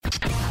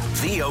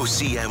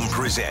VOCM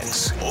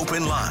presents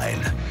Open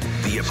Line.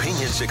 The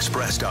opinions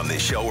expressed on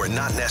this show are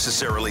not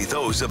necessarily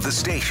those of the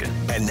station.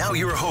 And now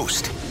your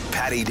host,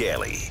 Paddy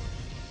Daly.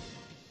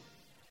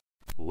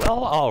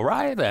 Well, all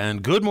right,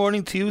 and good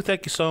morning to you.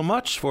 Thank you so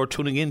much for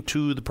tuning in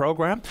to the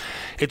program.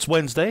 It's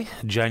Wednesday,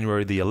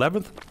 January the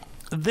 11th.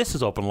 This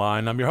is Open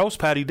Line. I'm your host,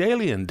 Paddy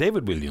Daly, and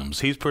David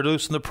Williams. He's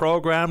producing the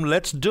program.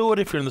 Let's do it.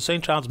 If you're in the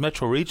St. John's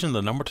metro region,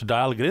 the number to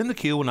dial to get in the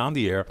queue and on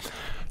the air,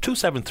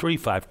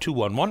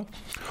 273-5211,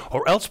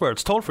 or elsewhere,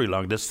 it's toll-free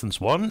long distance,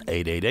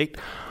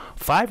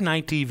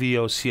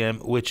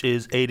 1-888-590-VOCM, which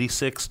is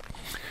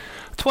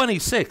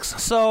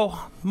 8626. So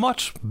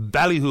much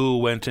ballyhoo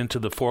went into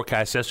the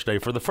forecast yesterday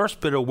for the first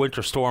bit of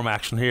winter storm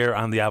action here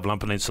on the Avalon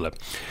Peninsula.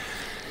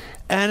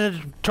 And it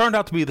turned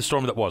out to be the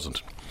storm that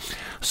wasn't.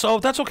 So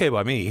that's okay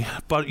by me,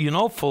 but you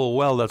know full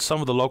well that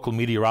some of the local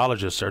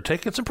meteorologists are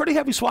taking some pretty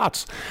heavy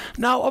swats.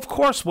 Now, of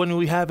course, when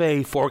we have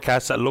a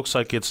forecast that looks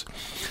like it's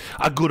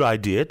a good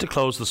idea to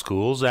close the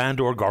schools and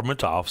or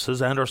government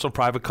offices and or some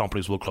private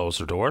companies will close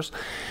their doors,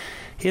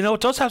 you know,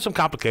 it does have some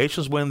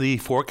complications when the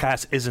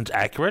forecast isn't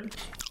accurate.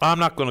 I'm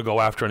not going to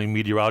go after any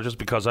meteorologists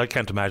because I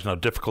can't imagine how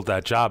difficult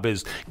that job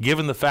is,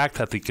 given the fact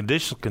that the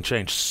conditions can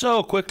change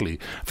so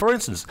quickly. For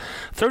instance,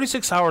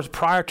 36 hours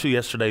prior to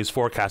yesterday's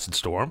forecasted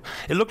storm,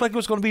 it looked like it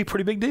was going to be a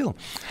pretty big deal.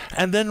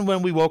 And then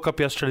when we woke up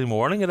yesterday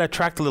morning, it had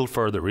tracked a little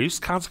further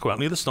east.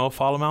 Consequently, the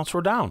snowfall amounts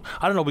were down.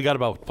 I don't know, we got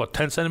about,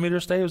 10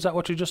 centimeters, Dave? Is that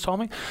what you just told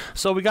me?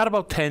 So we got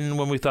about 10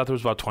 when we thought there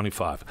was about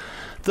 25.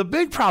 The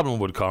big problem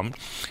would come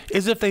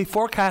is if they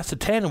forecasted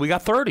 10 and we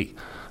got 30.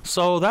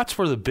 So that's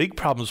where the big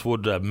problems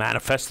would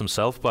manifest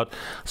themselves. But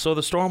so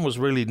the storm was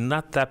really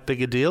not that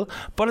big a deal,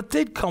 but it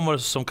did come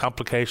with some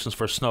complications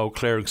for snow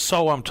clearing,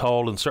 so I'm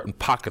told, in certain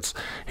pockets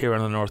here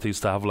in the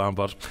northeast Avalon.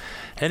 But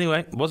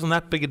anyway, wasn't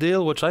that big a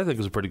deal, which I think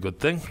is a pretty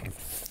good thing.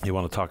 You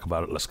want to talk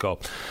about it? Let's go.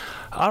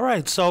 All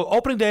right, so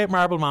opening day at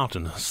Marble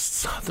Mountain.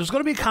 There's going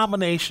to be a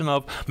combination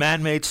of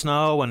man-made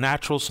snow and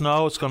natural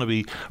snow. It's going to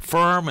be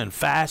firm and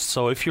fast,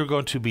 so if you're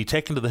going to be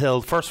taken to the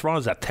hill, first run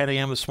is at 10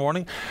 a.m. this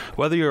morning.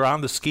 Whether you're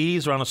on the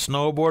skis or on a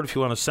snowboard, if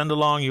you want to send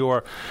along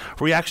your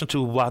reaction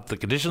to what the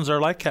conditions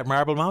are like at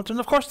Marble Mountain.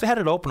 Of course, they had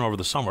it open over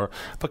the summer,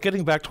 but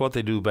getting back to what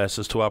they do best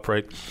is to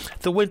operate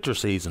the winter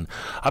season.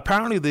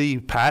 Apparently, the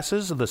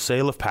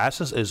sale of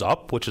passes is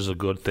up, which is a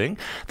good thing.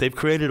 They've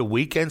created a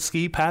weekend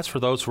ski pass for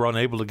those who are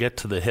unable to get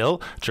to the hill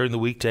during the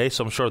weekday,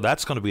 so I'm sure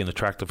that's going to be an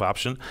attractive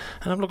option,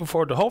 and I'm looking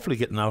forward to hopefully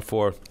getting out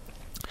for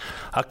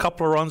a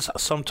couple of runs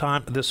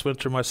sometime this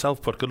winter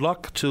myself. But good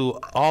luck to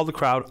all the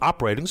crowd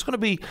operating. It's going to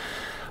be,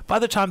 by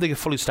the time they get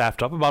fully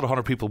staffed up, about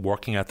 100 people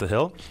working at the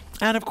hill.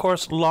 And of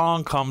course,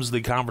 along comes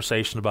the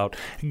conversation about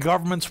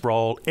government's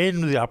role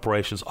in the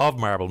operations of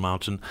Marble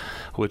Mountain,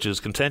 which is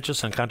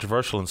contentious and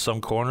controversial in some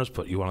corners,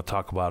 but you want to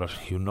talk about it,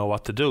 you know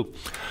what to do.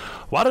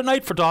 What a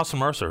night for Dawson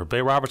Mercer,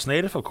 Bay Roberts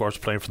native, of course,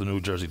 playing for the New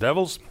Jersey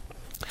Devils.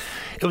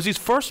 It was his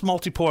first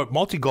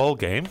multi-goal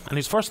game and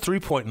his first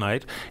three-point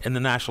night in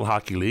the National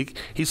Hockey League.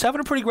 He's having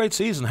a pretty great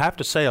season, I have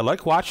to say. I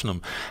like watching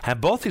him.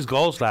 And both his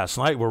goals last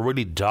night were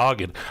really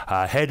dogged,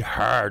 head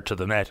hard to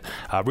the net.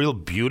 Real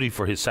beauty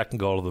for his second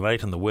goal of the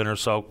night and the winner.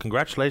 So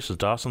congratulations,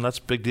 Dawson. That's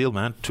a big deal,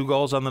 man. 2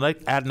 goals on the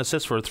night, add an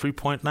assist for a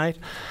 3-point night.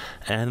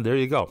 And there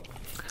you go.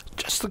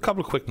 Just a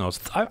couple of quick notes.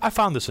 I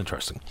found this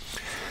interesting.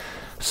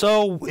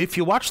 So if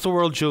you watched the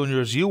World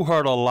Juniors, you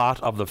heard a lot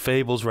of the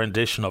Fables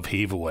rendition of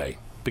Heave Away,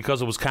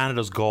 because it was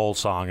Canada's goal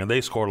song, and they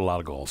scored a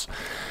lot of goals.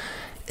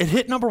 It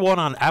hit number 1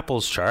 on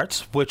Apple's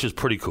charts, which is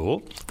pretty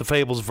cool, the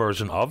Fables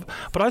version of.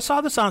 But I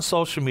saw this on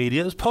social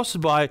media. It was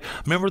posted by a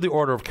member of the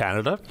Order of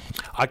Canada,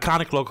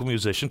 iconic local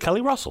musician Kelly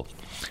Russell.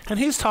 And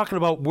he's talking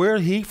about where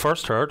he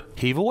first heard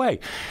Heave Away.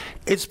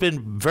 It's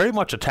been very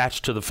much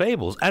attached to the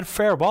Fables and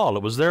Fair Ball.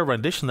 It was their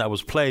rendition that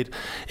was played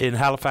in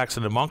Halifax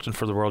and in Moncton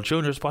for the World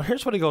Juniors. But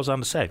here's what he goes on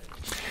to say.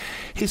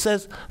 He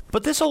says,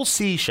 but this old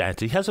sea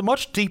shanty has a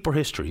much deeper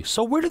history.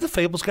 So where did the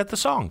Fables get the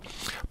song?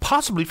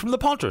 Possibly from the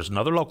Punters,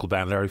 another local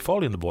band, Larry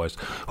Foley and the boys,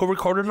 who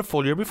recorded a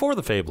full year before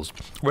the Fables.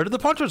 Where did the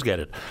Punters get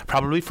it?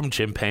 Probably from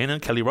Jim Payne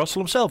and Kelly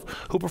Russell himself,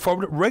 who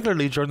performed it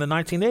regularly during the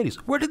 1980s.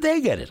 Where did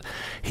they get it?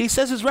 He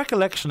says his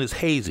recollection is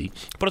hazy,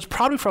 but it's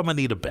probably from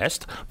Anita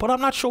Best, but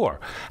I'm not sure.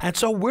 And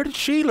so where did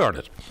she learn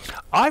it?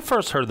 I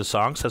first heard the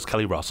song, says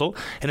Kelly Russell,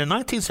 in a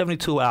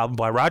 1972 album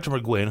by Roger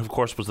McGuinn, who of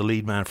course was the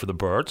lead man for the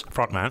Byrds,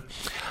 frontman.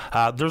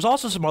 There's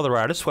also some other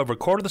artists who have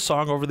recorded the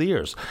song over the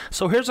years.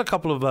 So here's a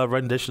couple of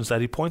renditions that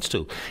he points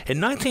to.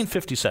 In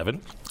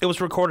 1957, it was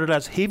recorded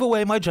as Heave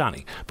Away My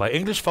Johnny by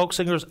English folk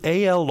singers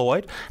A.L.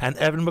 Lloyd and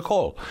Evan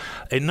McCall.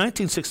 In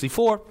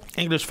 1964,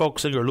 English folk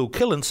singer Lou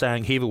Killen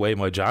sang Heave Away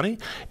My Johnny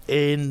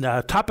in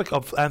topic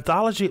of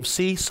anthology of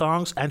sea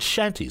songs and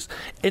shanties.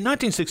 In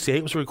 1968,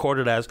 it was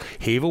recorded as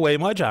Heave Away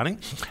My Johnny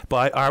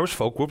by Irish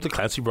folk group the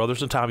Clancy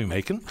Brothers and Tommy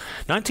Macon.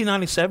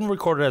 1997,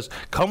 recorded as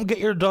Come Get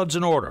Your Duds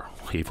in Order,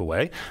 Heave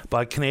Away,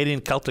 by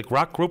Canadian Celtic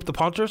rock group The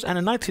Punters, and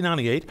in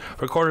 1998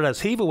 recorded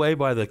as Heave Away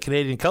by the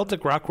Canadian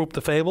Celtic rock group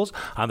The Fables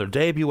on their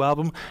debut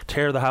album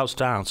tear the house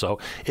down. So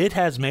it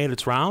has made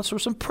its rounds for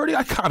some pretty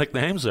iconic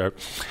names there.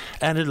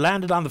 And it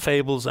landed on the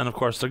Fables, and of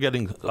course they're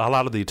getting a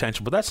lot of the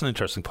attention. But that's an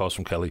interesting post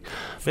from Kelly.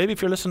 Maybe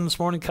if you're listening this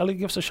morning, Kelly,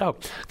 give us a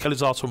shout.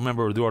 Kelly's also a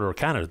member of the Order of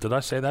Canada. Did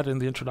I say that in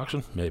the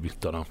introduction? Maybe,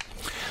 don't know.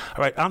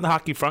 All right, on the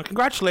hockey front,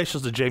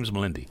 congratulations to James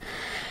Melindy.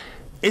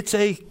 It's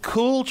a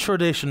cool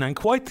tradition and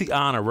quite the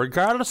honour,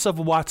 regardless of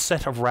what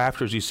set of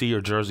rafters you see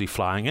your jersey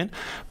flying in.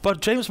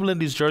 But James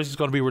Melindy's jersey is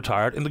going to be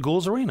retired in the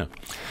Goulds Arena.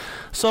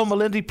 So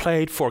Melindy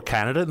played for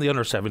Canada in the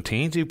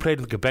under-17s. He played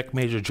in the Quebec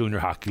Major Junior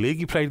Hockey League.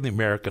 He played in the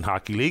American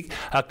Hockey League,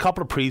 a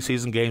couple of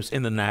preseason games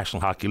in the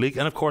National Hockey League,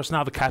 and of course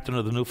now the captain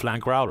of the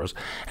Newfoundland Growlers.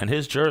 And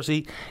his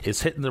jersey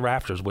is hitting the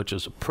rafters, which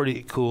is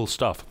pretty cool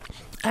stuff.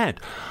 And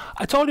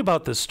I told you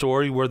about this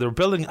story where they're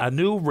building a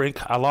new rink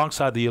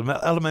alongside the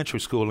elementary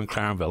school in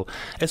Clarenville.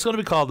 It's going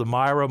to be called the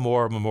Myra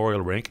Moore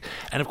Memorial Rink,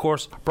 and of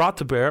course brought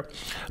to bear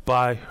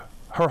by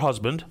her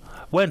husband,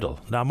 Wendell.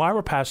 Now,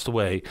 Myra passed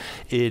away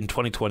in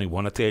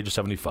 2021 at the age of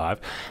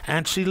 75,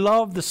 and she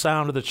loved the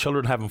sound of the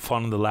children having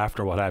fun and the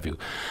laughter, what have you.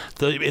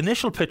 The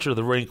initial picture of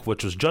the rink,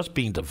 which was just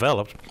being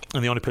developed,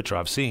 and the only picture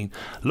I've seen,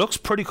 looks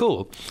pretty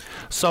cool.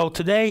 So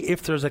today,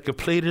 if there's a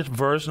completed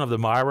version of the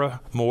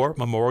Myra Moore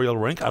Memorial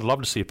Rink, I'd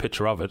love to see a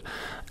picture of it.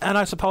 And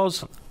I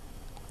suppose,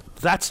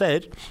 that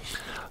said,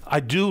 I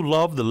do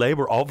love the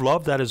labor of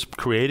love that is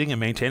creating and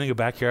maintaining a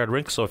backyard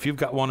rink. So if you've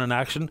got one in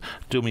action,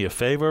 do me a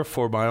favor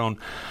for my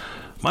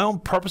own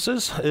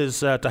purposes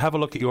is to have a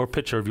look at your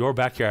picture of your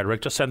backyard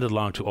rink. Just send it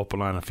along to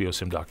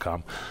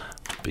openline@vosim.com.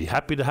 Be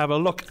happy to have a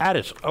look at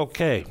it.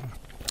 Okay.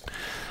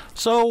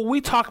 So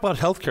we talk about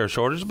healthcare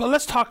shortages, but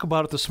let's talk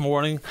about it this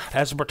morning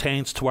as it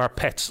pertains to our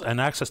pets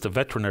and access to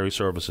veterinary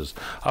services.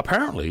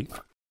 Apparently,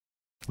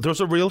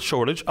 there's a real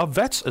shortage of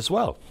vets as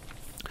well.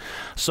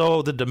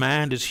 So the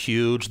demand is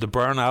huge, the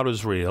burnout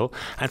is real,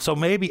 and so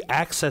maybe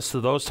access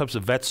to those types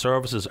of vet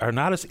services are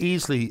not as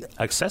easily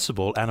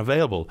accessible and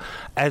available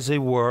as they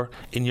were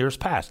in years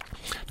past.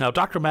 Now,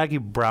 Dr. Maggie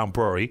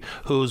Brown-Burry,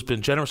 who's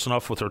been generous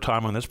enough with her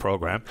time on this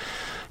program,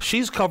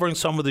 she's covering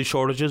some of these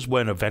shortages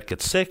when a vet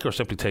gets sick or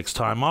simply takes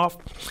time off,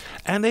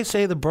 and they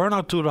say the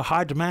burnout due to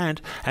high demand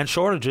and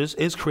shortages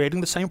is creating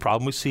the same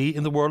problem we see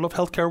in the world of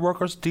healthcare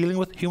workers dealing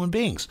with human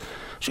beings.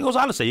 She goes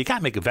on to say you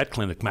can't make a vet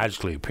clinic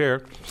magically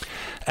appear.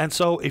 And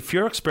so if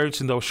you're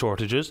experiencing those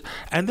shortages,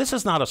 and this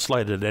is not a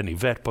slight at any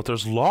vet, but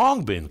there's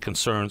long been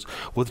concerns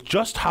with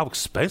just how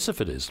expensive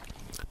it is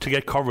to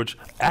get coverage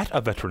at a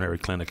veterinary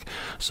clinic.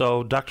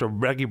 So Dr.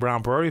 Maggie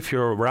Brown-Burry, if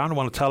you're around and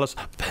want to tell us,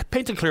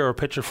 paint a clearer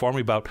picture for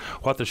me about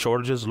what the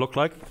shortages look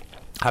like,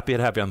 happy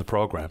to have you on the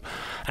program.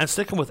 And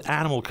sticking with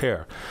animal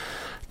care,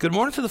 good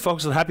morning to the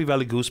folks at Happy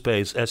Valley Goose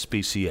Bay's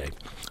SPCA.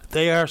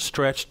 They are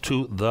stretched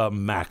to the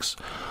max.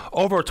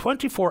 Over a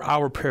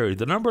 24-hour period,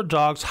 the number of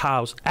dogs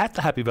housed at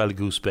the Happy Valley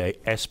Goose Bay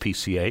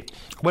SPCA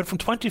went from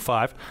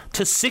 25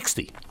 to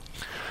 60.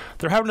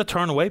 They're having to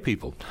turn away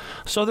people.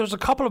 So there's a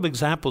couple of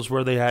examples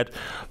where they had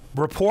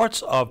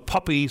reports of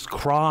puppies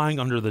crying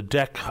under the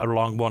deck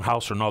along one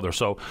house or another.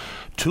 So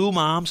 2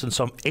 moms and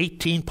some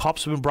 18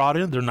 pups have been brought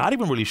in. They're not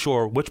even really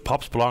sure which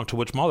pups belong to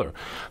which mother.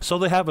 So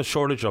they have a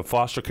shortage of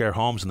foster care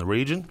homes in the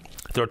region.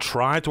 They're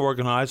trying to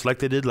organize, like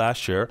they did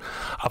last year,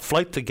 a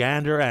flight to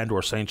Gander and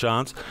or St.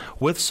 John's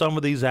with some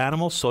of these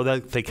animals so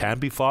that they can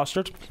be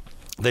fostered.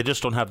 They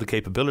just don't have the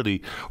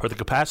capability or the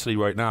capacity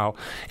right now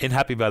in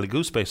Happy Valley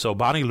Goose Bay. So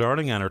Bonnie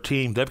Learning and her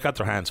team, they've got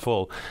their hands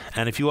full.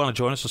 And if you want to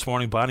join us this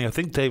morning, Bonnie, I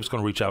think Dave's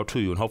going to reach out to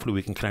you and hopefully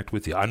we can connect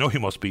with you. I know you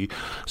must be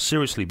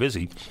seriously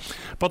busy.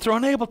 But they're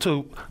unable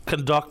to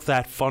conduct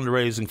that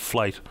fundraising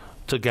flight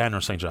to Gander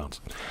and St. John's.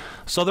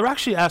 So they're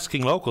actually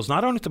asking locals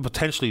not only to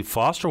potentially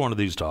foster one of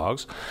these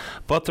dogs,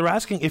 but they're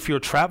asking if you're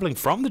traveling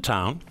from the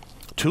town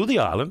to the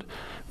island,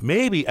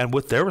 maybe, and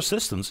with their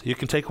assistance, you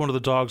can take one of the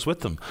dogs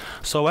with them.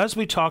 So as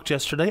we talked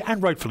yesterday,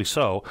 and rightfully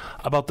so,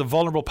 about the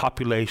vulnerable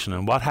population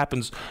and what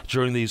happens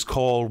during these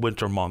cold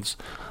winter months,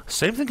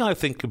 same thing I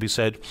think could be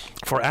said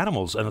for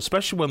animals, and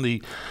especially when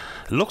it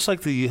looks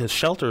like the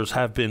shelters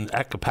have been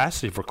at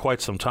capacity for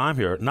quite some time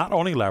here, not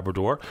only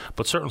Labrador,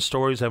 but certain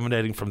stories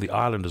emanating from the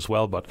island as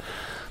well. But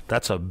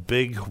that's a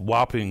big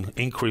whopping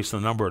increase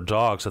in the number of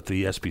dogs at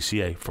the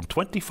SPCA, from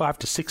 25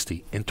 to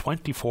 60 in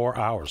 24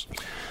 hours.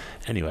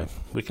 Anyway,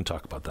 we can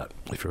talk about that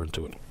if you're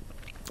into it.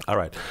 All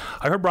right.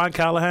 I heard Brian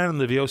Callahan in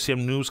the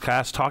VOCM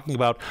newscast talking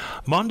about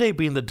Monday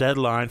being the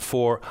deadline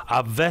for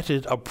a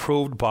vetted,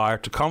 approved buyer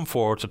to come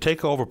forward to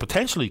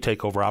potentially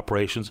take over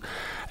operations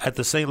at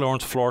the St.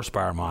 Lawrence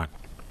Fluorspar mine.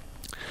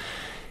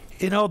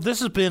 You know, this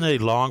has been a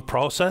long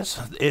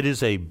process. It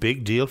is a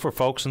big deal for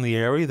folks in the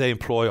area. They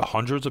employ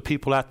hundreds of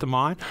people at the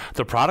mine.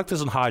 The product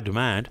is in high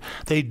demand.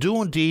 They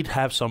do indeed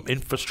have some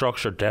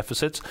infrastructure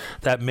deficits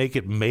that make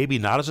it maybe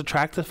not as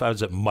attractive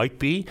as it might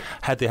be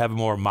had they have a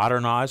more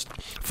modernized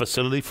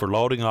facility for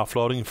loading,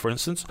 offloading, for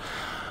instance.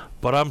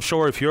 But I'm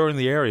sure if you're in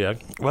the area,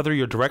 whether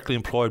you're directly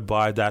employed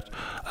by that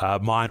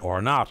mine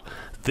or not,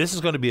 This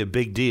is going to be a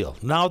big deal.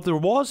 Now, there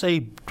was a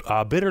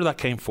bidder that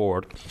came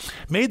forward,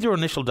 made their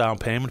initial down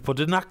payment, but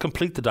did not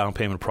complete the down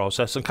payment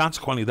process, and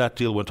consequently that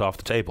deal went off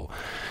the table.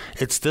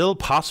 It's still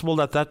possible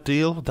that that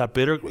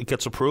bidder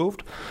gets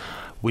approved.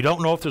 We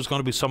don't know if there's going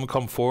to be someone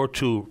come forward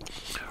to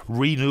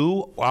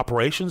renew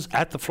operations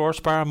at the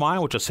fluorspar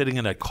mine, which is sitting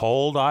in a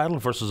cold idle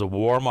versus a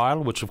warm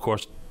idle, which of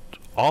course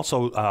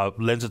also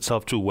lends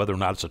itself to whether or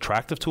not it's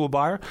attractive to a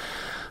buyer.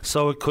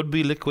 So it could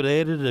be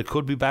liquidated, it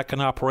could be back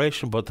in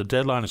operation, but the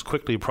deadline is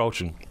quickly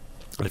approaching.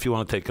 And if you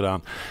want to take it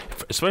on,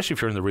 especially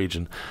if you're in the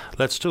region,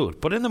 let's do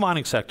it. But in the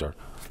mining sector,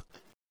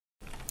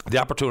 the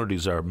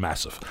opportunities are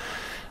massive.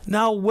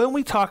 Now, when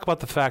we talk about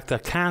the fact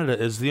that Canada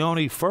is the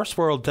only first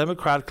world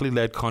democratically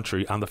led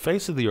country on the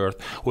face of the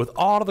earth with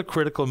all of the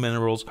critical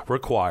minerals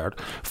required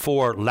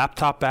for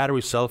laptop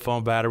batteries, cell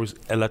phone batteries,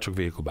 electric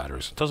vehicle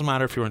batteries. It doesn't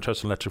matter if you're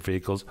interested in electric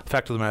vehicles. The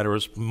fact of the matter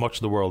is, much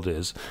of the world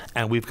is,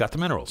 and we've got the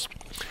minerals.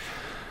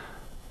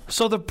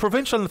 So the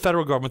provincial and the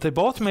federal government, they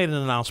both made an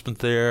announcement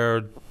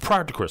there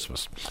prior to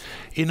Christmas,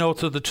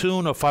 to the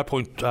tune of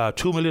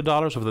 $5.2 million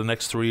over the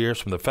next 3 years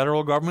from the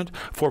federal government,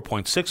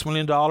 $4.6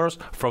 million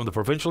from the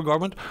provincial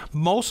government,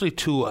 mostly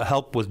to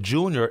help with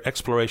junior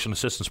exploration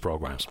assistance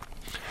programs.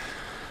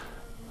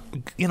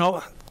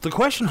 The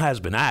question has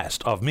been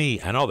asked of me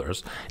and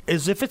others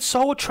is, if it's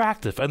so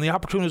attractive and the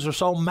opportunities are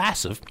so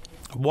massive,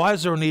 why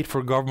is there a need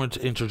for government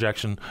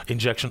injection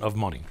of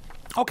money?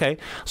 Okay,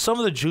 some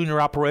of the junior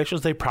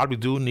operations, they probably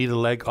do need a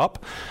leg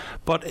up.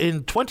 But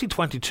in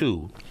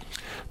 2022,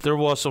 there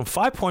was some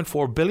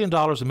 $5.4 billion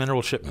in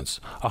mineral shipments,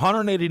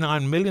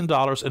 $189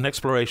 million in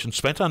exploration,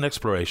 spent on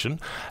exploration,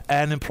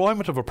 and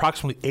employment of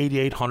approximately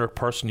 8,800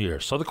 person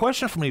years. So the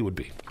question for me would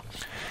be,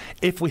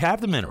 if we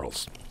have the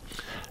minerals,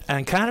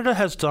 and Canada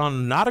has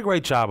done not a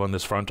great job on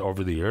this front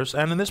over the years,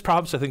 and in this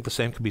province I think the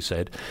same can be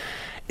said,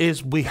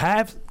 is we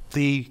have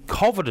the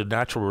coveted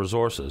natural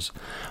resources,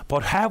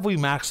 but have we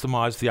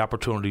maximized the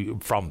opportunity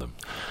from them?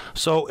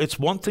 So it's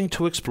one thing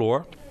to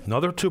explore,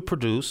 another to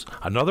produce,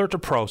 another to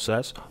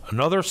process,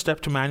 another step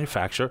to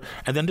manufacture,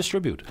 and then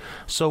distribute.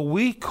 So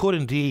we could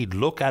indeed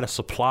look at a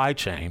supply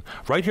chain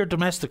right here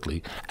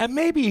domestically, and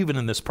maybe even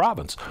in this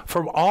province,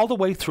 from all the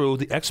way through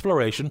the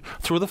exploration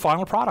through the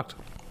final product.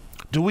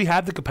 Do we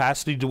have the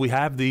capacity? Do we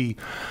have the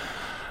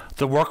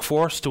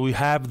workforce? Do we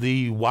have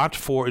the want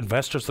for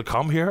investors to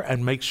come here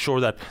and make sure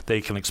that they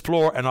can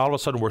explore, and all of a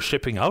sudden we're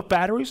shipping out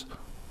batteries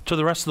to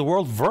the rest of the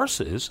world,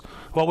 versus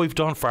what we've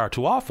done far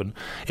too often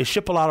is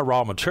ship a lot of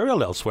raw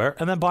material elsewhere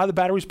and then buy the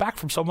batteries back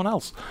from someone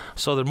else.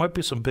 So there might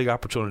be some big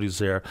opportunities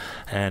there,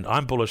 and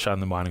I'm bullish on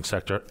the mining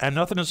sector. And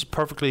nothing is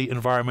perfectly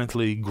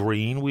environmentally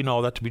green. We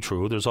know that to be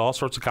true. There's all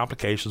sorts of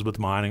complications with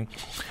mining.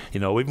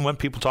 Even when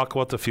people talk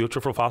about the future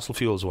for fossil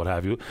fuels, what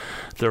have you,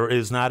 there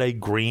is not a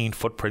green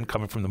footprint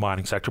coming from the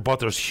mining sector,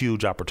 but there's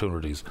huge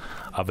opportunities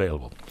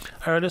available.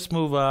 All right, let's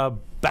move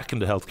back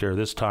into healthcare,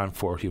 this time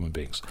for human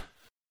beings.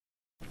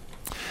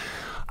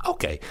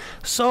 Okay,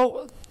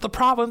 so the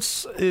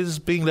province is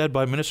being led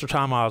by Minister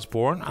Tom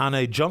Osborne on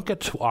a junket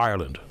to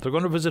Ireland. They're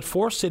going to visit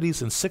 4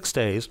 cities in 6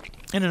 days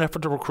in an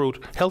effort to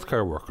recruit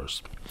healthcare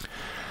workers.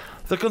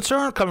 The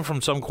concern coming from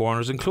some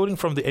corners, including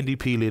from the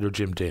NDP leader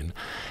Jim Dinn,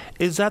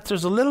 is that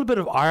there's a little bit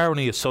of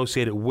irony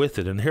associated with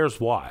it, and here's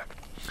why.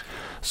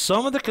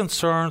 Some of the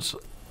concerns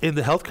in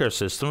the healthcare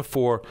system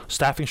for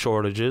staffing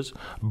shortages,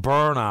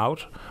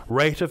 burnout,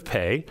 rate of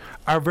pay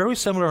are very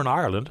similar in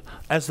Ireland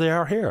as they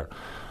are here.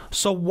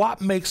 So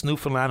what makes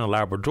Newfoundland and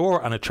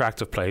Labrador an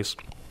attractive place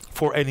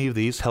for any of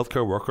these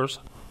healthcare workers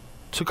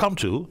to come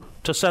to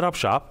set up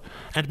shop,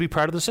 and to be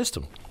part of the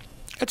system?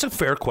 It's a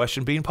fair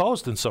question being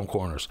posed in some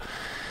corners.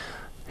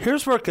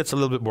 Here's where it gets a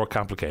little bit more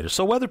complicated.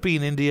 So whether it be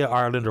in India,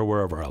 Ireland, or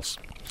wherever else,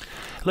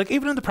 like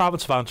even in the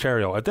province of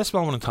Ontario, at this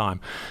moment in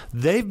time,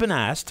 they've been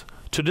asked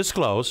to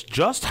disclose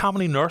just how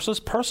many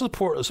nurses, personal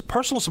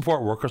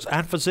support workers,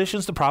 and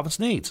physicians the province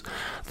needs.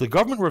 The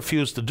government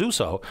refused to do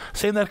so,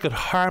 saying that it could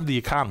harm the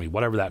economy,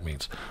 whatever that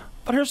means.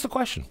 But here's the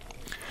question.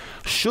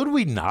 Should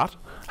we not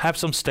have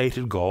some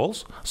stated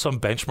goals, some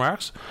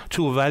benchmarks,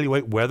 to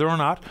evaluate whether or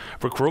not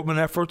recruitment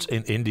efforts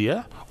in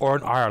India or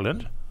in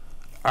Ireland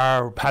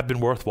have been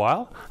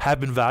worthwhile,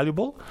 have been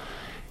valuable?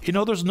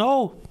 There's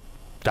no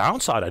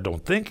downside, I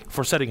don't think,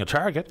 for setting a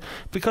target,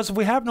 because if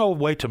we have no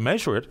way to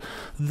measure it,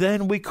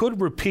 then we could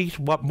repeat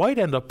what might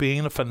end up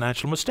being a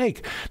financial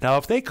mistake. Now,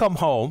 if they come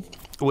home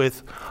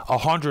with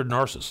 100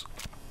 nurses,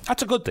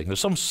 that's a good thing.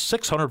 There's some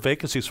 600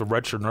 vacancies for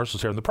registered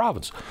nurses here in the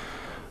province.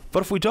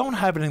 But if we don't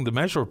have anything to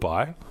measure it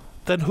by,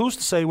 then who's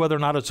to say whether or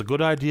not it's a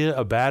good idea,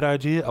 a bad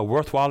idea, a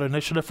worthwhile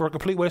initiative, or a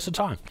complete waste of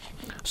time?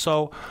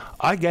 So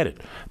I get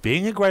it.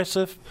 Being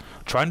aggressive,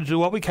 trying to do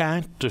what we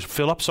can to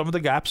fill up some of the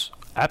gaps,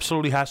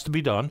 absolutely has to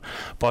be done.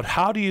 But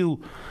how do you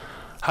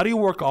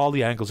work all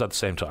the angles at the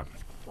same time?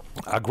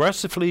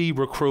 Aggressively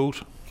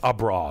recruit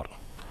abroad,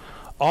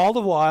 all the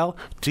while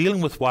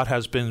dealing with what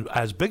has been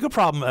as big a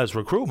problem as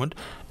recruitment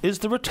is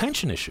the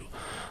retention issue.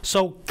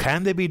 So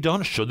can they be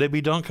done? Should they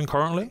be done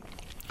concurrently?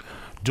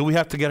 Do we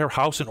have to get our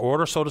house in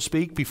order, so to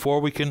speak,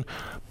 before we can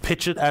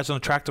pitch it as an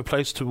attractive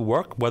place to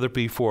work, whether it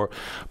be for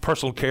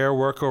personal care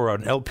worker or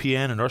an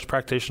LPN, a nurse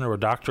practitioner, or a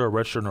doctor, a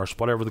registered nurse,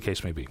 whatever the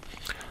case may be.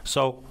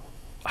 So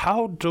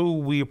how do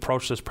we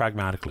approach this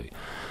pragmatically?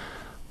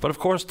 But of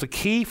course, the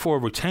key for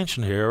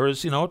retention here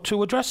is,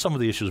 to address some of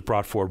the issues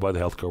brought forward by the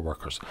healthcare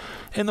workers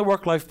in the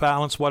work-life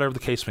balance, whatever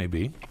the case may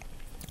be,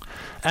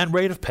 and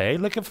rate of pay.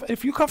 Like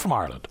if you come from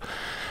Ireland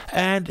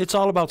and it's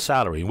all about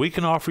salary, we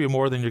can offer you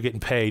more than you're getting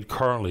paid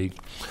currently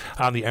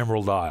on the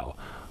Emerald Isle.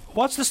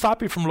 What's to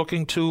stop you from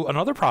looking to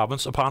another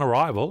province upon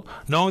arrival,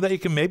 knowing that you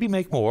can maybe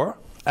make more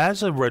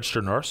as a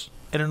registered nurse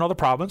in another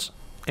province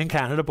in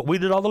Canada, but we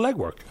did all the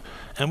legwork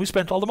and we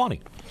spent all the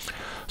money.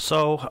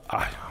 So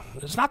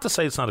it's not to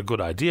say it's not a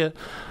good idea,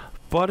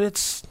 but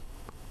it's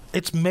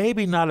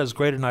maybe not as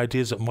great an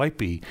idea as it might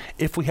be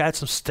if we had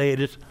some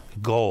stated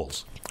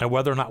goals and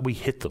whether or not we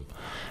hit them.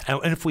 And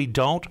if we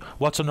don't,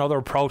 what's another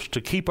approach to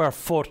keep our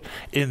foot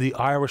in the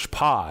Irish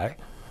pie,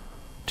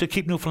 to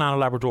keep Newfoundland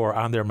and Labrador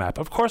on their map?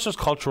 Of course, there's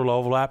cultural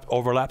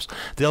overlaps.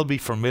 They'll be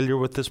familiar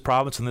with this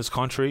province and this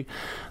country.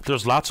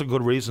 There's lots of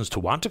good reasons to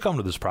want to come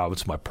to this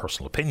province, in my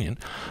personal opinion.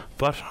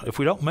 But if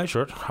we don't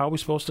measure it, how are we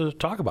supposed to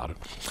talk about it?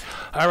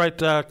 All right,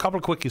 a couple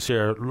of quickies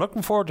here.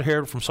 Looking forward to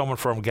hearing from someone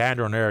from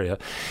Gander and area,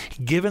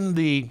 given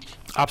the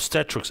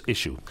obstetrics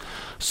issue.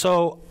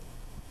 So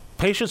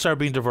patients are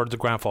being diverted to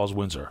Grand Falls,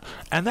 Windsor.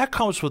 And that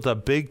comes with a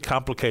big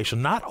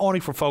complication, not only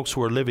for folks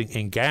who are living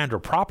in Gander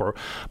proper,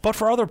 but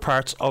for other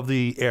parts of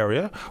the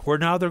area where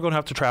now they're going to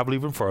have to travel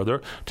even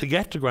further to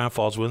get to Grand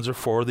Falls, Windsor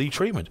for the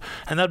treatment.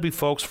 And that'd be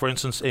folks, for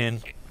instance,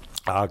 in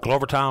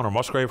Glovertown or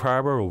Musgrave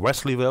Harbour or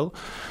Wesleyville.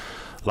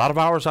 A lot of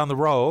hours on the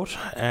road,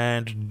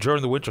 and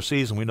during the winter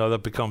season, we know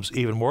that becomes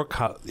even more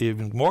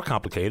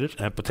complicated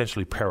and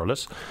potentially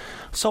perilous.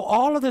 So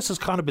all of this has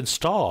kind of been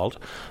stalled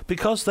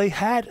because they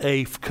had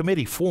a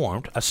committee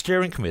formed, a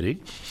steering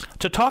committee,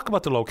 to talk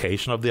about the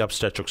location of the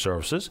obstetric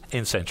services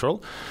in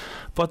Central,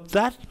 but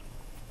that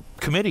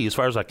committee, as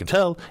far as I can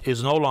tell,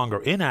 is no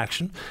longer in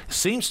action. It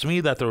seems to me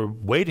that they're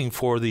waiting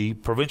for the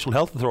Provincial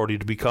Health Authority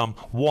to become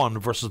one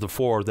versus the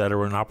four that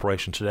are in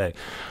operation today.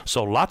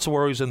 So lots of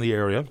worries in the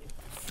area.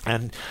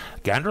 And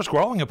Gander's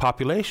growing in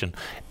population.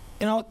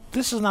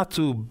 This is not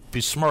to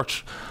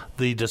besmirch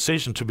the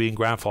decision to be in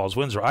Grand Falls,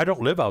 Windsor. I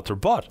don't live out there,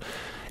 but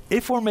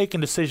if we're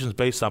making decisions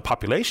based on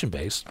population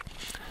base,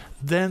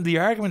 then the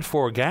argument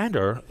for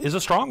Gander is a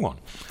strong one.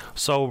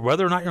 So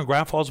whether or not you're in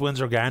Grand Falls,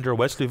 Windsor, Gander,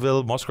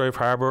 Wesleyville, Musgrave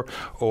Harbour,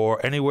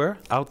 or anywhere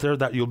out there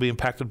that you'll be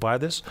impacted by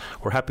this,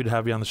 we're happy to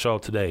have you on the show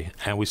today.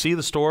 And we see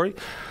the story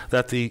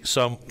that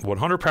some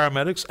 100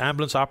 paramedics,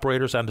 ambulance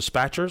operators, and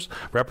dispatchers,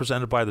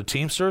 represented by the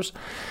Teamsters,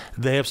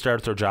 they have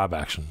started their job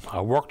action,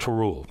 a work to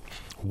rule.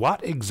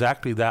 What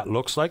exactly that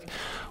looks like,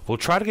 we'll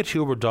try to get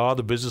Hubert Daw,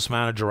 the business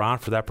manager, on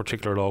for that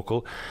particular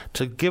local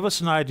to give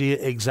us an idea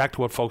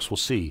exactly what folks will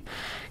see.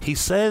 He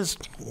says,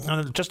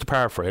 and just to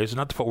paraphrase,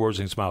 not to put words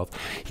in his mouth,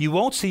 you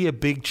won't see a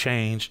big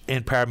change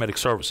in paramedic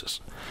services.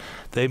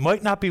 They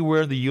might not be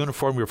wearing the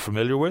uniform you're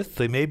familiar with.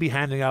 They may be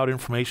handing out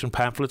information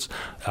pamphlets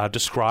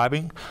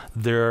describing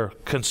their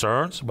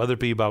concerns, whether it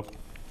be about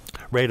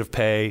rate of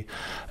pay,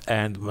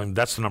 and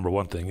that's the number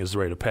one thing, is the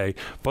rate of pay.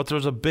 But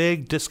there's a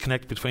big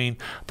disconnect between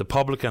the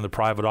public and the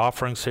private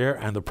offerings here,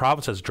 and the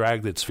province has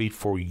dragged its feet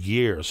for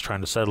years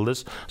trying to settle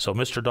this. So,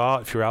 Mr. Daw,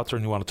 if you're out there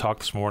and you want to talk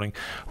this morning,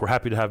 we're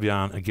happy to have you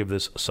on and give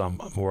this some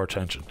more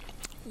attention.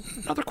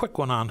 Another quick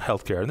one on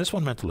healthcare, and this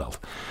one, mental health.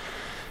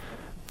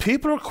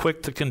 People are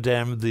quick to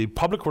condemn the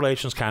public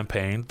relations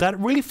campaign that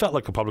really felt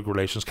like a public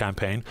relations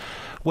campaign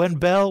when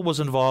Bell was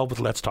involved with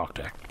Let's Talk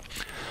Day.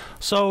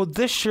 So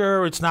this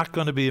year, it's not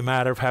going to be a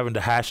matter of having to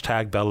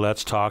hashtag Bell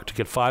Let's Talk to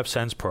get 5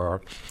 cents per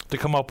to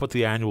come up with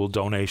the annual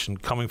donation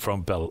coming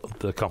from Bell,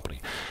 the company.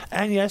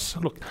 And yes,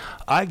 look,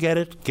 I get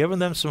it. Giving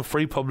them some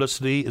free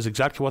publicity is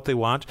exactly what they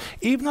want,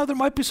 even though there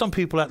might be some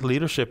people at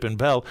leadership in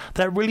Bell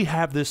that really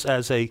have this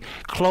as a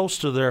close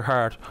to their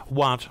heart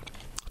want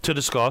to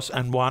discuss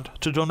and want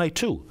to donate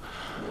to.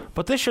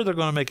 But this year they're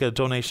going to make a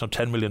donation of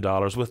 $10 million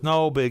with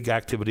no big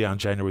activity on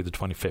January the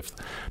 25th.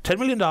 $10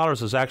 million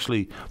is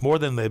actually more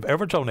than they've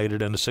ever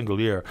donated in a single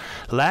year.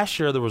 Last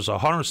year there was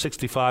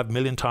 165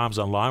 million times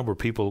online where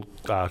people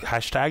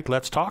hashtagged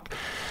Let's Talk,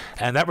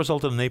 and that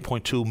resulted in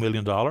 $8.2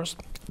 million.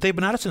 They've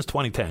been at it since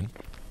 2010.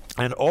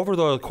 And over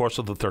the course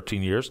of the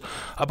 13 years,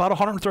 about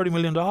 $130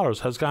 million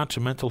has gone to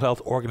mental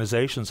health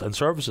organizations and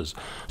services.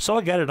 So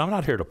I get it. I'm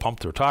not here to pump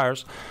their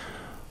tires.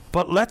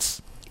 But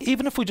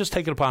even if we just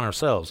take it upon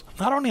ourselves,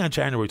 not only on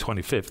January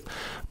 25th,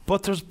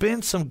 but there's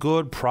been some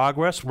good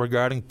progress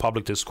regarding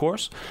public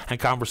discourse and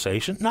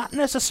conversation, not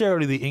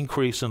necessarily the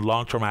increase in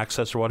long-term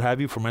access or what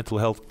have you for mental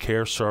health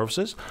care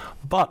services,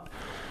 but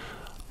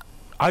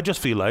I just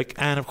feel like,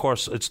 and of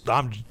course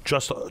I'm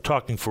just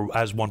talking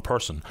as one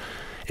person,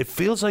 it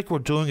feels like we're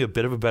doing a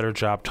bit of a better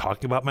job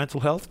talking about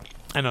mental health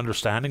and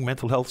understanding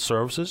mental health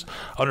services,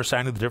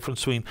 understanding the difference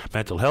between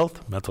mental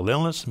health, mental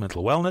illness,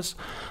 mental wellness.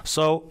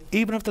 So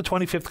even if the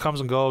 25th comes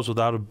and goes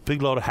without a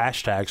big load of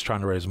hashtags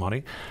trying to raise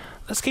money,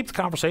 let's keep the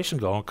conversation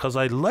going, because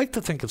I like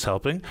to think it's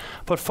helping.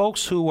 But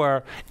folks who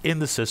are in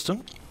the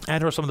system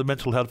and who are some of the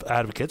mental health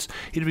advocates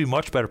need to be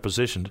much better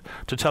positioned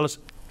to tell us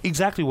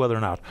exactly whether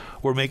or not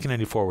we're making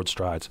any forward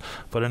strides.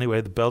 But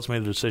anyway, the Bells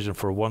made a decision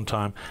for a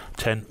one-time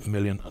 $10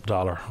 million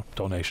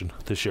donation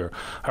this year.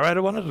 All right, I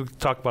wanted to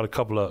talk about a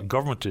couple of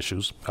government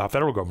issues,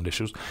 federal government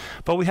issues,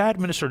 but we had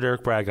Minister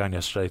Derek Bragg on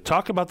yesterday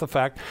talking about the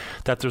fact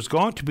that there's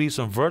going to be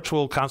some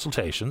virtual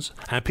consultations,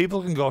 and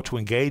people can go to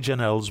Engage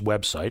NL's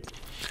website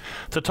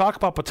to talk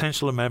about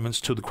potential amendments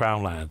to the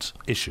Crown Lands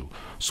issue,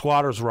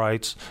 squatters'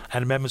 rights,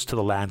 and amendments to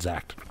the Lands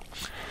Act.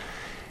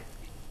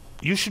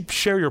 You should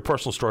share your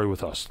personal story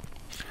with us,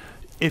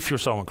 if you're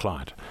so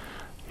inclined.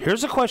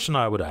 Here's a question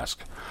I would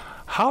ask.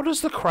 How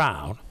does the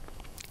Crown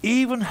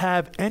even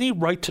have any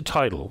right to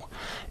title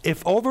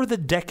if over the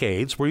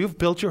decades where you've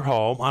built your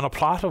home on a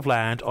plot of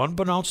land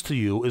unbeknownst to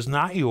you is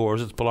not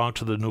yours, it's belonged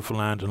to the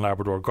Newfoundland and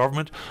Labrador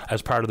government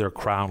as part of their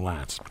Crown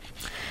lands?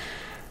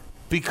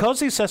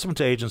 Because the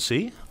assessment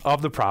agency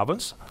of the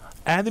province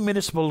and the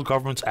municipal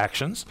government's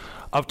actions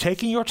of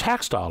taking your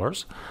tax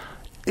dollars,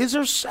 is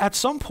there at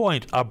some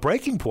point a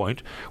breaking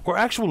point where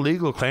actual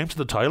legal claim to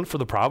the title for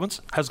the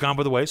province has gone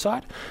by the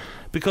wayside?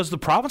 Because the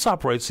province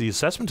operates the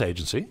assessment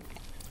agency,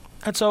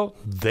 and so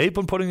they've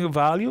been putting a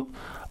value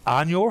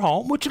on your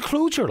home, which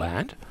includes your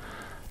land,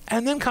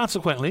 and then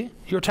consequently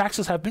your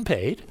taxes have been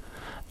paid,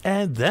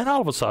 and then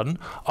all of a sudden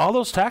all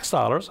those tax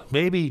dollars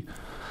maybe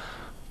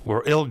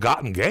were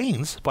ill-gotten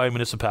gains by a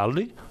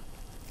municipality.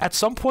 At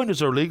some point, is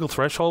there a legal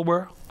threshold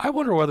where I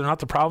wonder whether or not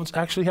the province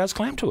actually has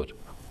claim to it?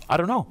 I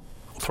don't know.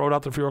 Throw it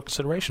out there for your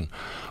consideration.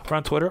 We're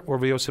on Twitter. We're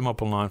VOCM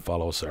Open Line.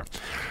 Follow us there.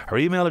 Our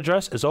email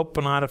address is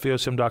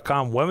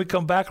openline@vocm.com. When we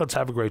come back, let's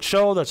have a great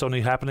show. That's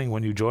only happening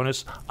when you join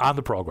us on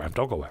the program.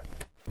 Don't go away.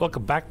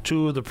 Welcome back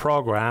to the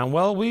program.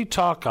 Well, we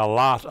talk a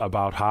lot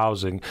about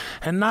housing,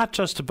 and not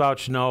just about,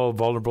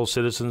 vulnerable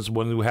citizens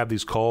when we have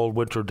these cold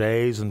winter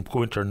days and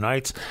winter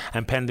nights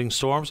and pending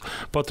storms,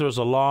 but there's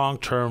a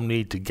long-term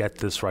need to get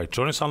this right.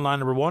 Joining us on line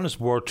number 1 is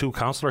Ward 2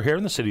 Councillor here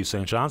in the City of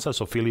St. John's.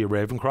 That's Ophelia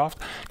Ravencroft.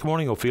 Good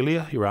morning,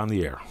 Ophelia. You're on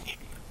the air. How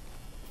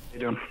you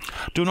doing?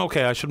 Doing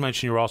okay. I should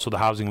mention you're also the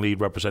housing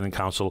lead representing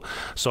council,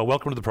 so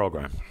welcome to the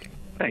program.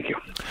 Thank you.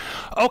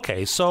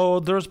 Okay, so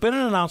there's been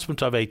an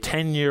announcement of a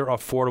 10-year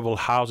affordable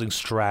housing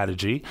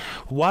strategy.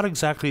 What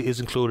exactly is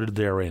included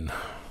therein?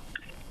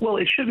 Well,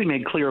 it should be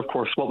made clear, of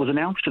course, what was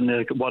announced in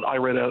what I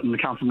read out in the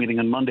council meeting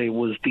on Monday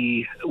was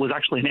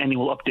actually an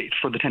annual update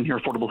for the 10-year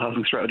affordable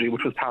housing strategy,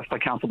 which was passed by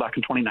council back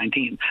in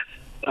 2019.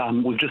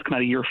 We've just come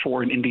out of year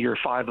 4 and into year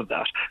 5 of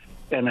that.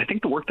 And I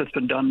think the work that's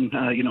been done,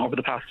 over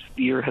the past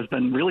year has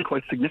been really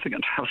quite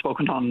significant. I've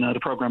spoken on the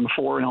program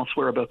before and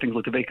elsewhere about things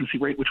like the vacancy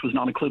rate, which was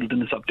not included in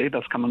this update.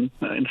 That's coming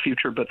in the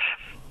future. But,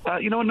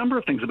 a number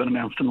of things have been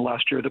announced in the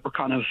last year that were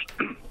kind of,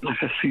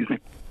 excuse me,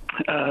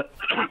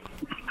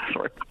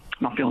 sorry,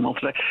 not feeling well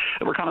today,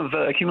 that were kind of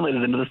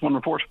accumulated into this one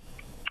report.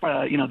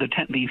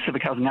 The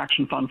Civic Housing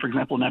Action Fund, for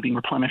example, now being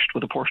replenished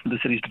with a portion of the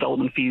city's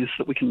development fees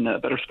so that we can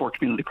better support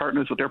community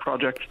partners with their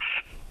projects.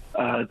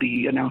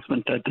 The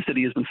announcement that the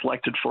city has been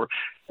selected for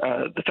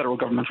the federal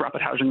government's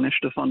Rapid Housing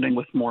Initiative funding,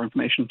 with more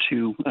information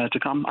to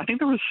come. I think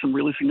there was some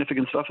really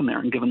significant stuff in there,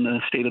 and given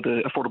the state of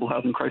the affordable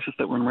housing crisis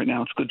that we're in right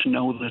now, it's good to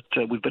know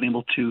that we've been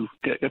able to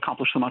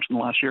accomplish so much in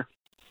the last year.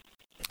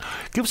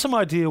 Give some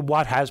idea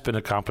what has been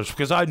accomplished,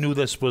 because I knew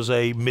this was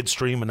a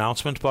midstream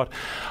announcement, but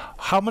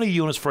how many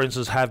units, for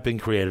instance, have been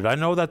created? I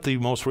know that the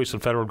most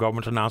recent federal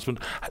government announcement,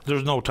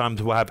 there's no time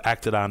to have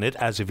acted on it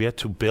as of yet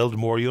to build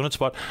more units,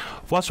 but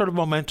what sort of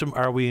momentum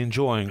are we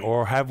enjoying,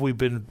 or have we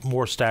been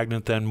more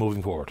stagnant than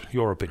moving forward?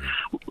 Your opinion?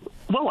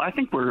 Well, I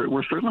think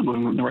we're certainly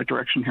moving in the right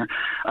direction here.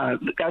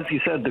 As you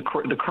said, the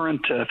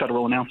current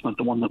federal announcement,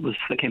 the one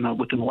that came out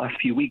within the last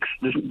few weeks,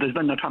 there's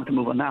been no time to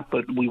move on that,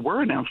 but we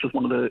were announced as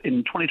one of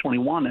in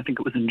 2021, I think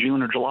it was in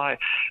June or July,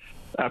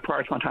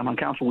 prior to my time on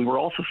council, we were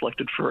also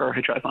selected for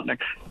RHI funding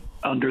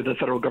under the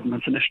federal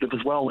government's initiative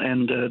as well,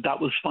 and that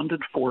was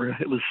funded for,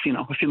 it was a few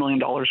 $1 million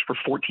for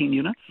 14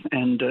 units,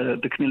 and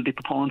the community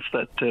proponents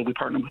that we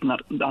partnered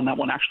with on that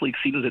one actually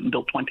exceeded it and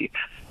built 20.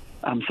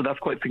 So that's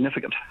quite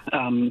significant.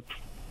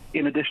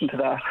 In addition to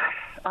that,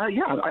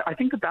 I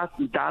think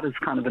that is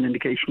kind of an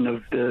indication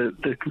of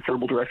the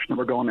considerable direction that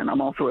we're going in. I'm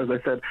also, as I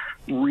said,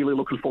 really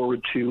looking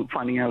forward to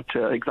finding out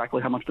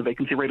exactly how much the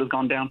vacancy rate has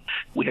gone down.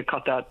 We had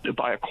cut that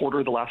by a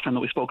quarter the last time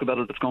that we spoke about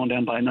it. It's going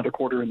down by another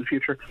quarter in the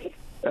future,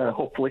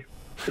 hopefully.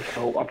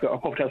 So I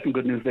hope to have some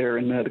good news there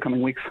in the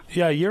coming weeks.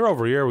 Yeah, year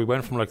over year, we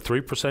went from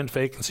 3%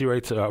 vacancy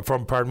rate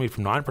from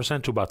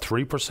 9% to about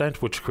 3%,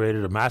 which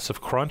created a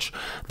massive crunch.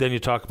 Then you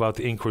talk about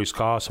the increased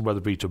costs, whether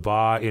it be to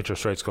buy,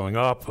 interest rates going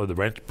up, or the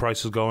rent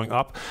prices going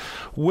up.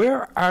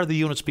 Where are the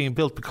units being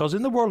built? Because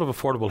in the world of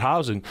affordable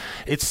housing,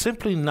 it's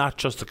simply not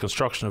just the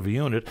construction of a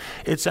unit,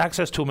 it's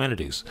access to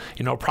amenities,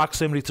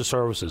 proximity to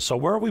services. So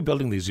where are we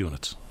building these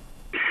units?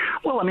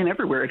 Well,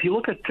 everywhere. If you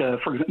look at,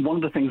 for example, one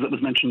of the things that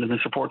was mentioned in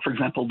this report, for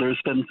example, there's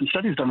been some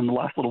studies done in the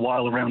last little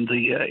while around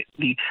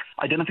the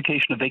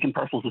identification of vacant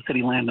parcels of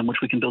city land on which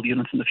we can build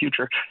units in the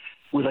future.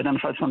 We've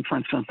identified some, for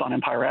instance, on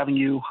Empire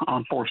Avenue,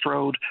 on Forest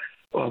Road,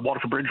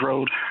 Waterford Bridge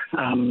Road,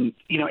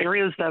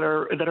 areas that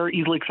are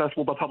easily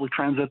accessible by public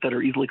transit, that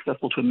are easily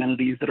accessible to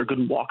amenities, that are good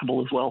and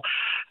walkable as well.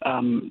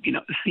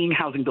 Seeing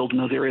housing built in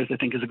those areas, I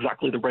think, is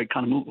exactly the right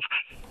kind of move.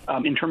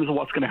 In terms of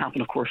what's going to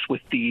happen, of course,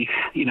 with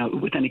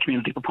with any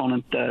community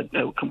proponent that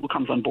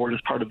comes on board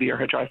as part of the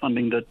RHI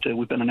funding that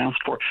we've been announced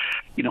for,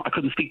 I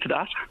couldn't speak to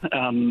that,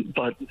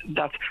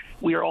 but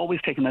we are always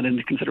taking that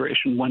into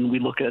consideration when we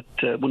look at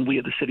when we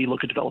at the city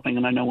look at developing,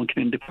 and I know when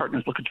community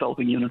partners look at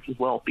developing units as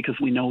well, because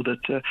we know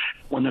that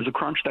when there's a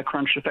crunch, that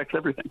crunch affects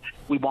everything.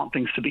 We want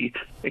things to be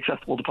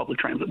accessible to public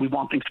transit. We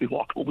want things to be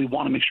walkable. We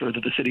want to make sure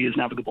that the city is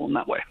navigable in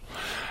that way.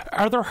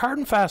 Are there hard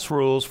and fast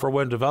rules for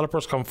when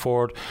developers come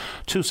forward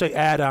to, say,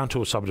 add on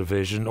to a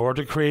subdivision or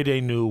to create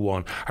a new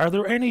one? Are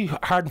there any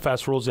hard and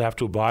fast rules they have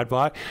to abide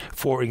by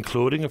for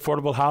including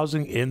affordable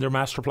housing in their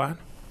master plan?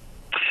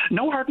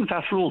 No hard and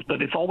fast rules,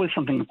 but it's always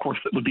something, of course,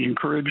 that would be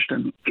encouraged.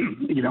 And,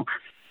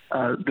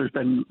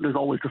 there's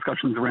always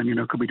discussions around,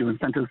 could we do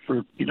incentives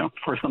for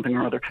something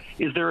or other?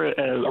 Is there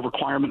a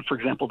requirement, for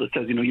example, that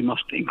says, you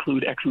must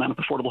include X amount of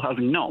affordable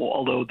housing? No,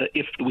 although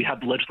if we had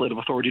the legislative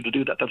authority to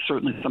do that, that's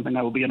certainly something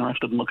I would be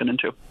interested in looking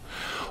into.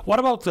 What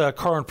about the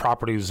current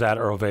properties that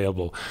are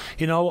available?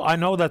 I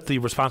know that the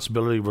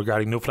responsibility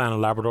regarding Newfoundland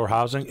and Labrador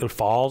housing, it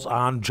falls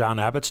on John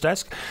Abbott's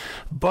desk,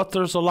 but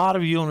there's a lot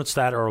of units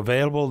that are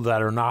available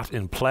that are not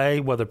in play,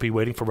 whether it be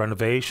waiting for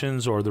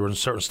renovations or they're in a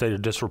certain state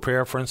of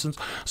disrepair, for instance.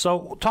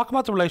 So talk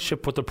about the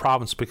relationship with the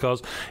province,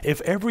 because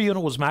if every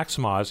unit was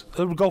maximised,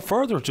 it would go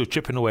further to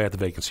chipping away at the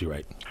vacancy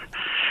rate.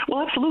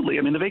 Well, absolutely.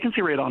 I mean, the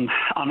vacancy rate on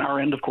our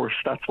end, of course,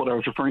 that's what I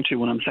was referring to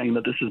when I'm saying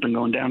that this has been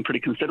going down pretty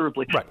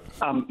considerably. Right.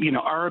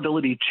 Our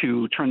ability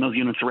to turn those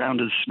units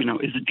around is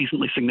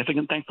decently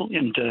significant, thankfully,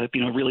 and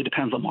really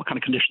depends on what kind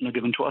of condition they're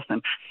given to us.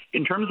 And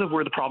in terms of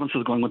where the province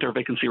is going with their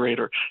vacancy rate,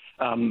 or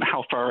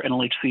how far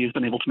NLHC has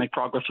been able to make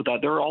progress with that,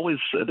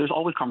 there's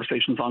always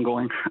conversations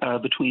ongoing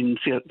between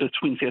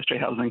CSJ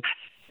Housing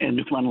and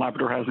Newfoundland and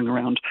Labrador Housing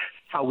around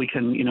how we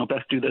can,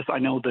 best do this. I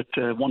know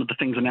that one of the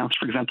things announced,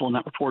 for example, in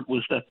that report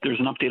was that there's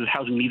an updated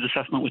housing needs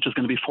assessment, which is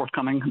going to be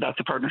forthcoming. That's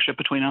a partnership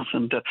between us,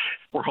 and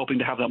we're hoping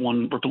to have that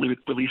one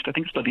released, I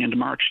think it's by the end of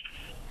March.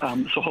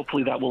 So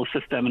hopefully that will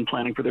assist them in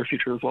planning for their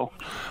future as well.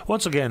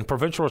 Once again,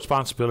 provincial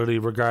responsibility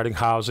regarding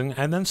housing,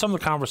 and then some of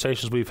the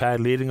conversations we've had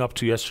leading up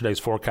to yesterday's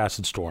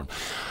forecasted storm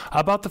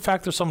about the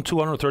fact there's some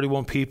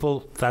 231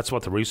 people, that's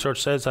what the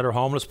research says, that are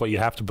homeless, but you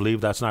have to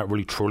believe that's not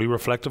really truly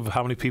reflective of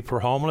how many people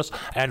are homeless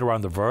and are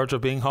on the verge of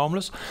being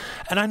homeless.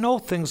 And I know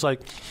things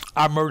like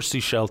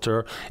emergency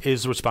shelter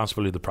is the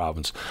responsibility of the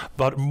province,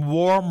 but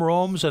warm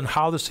rooms and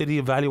how the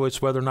city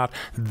evaluates whether or not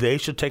they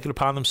should take it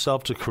upon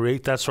themselves to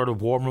create that sort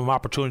of warm room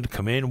opportunity to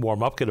come in,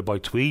 warm up, get a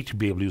bite to eat,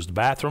 be able to use the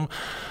bathroom.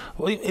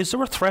 Well, is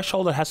there a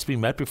threshold that has to be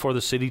met before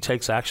the city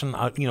takes action?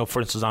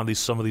 For instance, on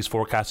some of these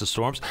forecasted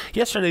storms.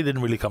 Yesterday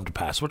didn't really come to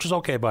pass, which is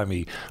okay by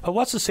me. But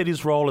what's the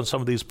city's role in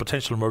some of these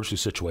potential emergency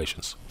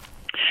situations?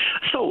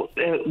 So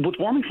with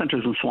warming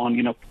centres and so on,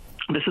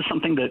 this is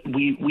something that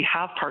we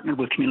have partnered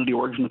with community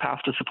orgs in the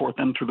past to support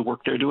them through the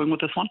work they're doing with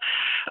this one.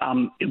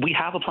 We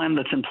have a plan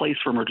that's in place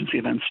for emergency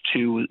events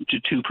to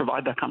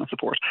provide that kind of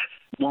support.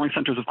 Warming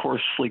centers, of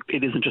course,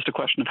 it isn't just a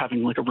question of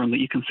having a room that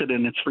you can sit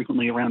in. It's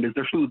frequently around, is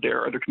there food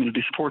there? Are there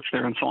community supports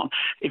there? And so on.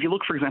 If you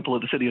look, for example,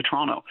 at the city of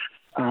Toronto,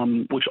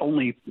 which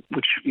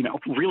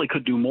really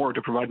could do more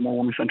to provide more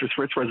warming centers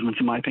for its residents,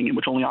 in my opinion,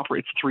 which only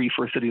operates 3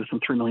 for a city of some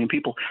 3 million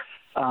people.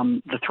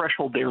 The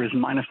threshold there is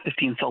minus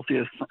 15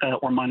 Celsius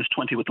or minus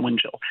 20 with the wind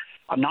chill.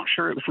 I'm not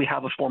sure if we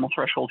have a formal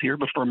threshold here,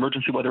 but for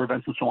emergency weather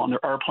events and so on,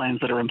 there are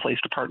plans that are in place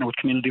to partner with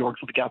community orgs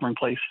like the Gathering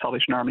Place,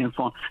 Salvation Army, and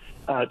so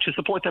on, to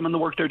support them in the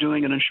work they're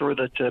doing and ensure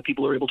that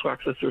people are able to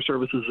access their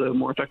services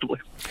more effectively.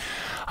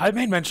 I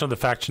made mention of the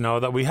fact,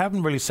 that we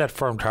haven't really set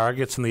firm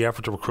targets in the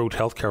effort to recruit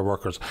healthcare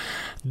workers.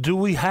 Do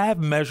we have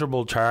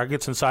measurable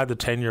targets inside the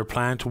 10-year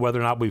plan to whether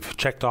or not we've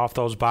checked off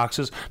those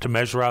boxes to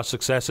measure our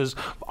successes,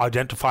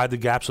 identify the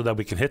gaps so that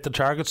we can hit the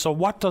targets? So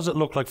what does it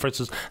look like, for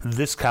instance,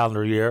 this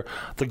calendar year,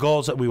 the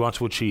goals that we want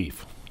to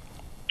achieve?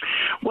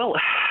 Well,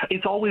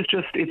 it's always,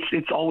 as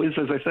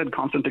I said,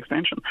 constant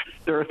expansion.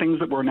 There are things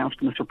that were announced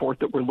in this report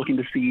that we're looking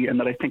to see and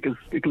that I think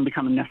it can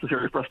become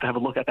necessary for us to have a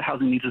look at. The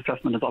housing needs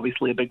assessment is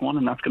obviously a big one,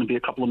 and that's going to be a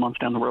couple of months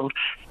down the road.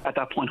 At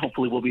that point,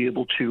 hopefully we'll be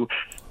able to,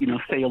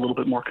 say a little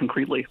bit more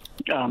concretely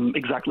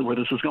exactly where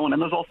this is going.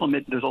 And there's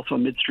also a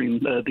midstream,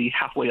 the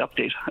halfway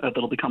update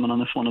that'll be coming on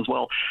this one as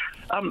well.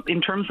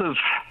 In terms of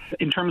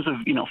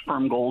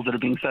firm goals that are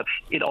being set,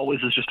 it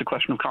always is just a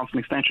question of constant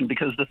expansion,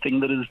 because the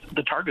thing that is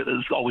the target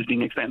is always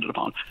being expanded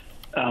upon.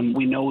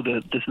 We know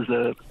that this is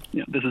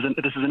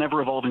an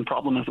ever evolving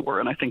problem, as it were,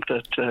 and I think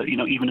that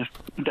even if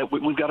that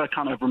we've got to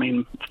kind of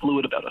remain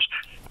fluid about it.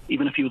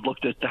 Even if you had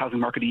looked at the housing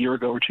market a year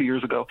ago or 2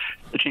 years ago,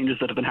 the changes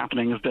that have been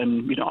happening have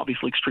been,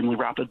 obviously extremely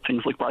rapid.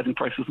 Things like rising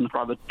prices in the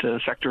private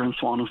sector and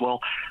so on as well,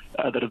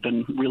 that have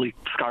been really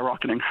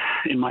skyrocketing.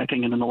 in my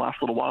opinion, in the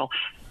last little while.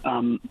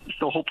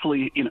 So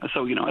hopefully,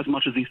 as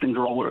much as these things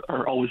are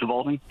always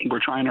evolving, we're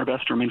trying our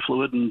best to remain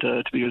fluid and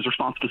to be as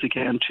responsive as we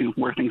can to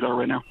where things are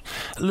right now.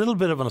 A little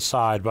bit of an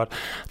aside, but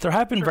there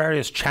have been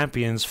various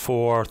champions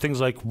for things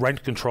like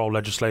rent control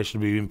legislation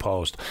to be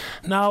imposed.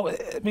 Now,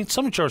 I mean,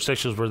 some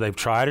jurisdictions where they've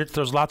tried it,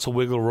 there's lots of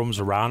wiggle rooms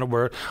around it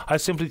where I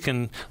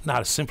can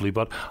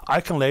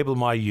label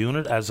my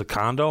unit as a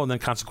condo, and then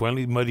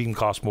consequently it might even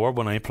cost more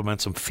when I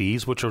implement some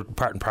fees, which are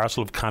part and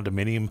parcel of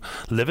condominium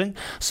living.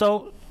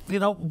 So,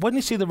 when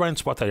you see the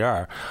rents what they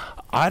are,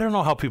 I don't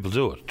know how people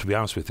do it, to be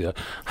honest with you.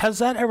 Has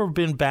that ever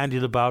been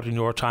bandied about in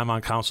your time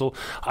on council?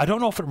 I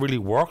don't know if it really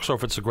works or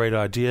if it's a great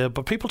idea,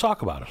 but people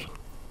talk about it.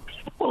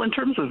 Well, in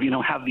terms of,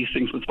 have these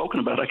things been spoken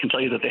about, I can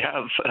tell you that they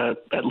have,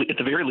 at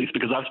the very least,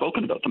 because I've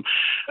spoken about them.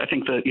 I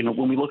think that,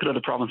 when we look at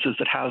other provinces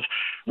that have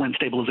rent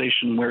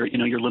stabilization where,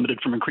 you're limited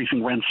from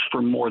increasing rents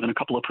for more than a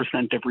couple of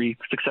 % every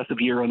successive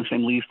year on the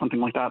same lease, something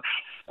like that,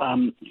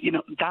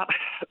 that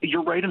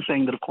you're right in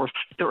saying that, of course,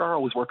 there are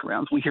always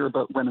workarounds. We hear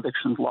about rent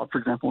evictions a lot, for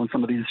example, in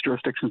some of these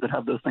jurisdictions that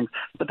have those things,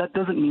 but that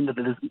doesn't mean that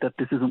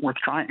this isn't worth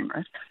trying,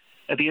 right?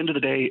 At the end of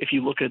the day, if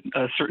you look at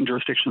certain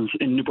jurisdictions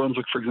in New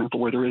Brunswick, for example,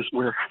 where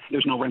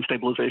there's no rent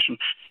stabilization,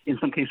 in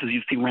some cases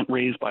you see rent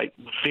raised by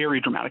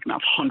very dramatic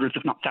amounts, hundreds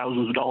if not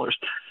thousands of dollars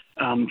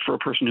for a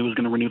person who was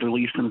going to renew their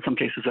lease, and in some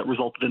cases that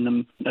resulted in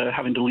them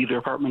having to leave their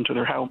apartment or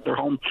their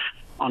home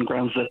on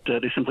grounds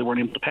that they simply weren't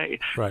able to pay.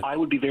 Right. I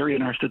would be very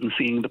interested in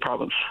seeing the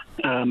province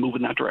move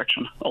in that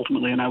direction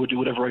ultimately, and I would do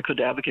whatever I could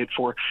to advocate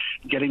for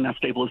getting that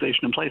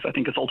stabilization in place. I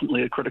think it's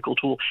ultimately a critical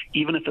tool.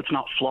 Even if it's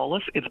not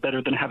flawless, it's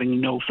better than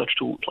having no such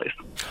tool in place.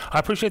 I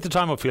appreciate the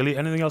time, Ophelia.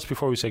 Anything else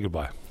before we say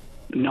goodbye?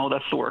 No,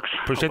 that's the works.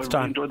 Appreciate the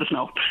time. Enjoy the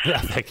snow. Yeah,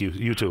 thank you.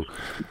 You too.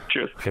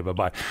 Cheers. Okay,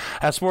 bye-bye.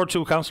 As Ward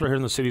 2 councillor here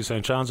in the City of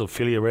St. John's,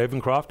 Ophelia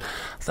Ravencroft,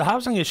 the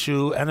housing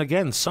issue, and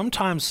again,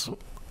 sometimes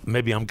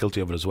maybe I'm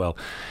guilty of it as well,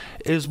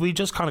 is we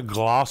just kind of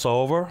gloss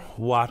over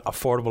what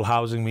affordable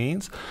housing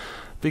means.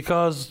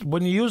 Because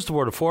when you use the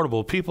word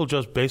affordable, people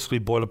just basically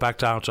boil it back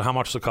down to how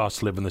much it costs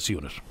to live in this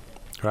unit.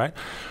 Right?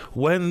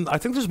 When I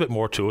think there's a bit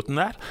more to it than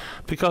that,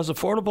 because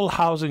affordable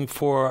housing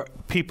for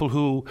people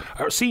who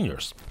are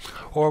seniors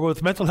or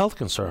with mental health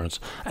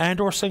concerns and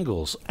or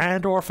singles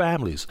and or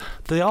families,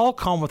 they all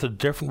come with a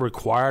different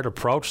required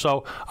approach.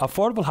 So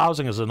affordable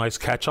housing is a nice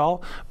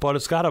catch-all, but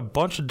it's got a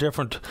bunch of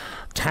different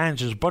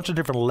tangents, a bunch of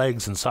different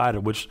legs inside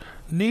it, which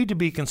need to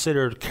be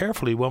considered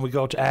carefully when we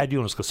go to add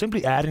units, because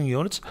simply adding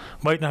units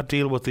might not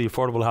deal with the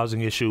affordable housing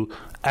issue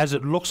as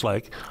it looks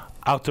like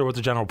out there with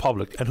the general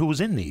public and who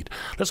is in need.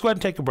 Let's go ahead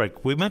and take a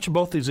break. We mentioned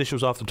both these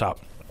issues off the top.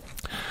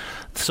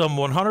 Some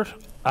 100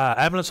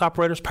 ambulance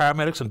operators,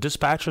 paramedics and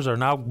dispatchers are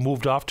now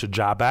moved off to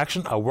job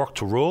action, a work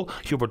to rule.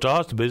 Hubert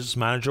Dawes, the business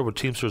manager with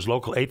Teamsters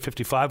Local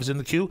 855, is in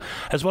the queue,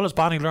 as well as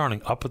Bonnie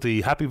Learning up at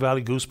the Happy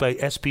Valley Goose Bay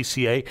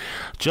SPCA.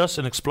 Just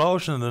an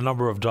explosion in the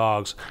number of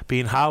dogs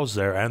being housed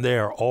there, and they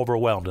are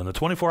overwhelmed. In a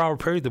 24-hour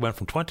period, they went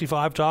from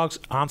 25 dogs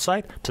on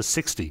site to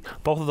 60.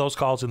 Both of those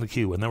calls in the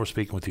queue, and then we're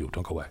speaking with you.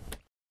 Don't go away.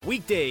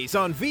 Weekdays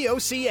on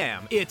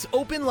VOCM, it's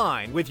Open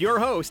Line with your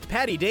host,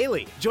 Patty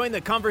Daly. Join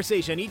the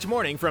conversation each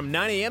morning from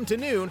 9 a.m. to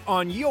noon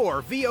on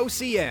your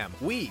VOCM.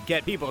 We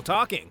get people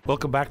talking.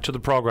 Welcome back to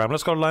the program.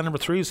 Let's go to line number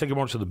 3. Say good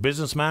morning to the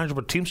business manager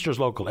with Teamsters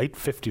Local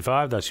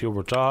 855. That's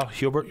Hubert Daw.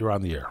 Hubert, you're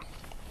on the air.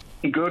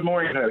 Good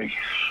morning, Patty.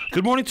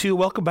 Good morning to you.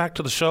 Welcome back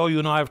to the show. You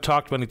and I have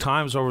talked many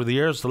times over the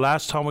years. The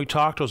last time we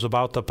talked was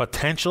about the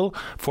potential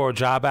for a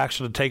job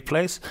action to take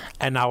place,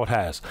 and now it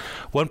has.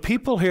 When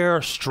people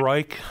hear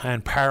strike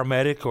and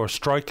paramedic or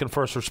strike and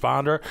first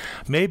responder,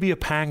 maybe a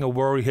pang of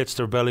worry hits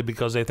their belly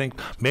because they think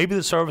maybe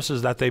the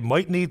services that they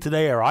might need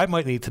today or I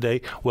might need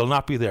today will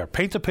not be there.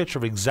 Paint a picture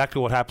of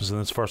exactly what happens in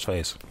this first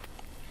phase.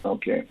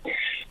 Okay.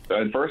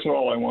 First of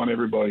all, I want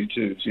everybody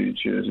to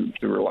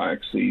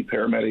relax. The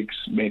paramedics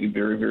made it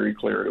very, very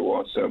clear to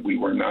us that we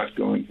were not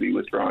going to be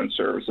withdrawing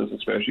services,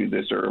 especially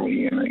this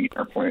early in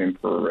our plan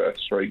for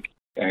strike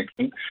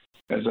action.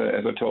 As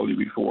I told you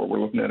before, we're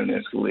looking at an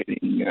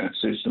escalating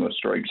system of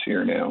strikes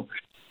here now.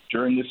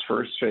 During this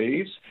first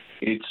phase,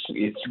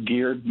 it's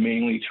geared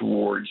mainly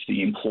towards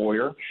the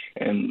employer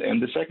and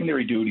the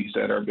secondary duties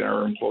that our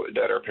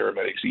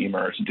paramedics,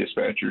 EMRs, and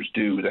dispatchers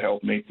do to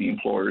help make the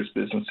employer's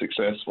business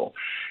successful.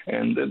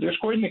 And there's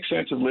quite an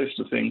extensive list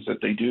of things that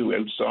they do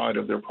outside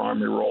of their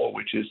primary role,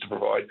 which is to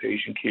provide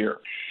patient care.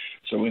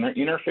 So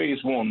in our phase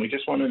one, we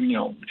just want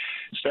to,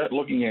 start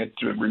looking at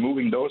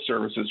removing those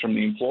services from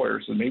the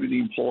employer, so maybe the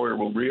employer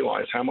will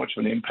realize how much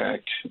of an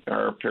impact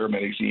our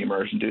paramedics,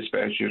 EMRs, and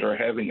dispatchers are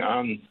having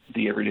on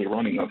the everyday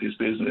running of his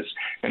business,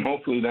 and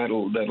hopefully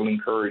that'll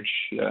encourage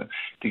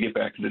to get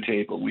back to the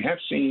table. We have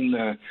seen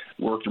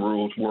work the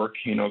rules work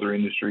in other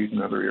industries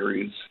and other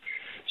areas,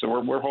 so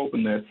we're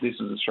hoping that this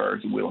is as far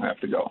as it will have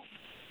to go.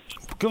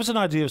 Give us an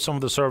idea of some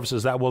of the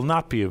services that will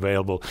not be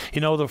available.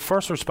 The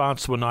first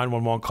response to a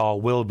 911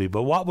 call will be,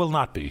 but what will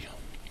not be?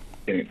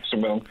 Okay, so,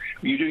 well,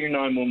 you do your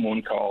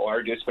 911 call.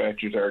 Our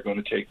dispatchers are going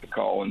to take the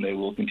call, and they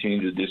will continue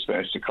to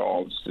dispatch the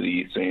calls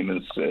the same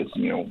as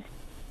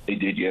they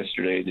did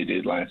yesterday, they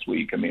did last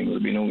week. I mean, there'll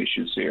be no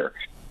issues there.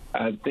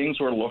 Things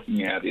we're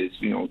looking at is,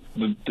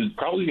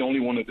 probably the only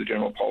one that the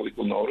general public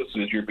will notice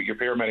is your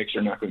paramedics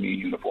are not going to be in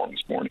uniform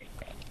this morning.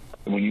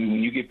 When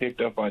you get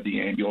picked up by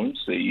the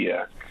ambulance,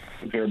 the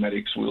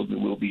paramedics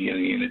will be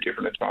in a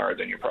different attire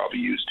than you're probably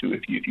used to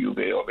if you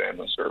avail of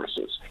ambulance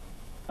services.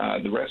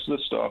 The rest of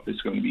the stuff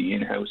is going to be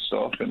in-house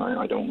stuff, and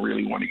I don't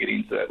really want to get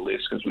into that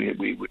list because we're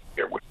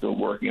still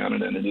working on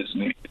it, and it is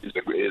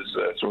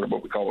sort of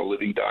what we call a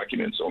living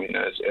document. So,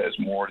 as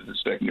more of the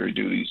secondary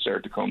duties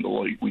start to come to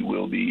light, we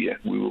will be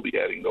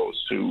adding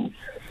those to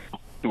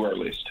our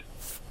list.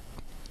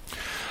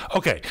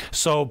 Okay,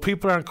 so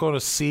people aren't going to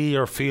see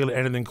or feel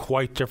anything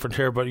quite different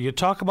here, but you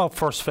talk about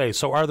first phase.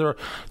 So are there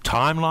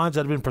timelines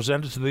that have been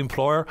presented to the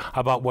employer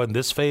about when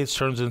this phase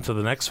turns into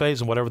the next phase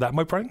and whatever that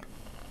might bring?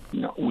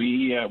 No,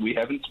 we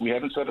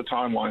haven't set a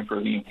timeline for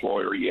the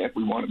employer yet.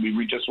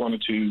 We just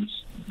wanted to,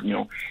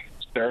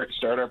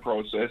 start our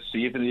process,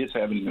 see if it is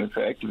having an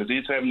effect. If it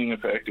is having an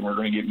effect, and we're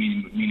going to get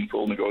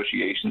meaningful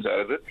negotiations out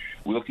of it,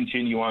 we'll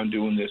continue on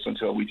doing this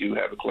until we do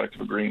have a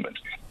collective agreement.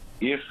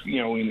 If,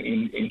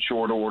 in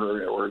short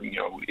order, or,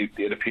 if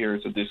it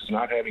appears that this is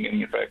not having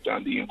any effect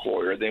on the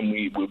employer, then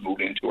we would move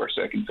into our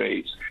second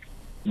phase.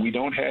 We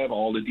don't have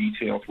all the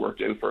details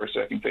worked out for our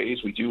second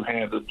phase. We do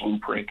have the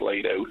blueprint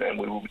laid out, and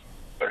we will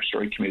our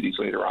strike committees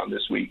later on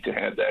this week to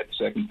have that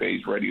second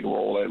phase ready to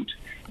roll out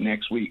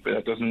next week. But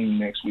that doesn't mean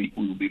next week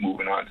we will be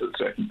moving on to the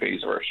second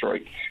phase of our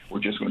strike.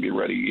 We're just going to be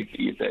ready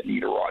if that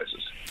need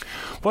arises.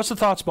 What's the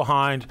thoughts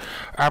behind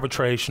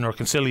arbitration or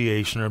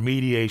conciliation or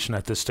mediation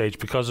at this stage?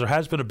 Because there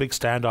has been a big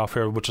standoff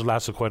here which has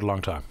lasted quite a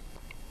long time.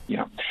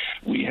 Yeah.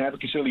 We have a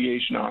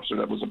conciliation officer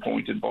that was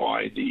appointed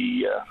by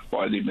the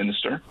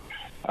minister.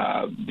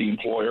 The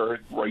employer,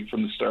 right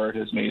from the start,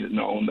 has made it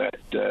known that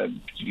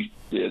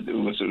it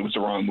was the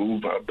wrong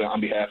move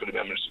on behalf of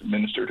the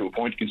minister to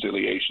appoint a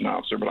conciliation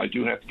officer. But I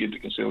do have to give the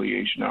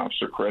conciliation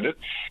officer credit.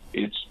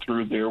 It's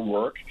through their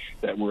work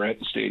that we're at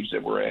the stage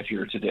that we're at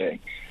here today.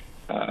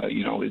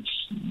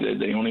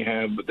 They only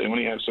have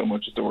so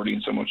much authority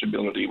and so much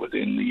ability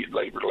within the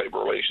Labor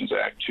Relations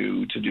Act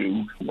to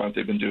do what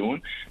they've been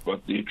doing.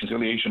 But the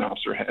conciliation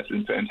officer has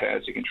been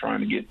fantastic in trying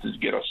to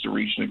get us to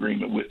reach an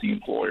agreement with the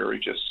employer.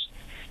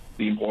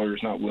 The employer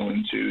is not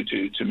willing to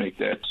make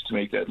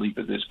that leap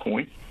at this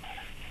point.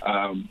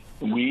 The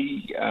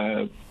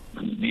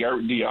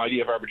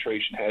idea of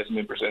arbitration hasn't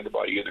been presented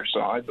by either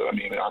side, but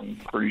I'm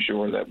pretty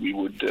sure that we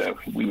would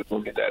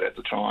look at that at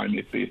the time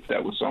if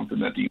that was something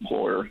that the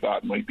employer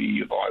thought might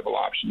be a viable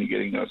option to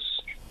getting us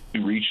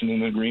to reach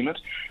an agreement.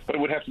 But it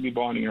would have to be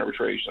binding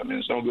arbitration.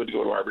 It's no good to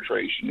go to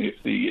arbitration if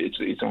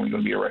it's only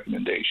going to be a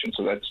recommendation.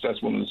 So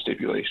that's one of the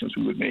stipulations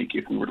we would make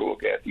if we were to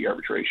look at the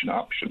arbitration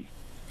option.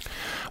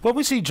 When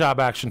we see job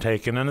action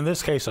taken, and in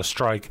this case a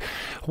strike,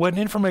 when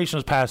information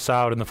is passed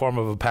out in the form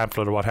of a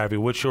pamphlet or what have you,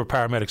 which your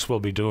paramedics will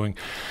be doing,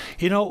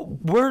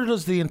 where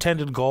does the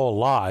intended goal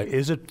lie?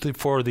 Is it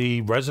for the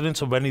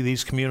residents of any of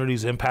these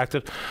communities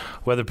impacted,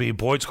 whether it be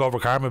Boyd's Cove or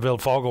Carmenville,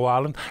 Fogo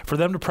Island, for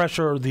them to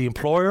pressure the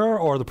employer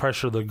or the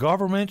pressure of the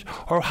government,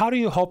 or how do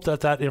you hope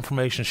that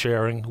information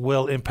sharing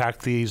will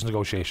impact these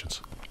negotiations?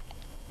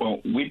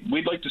 Well,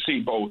 we'd like to see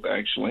both,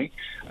 actually.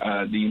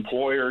 The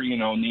employer,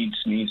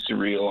 needs to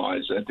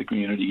realize that the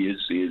community is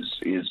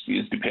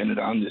dependent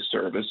on this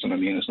service, and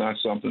it's not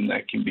something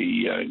that can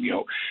be,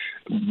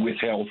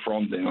 withheld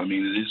from them.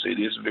 It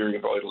is a very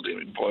vital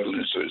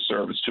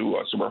service to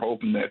us. So we're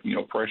hoping that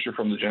pressure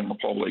from the general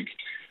public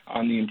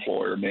on the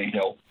employer may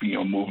help,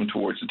 moving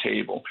towards the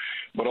table.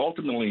 But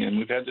ultimately, and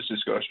we've had this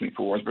discussion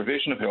before, the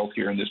provision of health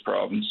care in this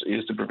province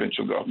is the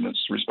provincial government's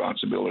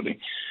responsibility.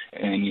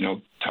 And,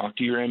 talk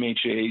to your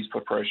MHAs,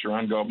 put pressure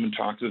on government,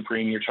 talk to the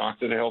Premier, talk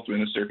to the health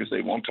minister, because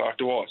they won't talk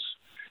to us.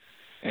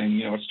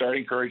 And, start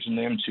encouraging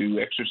them to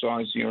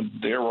exercise,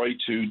 their right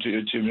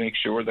to make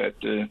sure that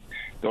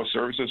those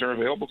services are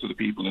available to the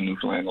people in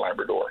Newfoundland and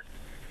Labrador.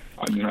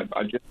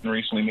 I've just been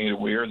recently made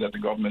aware that the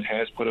government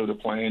has put out a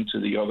plan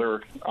to the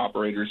other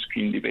operators,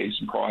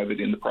 community-based and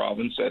private, in the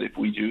province, that if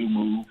we do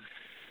move,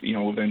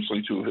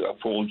 eventually to a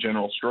full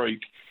general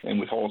strike and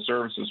withhold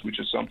services, which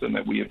is something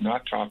that we have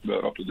not talked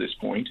about up to this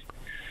point,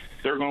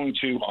 they're going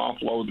to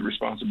offload the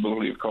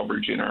responsibility of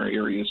coverage in our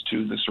areas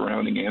to the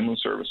surrounding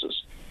ambulance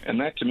services. And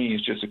that, to me,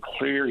 is just a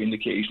clear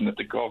indication that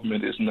the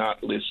government is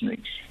not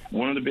listening.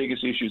 One of the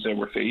biggest issues that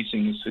we're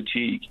facing is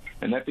fatigue,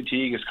 and that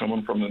fatigue is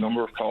coming from the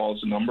number of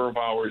calls, the number of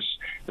hours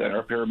that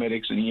our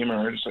paramedics and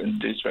EMRs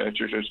and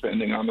dispatchers are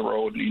spending on the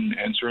road and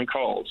answering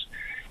calls.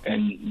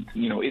 And,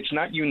 it's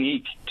not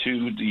unique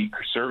to the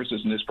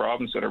services in this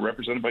province that are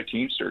represented by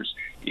Teamsters.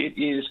 It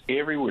is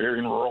everywhere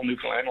in rural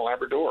Newfoundland and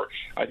Labrador.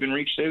 I've been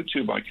reached out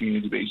to by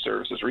community-based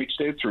services, reached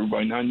out through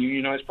by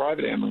non-unionized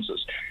private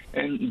ambulances,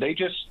 and they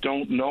just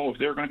don't know if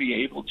they're going to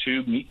be able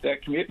to meet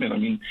that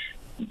commitment.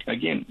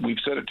 Again, we've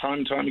said it time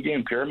and time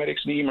again,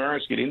 paramedics and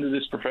EMRs get into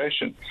this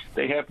profession.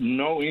 They have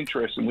no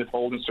interest in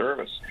withholding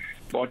service,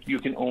 but you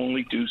can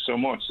only do so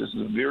much. This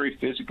is a very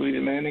physically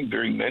demanding,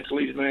 very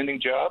mentally demanding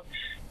job.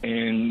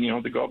 And,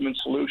 the government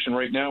solution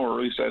right now, or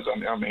at least as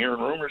I'm hearing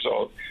rumors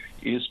of,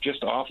 is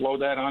just to offload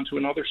that onto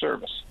another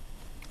service.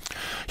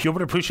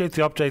 Hubert, appreciate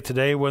the update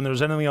today. When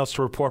there's anything else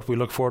to report, we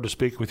look forward to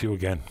speaking with you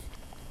again.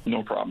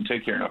 No problem.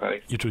 Take care now,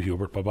 Patty. You too,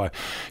 Hubert. Bye-bye.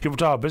 Hubert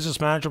Dahl, business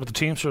manager with the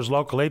Teamsters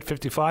Local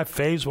 855,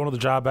 phase one of the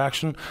job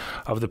action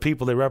of the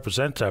people they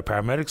represent,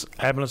 paramedics,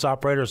 ambulance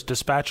operators,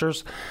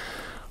 dispatchers.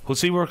 We'll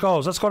see where it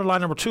goes. Let's go to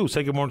line number 2.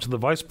 Say good morning to the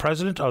Vice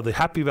President of the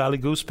Happy Valley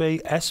Goose Bay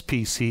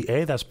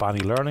SPCA. That's Bonnie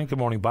Learning. Good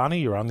morning,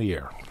 Bonnie. You're on the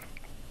air.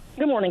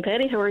 Good morning,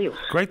 Patty. How are you?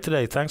 Great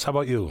today. Thanks. How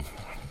about you?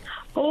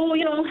 Oh,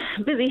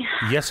 busy.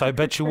 Yes, I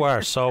bet you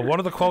are. So one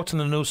of the quotes in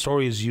the news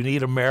story is, you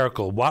need a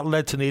miracle. What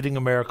led to needing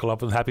a miracle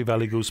up in Happy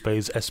Valley Goose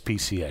Bay's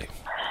SPCA?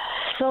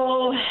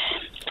 So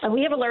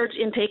we have a large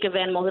intake of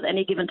animals at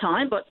any given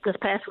time, but this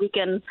past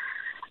weekend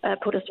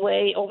put us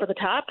way over the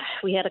top.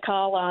 We had a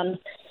call on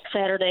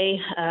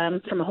Saturday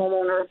from a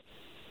homeowner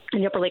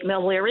in the Upper Lake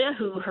Melville area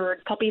who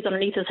heard puppies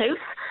underneath his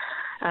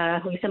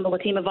house. We assembled a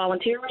team of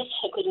volunteers,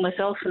 including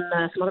myself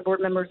and some other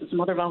board members and some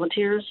other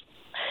volunteers.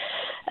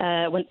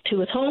 Went to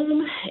his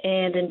home,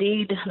 and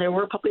indeed there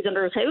were puppies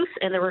under his house,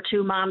 and there were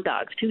 2 mom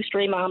dogs, 2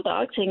 stray mom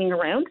dogs hanging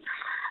around.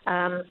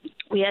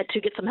 We had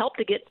to get some help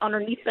to get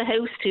underneath the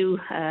house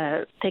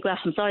to take off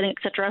some siding,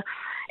 etc.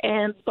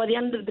 And by the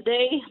end of the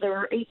day, there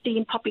were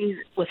 18 puppies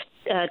with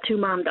 2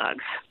 mom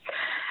dogs.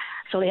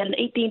 So they had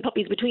 18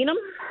 puppies between them.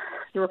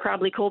 They were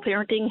probably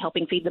co-parenting,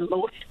 helping feed them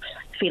both,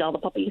 feed all the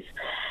puppies.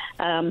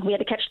 We had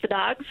to catch the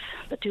dogs.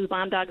 The 2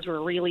 mom dogs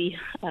were really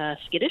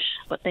skittish,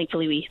 but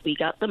thankfully we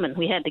got them, and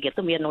we had to get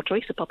them. We had no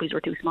choice. The puppies were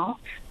too small,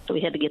 so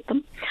we had to get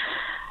them.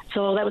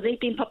 So that was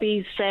 18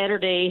 puppies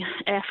Saturday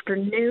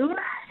afternoon.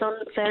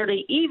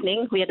 Saturday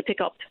evening, we had to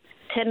pick up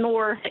 10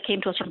 more that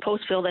came to us from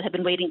Postville that had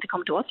been waiting to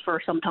come to us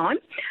for some time.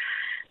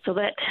 So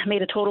that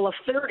made a total of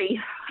 30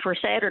 for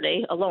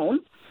Saturday alone.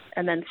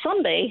 And then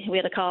Sunday, we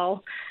had a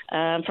call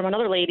from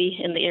another lady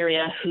in the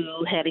area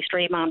who had a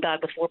stray mom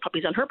dog with 4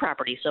 puppies on her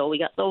property. So we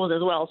got those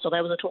as well. So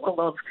that was a total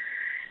of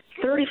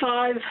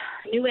 35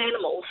 new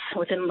animals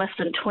within less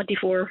than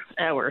 24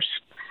 hours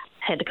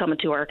had to come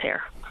into our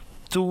care.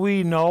 Do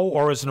we know,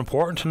 or is it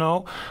important to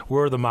know,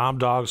 where the mom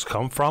dogs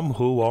come from?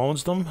 Who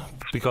owns them?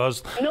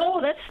 Because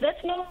no,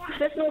 that's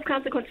no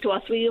consequence to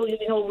us. We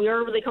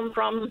wherever they come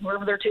from,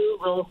 wherever they're to,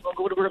 we'll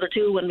go to where they're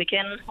to when we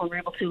can, when we're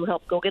able to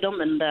help go get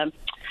them, and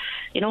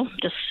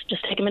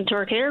just take them into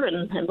our care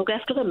and look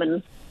after them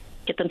and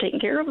get them taken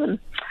care of and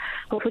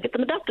hopefully get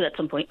them adopted at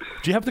some point.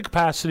 Do you have the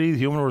capacity, the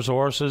human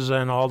resources,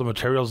 and all the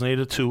materials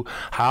needed to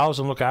house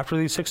and look after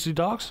these 60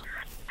 dogs?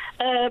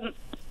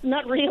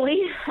 Not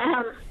really.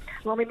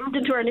 When we moved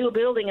into our new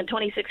building in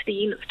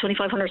 2016, it's a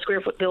 2,500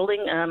 square foot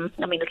building.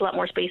 There's a lot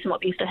more space than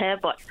what we used to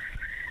have, but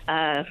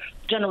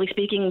generally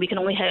speaking, we can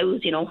only house,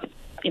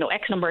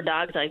 X number of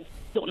dogs. I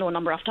don't know a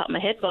number off the top of my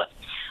head, but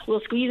we'll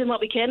squeeze in what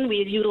we can. We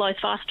utilize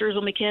fosters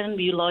when we can.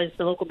 We utilize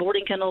the local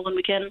boarding kennel when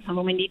we can and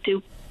when we need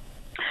to.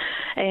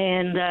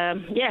 And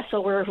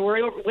so we're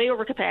way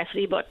over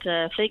capacity, but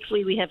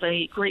thankfully we have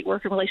a great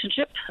working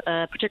relationship,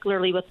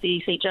 particularly with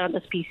the St. John's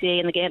SPCA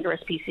and the Gander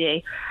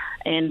SPCA,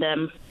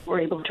 and we're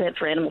able to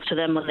transfer animals to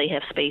them when they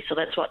have space. So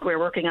that's what we're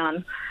working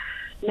on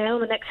now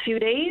in the next few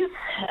days,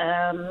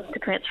 to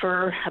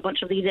transfer a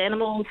bunch of these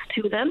animals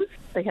to them.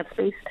 They have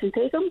space to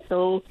take them,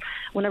 so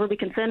whenever we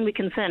can send, we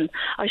can send.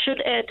 I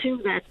should add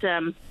too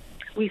that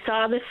we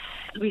saw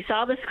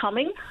this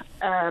coming.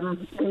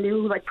 We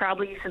knew,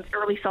 probably since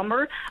early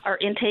summer, our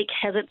intake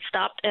hasn't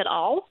stopped at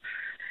all.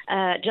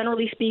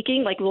 Generally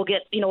speaking, we'll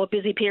get, a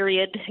busy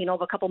period,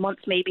 of a couple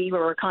months maybe,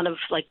 where we're kind of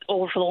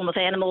overflowing with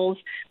animals.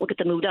 We'll get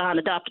them moved on,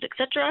 adopted,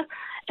 etc.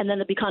 And then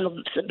there'll be kind of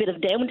a bit of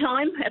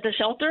downtime at the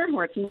shelter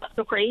where it's not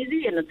so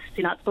crazy and it's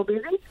not so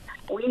busy.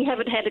 We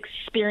haven't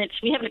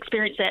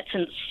experienced that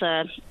since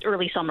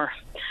early summer,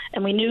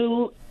 and we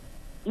knew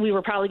we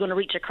were probably going to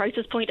reach a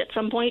crisis point at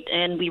some point,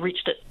 and we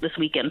reached it this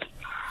weekend.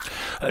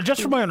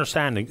 Just from my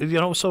understanding,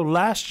 so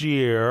last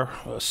year,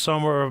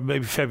 summer,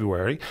 maybe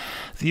February,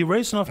 you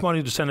raised enough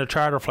money to send a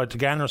charter flight to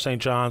Gander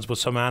St. John's with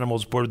some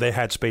animals where they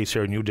had space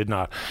here and you did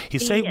not. You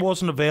say it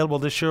wasn't available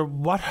this year.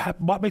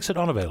 What makes it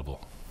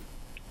unavailable?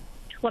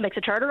 What makes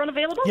a charter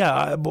unavailable?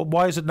 Yeah, but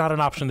why is it not an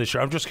option this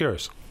year? I'm just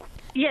curious.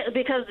 Yeah,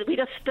 because we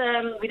just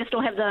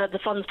don't have the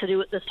funds to do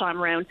it this time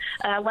around.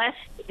 Last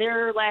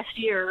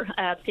year,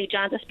 St.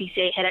 John's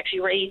SPCA had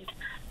actually raised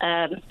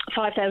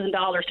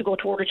 $5,000 to go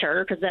toward a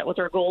charter because that was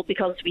our goal,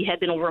 because we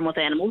had been overrun with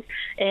animals,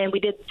 and we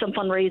did some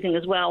fundraising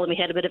as well, and we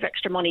had a bit of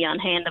extra money on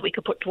hand that we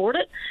could put toward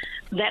it.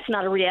 That's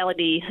not a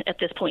reality at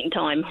this point in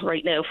time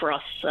right now for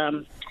us.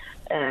 Funds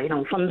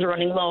are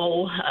running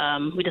low.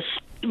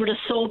 We're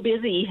just so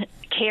busy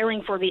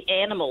caring for the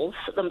animals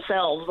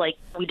themselves.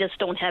 We just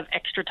don't have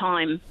extra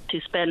time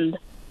to spend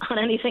on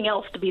anything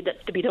else, to be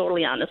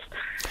totally honest.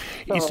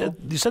 So,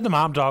 you said the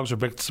mom dogs are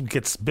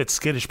gets a bit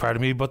skittish,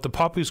 pardon me, but the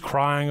puppies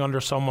crying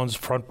under someone's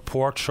front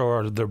porch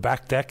or their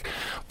back deck,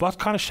 what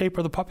kind of shape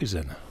are the puppies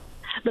in?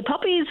 The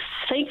puppies,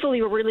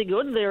 thankfully, were really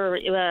good. They're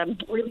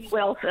really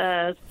well,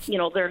 they're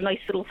a nice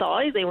little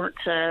size. They weren't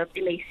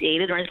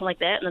emaciated or anything like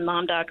that, and the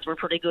mom dogs were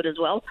pretty good as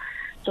well.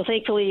 So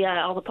thankfully,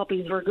 all the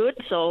puppies were good.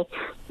 So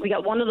we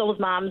got one of those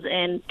moms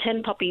and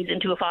 10 puppies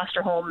into a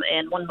foster home,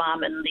 and one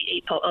mom and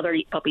the other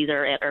 8 puppies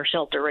are at our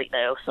shelter right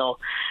now. So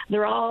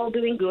they're all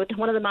doing good.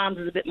 One of the moms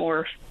is a bit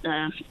more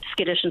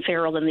skittish and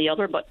feral than the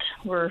other, but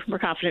we're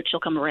confident she'll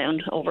come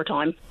around over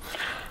time.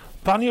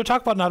 Bonnie, you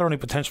talk about not only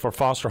potential for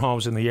foster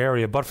homes in the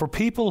area, but for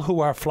people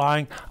who are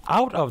flying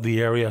out of the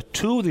area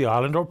to the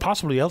island or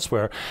possibly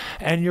elsewhere,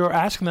 and you're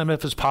asking them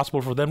if it's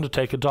possible for them to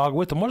take a dog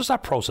with them. What does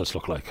that process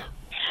look like?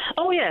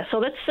 Oh, yeah. So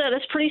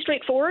that's pretty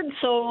straightforward.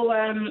 So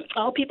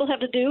all people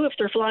have to do if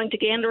they're flying to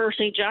Gander or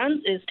St.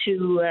 John's is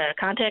to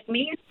contact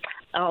me.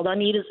 All I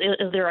need is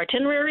their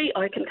itinerary.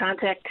 I can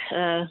contact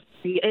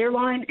the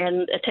airline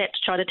and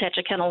try to attach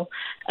a kennel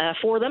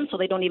for them, so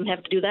they don't even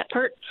have to do that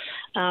part.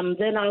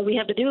 Then all we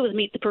have to do is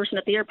meet the person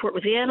at the airport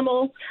with the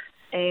animal,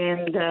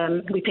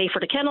 and we pay for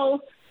the kennel,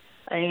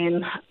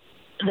 and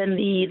then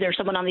there's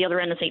someone on the other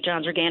end of St.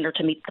 John's or Gander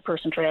to meet the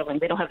person traveling.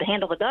 They don't have to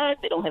handle the dog.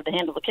 They don't have to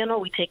handle the kennel.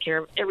 We take care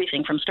of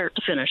everything from start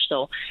to finish.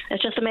 So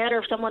it's just a matter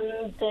of someone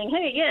saying,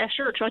 hey, yeah,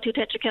 sure, try to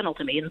attach a kennel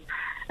to me,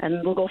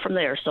 and we'll go from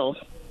there. So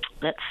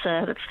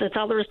that's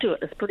all there is to it.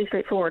 It's pretty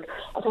straightforward.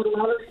 I've had a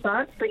lot of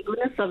spots. Thank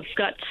goodness. I've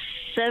got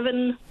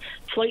 7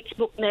 flights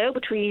booked now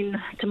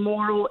between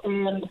tomorrow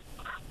and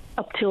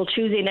up till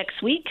Tuesday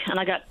next week, and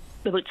I got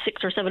about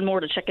 6 or 7 more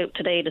to check out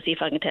today to see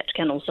if I can attach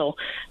kennels. So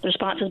the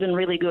response has been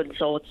really good.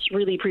 So it's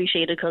really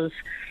appreciated because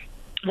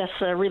that's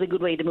a really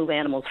good way to move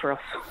animals for us.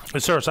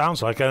 It sure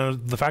sounds like.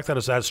 The fact that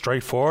it's that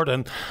straightforward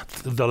and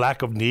the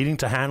lack of needing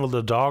to handle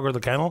the dog or the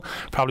kennel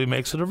probably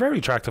makes it a very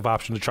attractive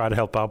option to try to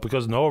help out,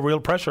 because no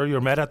real pressure.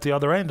 You're met at the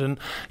other end and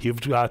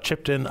you've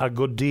chipped in a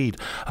good deed.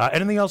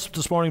 Anything else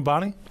this morning,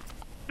 Bonnie?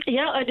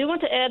 Yeah, I do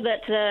want to add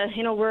that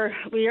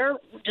we are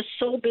just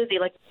so busy.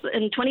 Like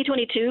in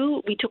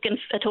 2022, we took in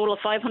a total of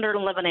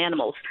 511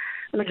 animals.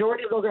 The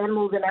majority of those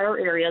animals in our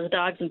area,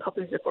 dogs and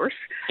puppies, of course.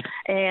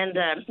 And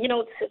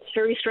it's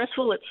very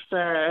stressful. It's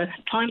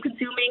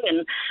time-consuming,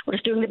 and we're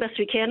just doing the best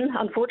we can.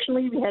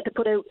 Unfortunately, we had to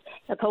put out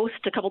a post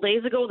a couple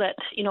days ago that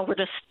we're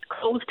just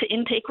closed to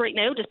intake right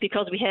now, just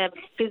because we have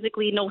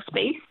physically no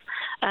space.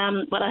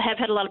 But I have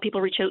had a lot of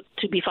people reach out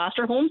to be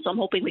foster homes, so I'm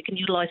hoping we can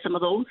utilize some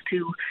of those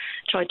to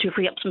try to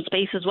free up some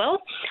space as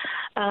well.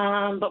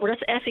 But we're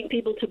just asking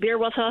people to bear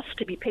with us,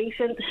 to be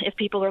patient. If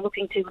people are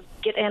looking to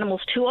get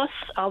animals to us,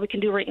 all we can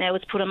do right now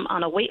is put them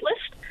on a wait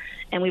list,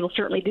 and we will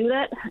certainly do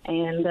that.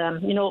 And,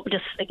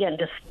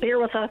 just bear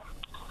with us.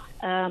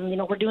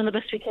 We're doing the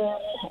best we can,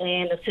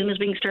 and as soon as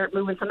we can start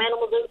moving some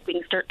animals out, we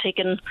can start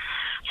taking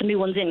some new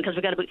ones in, because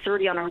we've got about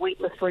 30 on our wait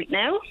list right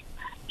now.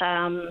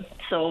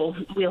 So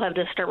we'll have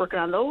to start working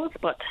on those.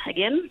 But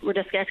again, we're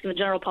just asking the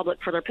general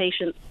public for their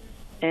patience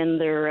and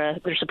their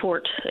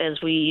support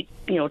as we,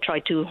 try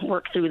to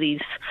work through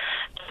this,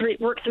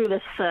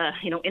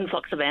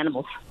 influx of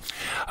animals.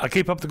 I'll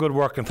keep up the good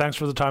work, and thanks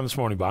for the time this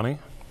morning, Bonnie.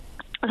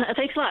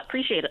 Thanks a lot.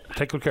 Appreciate it.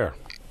 Take good care.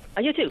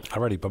 You too.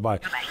 Alrighty, bye-bye.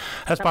 Bye-bye.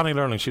 That's Bonnie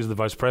Learning. She's the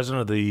Vice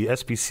President of the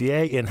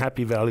SPCA in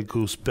Happy Valley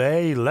Goose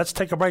Bay. Let's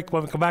take a break.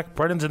 When we come back,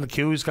 Brendan's in the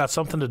queue. He's got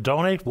something to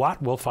donate.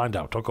 What? We'll find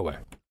out. Don't go away.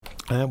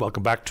 And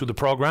welcome back to the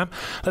program.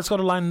 Let's go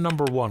to line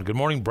number 1. Good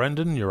morning,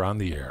 Brendan. You're on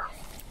the air.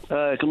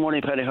 Good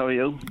morning, Paddy. How are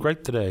you?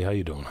 Great today. How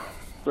you doing?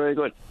 Very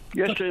good.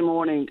 Yesterday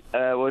morning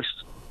was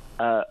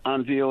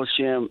on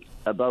VOCM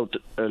about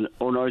an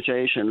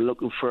organisation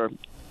looking for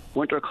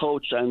winter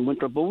coats and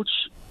winter boots,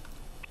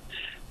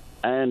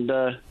 and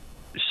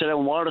said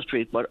on Water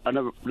Street, but I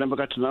never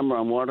got the number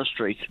on Water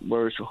Street.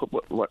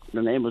 What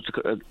the name was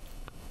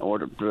or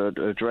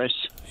the address?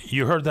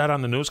 You heard that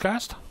on the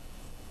newscast?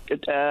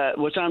 It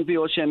was on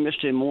VOCM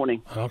yesterday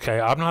morning. Okay,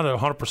 I'm not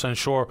 100%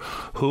 sure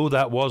who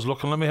that was.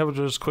 Let me have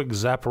just a quick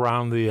zap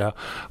around the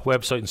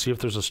website and see if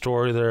there's a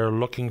story there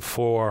looking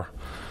for.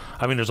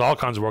 I mean, there's all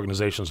kinds of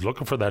organizations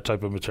looking for that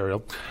type of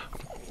material.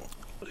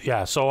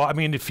 Yeah, so I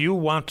mean, if you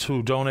want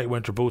to donate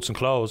winter boots and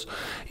clothes,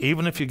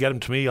 even if you get them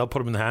to me, I'll put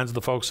them in the hands of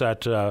the folks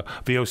at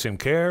VOCM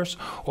Cares,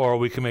 or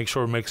we can make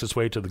sure it makes its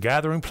way to the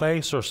gathering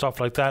place or stuff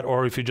like that,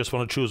 or if you just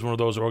want to choose one of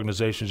those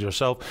organizations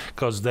yourself,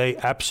 because they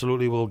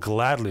absolutely will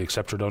gladly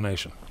accept your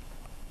donation.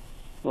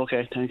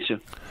 Okay, thanks you.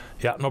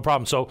 Yeah, no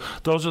problem. So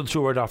those are the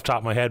 2 right off the top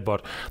of my head,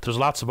 but there's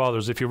lots of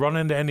others. If you run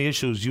into any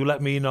issues, you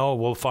let me know.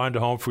 We'll find a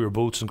home for your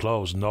boots and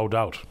clothes, no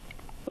doubt.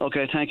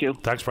 Okay, thank you.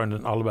 Thanks,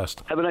 Brendan. All the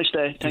best. Have a nice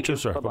day. Thank you. You too,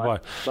 sir. Bye-bye.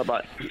 Bye-bye.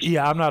 Bye-bye.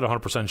 Yeah, I'm not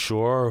 100%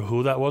 sure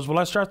who that was. Will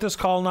I start this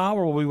call now,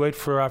 or will we wait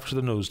for after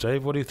the news,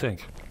 Dave? What do you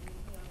think?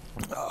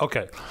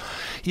 Okay.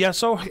 Yeah,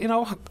 so,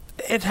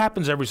 it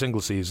happens every single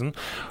season.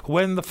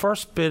 When the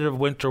first bit of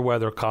winter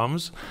weather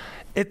comes,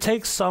 it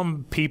takes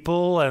some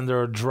people and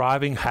their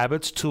driving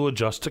habits to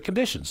adjust to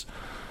conditions.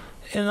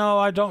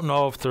 I don't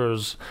know if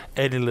there's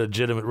any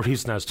legitimate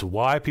reason as to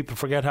why people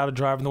forget how to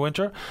drive in the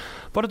winter,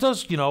 but it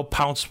does,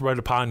 pounce right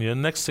upon you.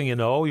 And next thing you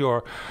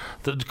know,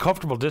 the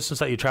comfortable distance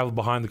that you travel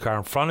behind the car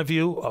in front of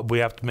you, we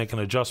have to make an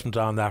adjustment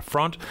on that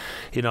front.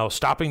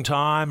 Stopping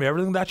time,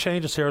 everything that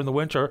changes here in the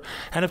winter.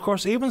 And of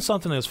course, even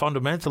something as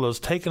fundamental as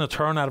taking a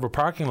turn out of a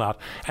parking lot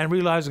and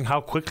realizing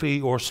how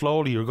quickly or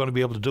slowly you're going to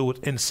be able to do it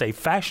in safe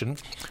fashion.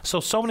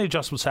 So many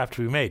adjustments have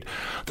to be made.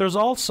 There's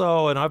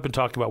also, and I've been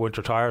talking about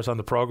winter tires on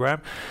the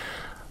program,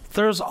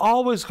 there's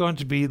always going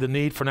to be the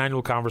need for an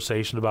annual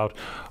conversation about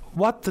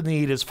what the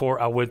need is for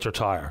a winter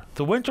tire.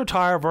 The winter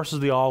tire versus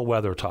the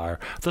all-weather tire.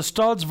 The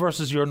studs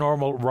versus your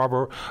normal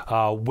rubber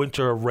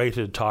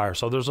winter-rated tire.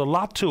 So there's a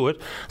lot to it.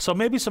 So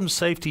maybe some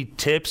safety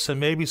tips and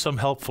maybe some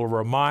helpful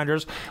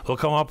reminders will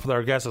come up with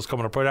our guest that's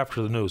coming up right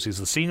after the news. He's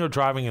the senior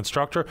driving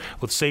instructor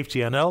with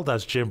Safety NL.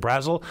 That's Jim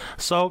Brazel.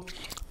 So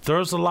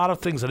there's a lot of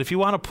things. And if you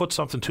want to put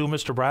something to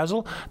Mr.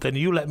 Brazel, then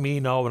you let me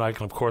know, and I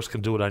can, of course,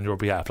 do it on your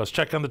behalf. Let's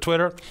check on the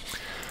Twitter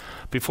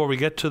before we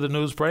get to the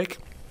news break.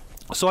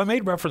 So I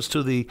made reference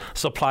to the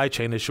supply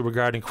chain issue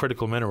regarding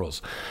critical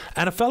minerals.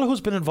 And a fellow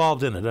who's been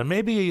involved in it, and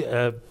maybe,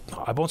 I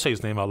won't say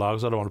his name out loud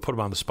because I don't want to put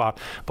him on the spot,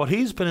 but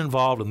he's been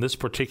involved in this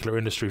particular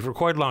industry for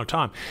quite a long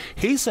time.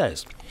 He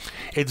says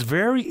it's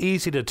very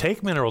easy to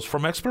take minerals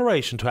from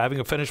exploration to having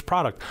a finished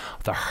product.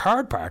 The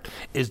hard part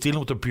is dealing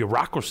with the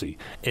bureaucracy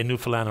in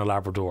Newfoundland and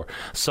Labrador.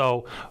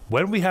 So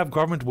when we have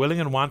government willing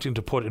and wanting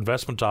to put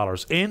investment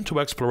dollars into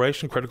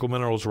exploration, critical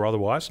minerals or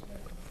otherwise,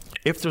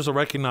 if there's a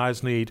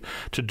recognized need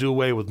to do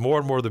away with more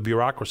and more of the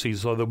bureaucracy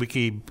so that we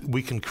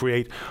can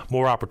create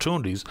more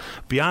opportunities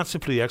beyond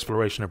simply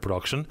exploration and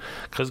production,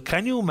 because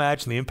can you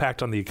imagine the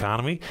impact on the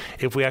economy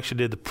if we actually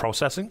did the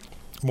processing?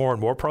 More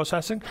and more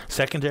processing,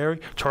 secondary,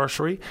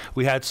 tertiary.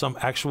 We had some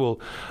actual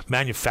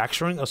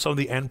manufacturing of some of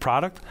the end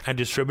product and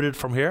distributed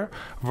from here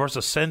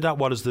versus send out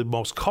what is the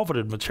most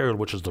coveted material,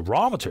 which is the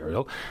raw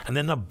material, and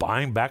then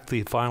buying back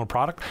the final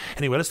product.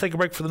 Anyway, let's take a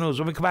break for the news.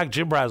 When we come back,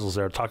 Jim Brazel's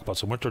there to talk about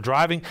some winter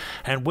driving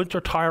and winter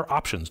tire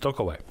options. Don't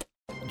go away.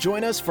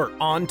 Join us for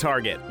On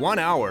Target, 1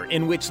 hour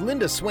in which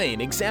Linda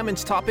Swain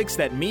examines topics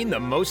that mean the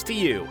most to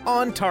you.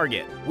 On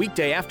Target,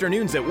 weekday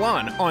afternoons at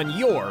 1 on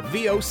your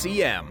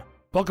VOCM.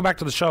 Welcome back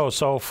to the show.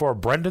 So for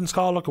Brendan's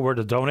call, looking where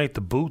to donate the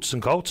boots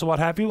and coats and what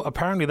have you,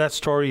 apparently that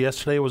story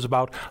yesterday was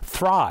about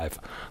Thrive.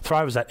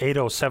 Thrive is at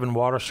 807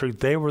 Water Street.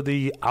 They were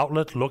the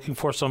outlet looking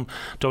for some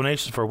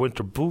donations for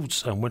winter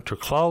boots and winter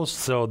clothes.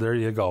 So there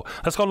you go.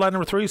 Let's go to line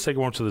number 3. Say good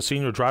morning to the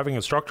senior driving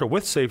instructor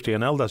with Safety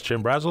NL. That's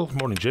Jim Brazel. Good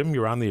morning, Jim.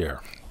 You're on the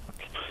air.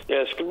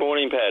 Yes, good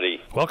morning,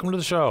 Patty. Welcome to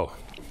the show.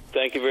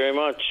 Thank you very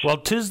much. Well,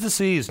 'tis the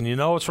season.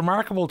 It's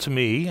remarkable to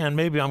me, and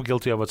maybe I'm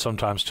guilty of it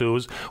sometimes too,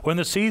 is when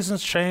the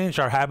seasons change,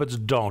 our habits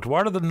don't.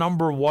 What are the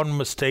number one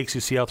mistakes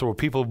you see out there where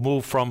people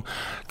move from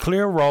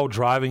clear road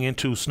driving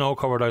into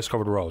snow-covered,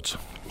 ice-covered roads?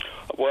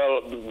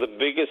 Well, the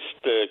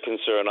biggest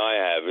concern I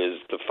have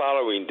is the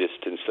following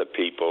distance that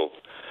people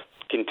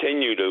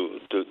continue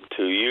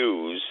to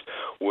use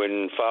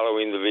when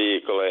following the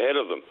vehicle ahead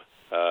of them.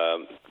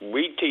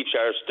 We teach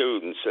our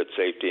students at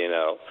Safety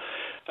NL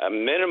a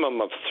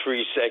minimum of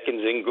 3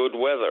 seconds in good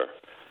weather,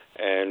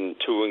 and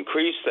to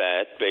increase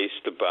that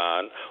based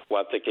upon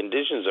what the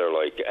conditions are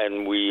like.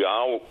 And we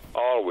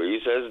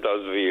always, as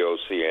does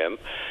VOCM,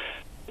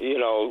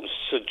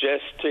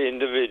 suggest to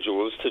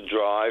individuals to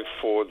drive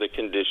for the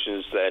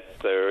conditions that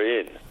they're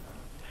in.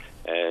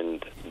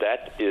 And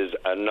that is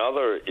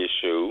another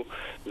issue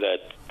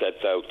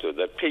that's out there,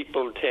 that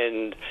people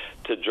tend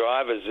to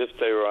drive as if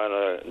they were on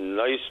a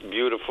nice,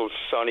 beautiful,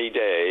 sunny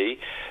day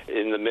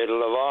in the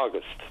middle of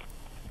August.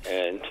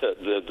 And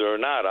they're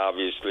not,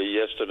 obviously.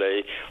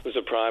 Yesterday was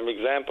a prime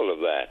example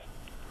of that.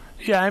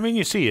 Yeah, I mean,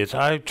 you see it.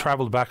 I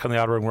traveled back on the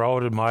Outer Ring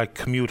Road in my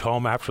commute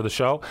home after the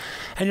show,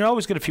 and you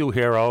always get a few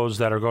heroes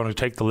that are going to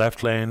take the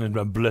left lane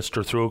and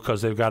blister through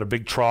because they've got a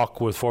big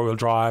truck with four-wheel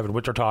drive and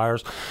winter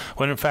tires,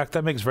 when in fact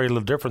that makes very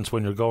little difference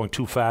when you're going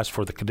too fast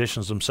for the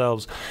conditions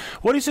themselves.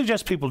 What do you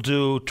suggest people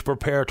do to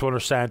prepare to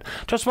understand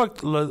just what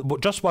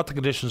the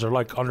conditions are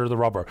like under the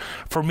rubber?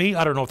 For me,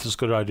 I don't know if this is a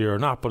good idea or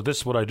not, but this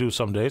is what I do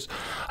some days.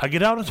 I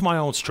get out into my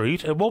own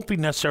street. It won't be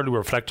necessarily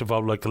reflective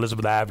of like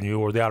Elizabeth Avenue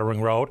or the Outer Ring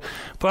Road,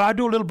 but I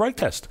do a little brake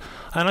test,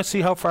 and I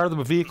see how far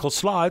the vehicle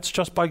slides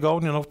just by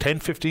going 10,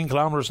 15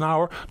 kilometers an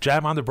hour,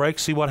 jam on the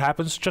brakes, see what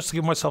happens, just to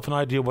give myself an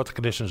idea of what the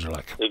conditions are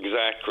like.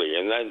 Exactly,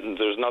 and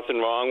there's nothing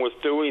wrong with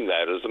doing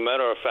that. As a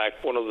matter of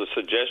fact, one of the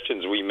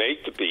suggestions we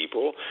make to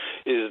people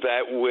is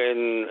that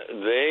when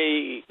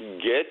they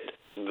get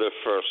the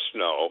first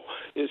snow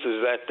is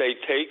that they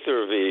take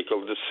their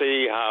vehicle to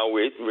see how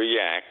it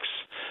reacts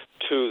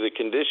to the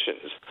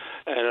conditions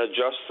and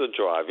adjust the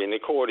driving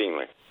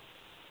accordingly.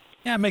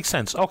 Yeah, it makes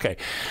sense. Okay,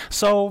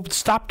 so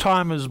stop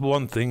time is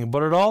one thing,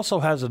 but it also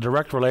has a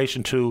direct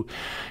relation to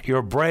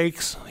your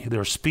brakes,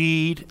 their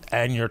speed,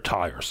 and your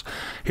tires.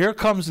 Here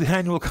comes the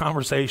annual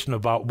conversation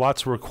about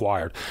what's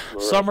required.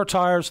 Right. Summer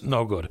tires,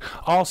 no good.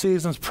 All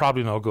seasons,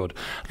 probably no good.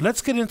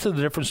 Let's get into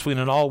the difference between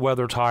an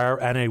all-weather tire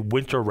and a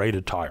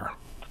winter-rated tire.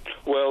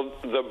 Well,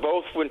 they're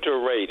both winter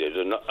rated.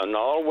 An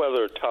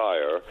all-weather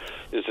tire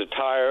is a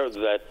tire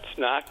that's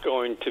not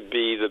going to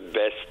be the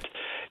best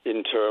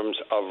in terms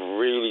of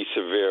really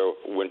severe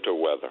winter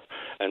weather.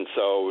 And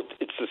so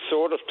it's the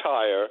sort of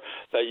tire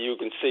that you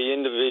can see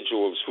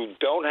individuals who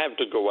don't have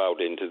to go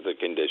out into the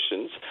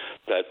conditions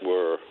that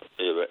were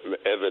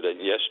evident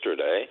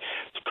yesterday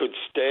could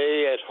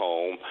stay at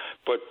home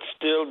but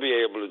still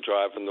be able to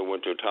drive in the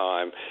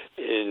wintertime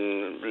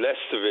in less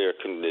severe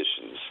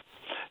conditions.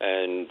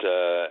 And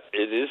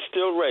it is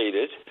still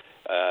rated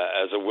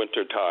as a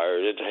winter tire.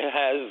 It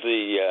has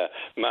the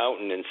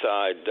mountain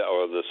inside,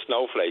 or the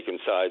snowflake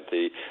inside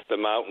the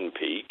mountain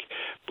peak,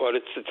 but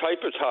it's the type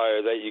of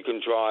tire that you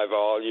can drive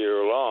all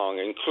year long,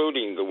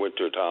 including the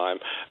winter time,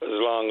 as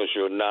long as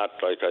you're not,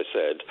 like I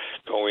said,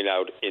 going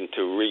out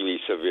into really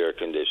severe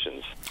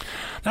conditions.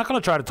 Not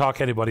going to try to talk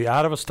anybody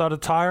out of a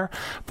studded tire,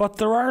 but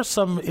there are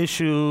some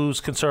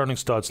issues concerning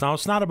studs. Now,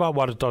 it's not about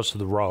what it does to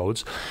the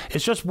roads.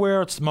 It's just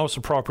where it's most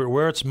appropriate,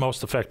 where it's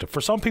most effective.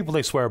 For some people,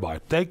 they swear by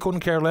it. They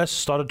couldn't care less.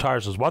 Studded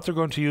tires is what they're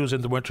going to use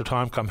in the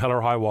wintertime, come hell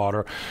or high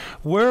water.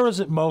 Where is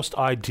it most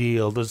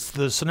ideal? Is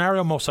the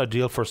scenario most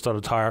ideal for a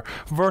studded tire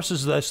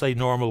versus, let's say,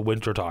 normal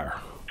winter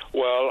tire?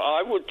 Well,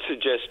 I would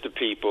suggest to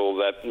people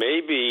that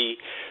maybe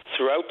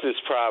throughout this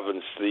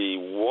province, the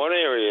one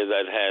area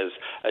that has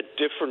a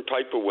different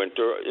type of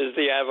winter is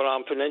the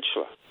Avalon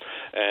Peninsula.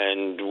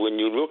 And when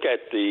you look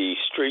at the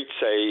streets,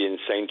 say, in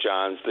St.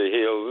 John's, the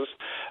hills,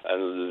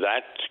 and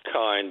that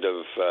kind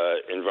of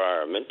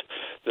environment,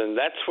 then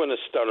that's when a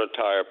studded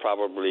tire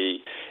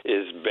probably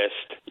is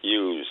best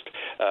used.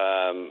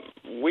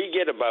 We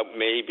get about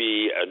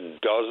maybe a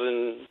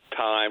dozen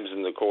times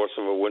in the course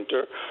of a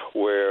winter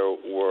where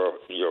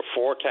you're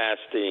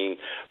forecasting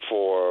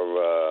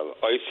for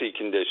icy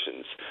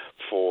conditions,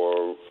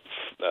 for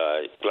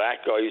black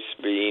ice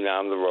being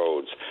on the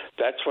roads.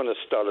 That's when a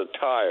studded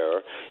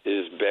tire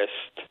is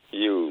best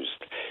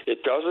used.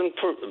 It doesn't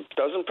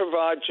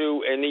provide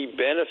you any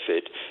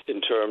benefit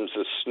in terms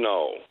of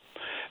snow.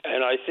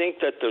 And I think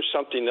that there's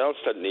something else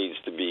that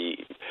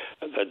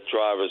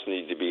drivers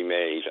need to be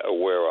made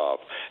aware of,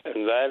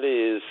 and that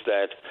is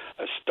that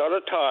a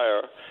studded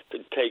tire,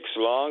 it takes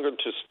longer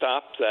to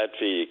stop that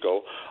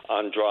vehicle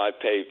on dry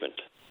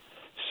pavement.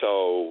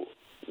 So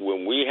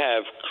when we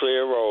have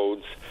clear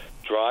roads,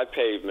 dry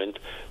pavement,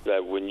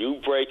 that when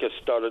you break a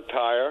studded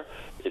tire,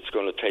 it's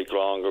going to take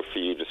longer for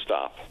you to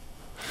stop.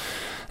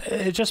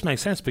 It just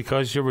makes sense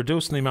because you're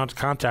reducing the amount of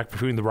contact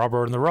between the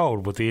rubber and the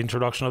road with the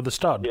introduction of the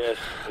stud. Yes,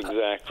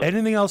 exactly.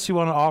 Anything else you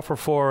want to offer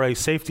for a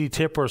safety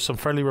tip or some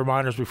friendly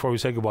reminders before we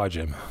say goodbye,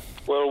 Jim?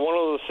 Well, one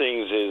of the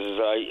things is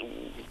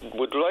I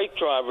would like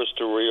drivers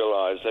to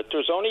realize that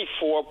there's only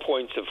 4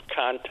 points of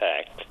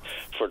contact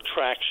for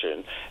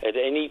traction at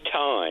any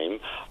time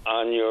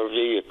on your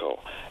vehicle.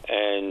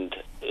 And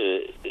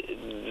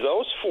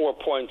those 4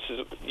 points is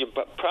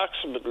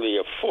approximately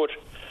a foot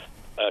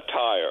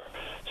tire.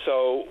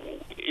 So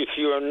if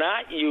you're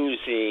not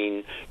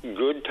using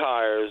good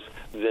tires,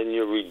 then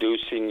you're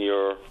reducing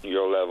your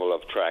level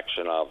of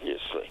traction,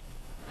 obviously.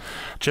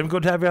 Jim,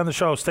 good to have you on the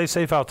show. Stay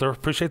safe out there.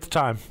 Appreciate the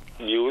time.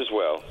 You as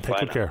well. Take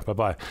good care.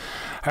 Bye-bye. All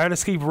right,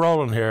 let's keep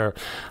rolling here.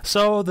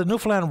 So the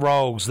Newfoundland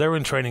Rogues, they're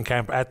in training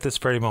camp at this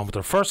very moment.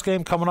 Their first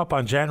game coming up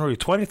on January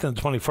 20th and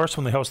 21st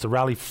when they host the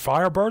Raleigh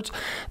Firebirds.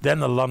 Then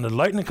the London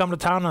Lightning come to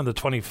town on the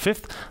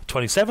 25th,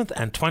 27th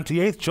and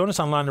 28th. Join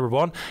us on line number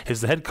one is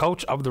the head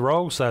coach of the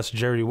Rogues. That's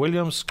Jerry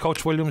Williams.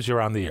 Coach Williams,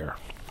 you're on the air.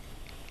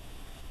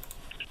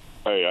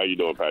 Hey, how you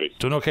doing, Patty?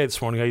 Doing okay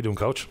this morning. How you doing,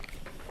 Coach?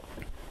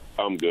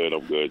 I'm good.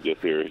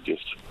 Just here,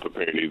 just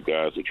preparing these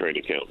guys for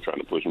training camp, trying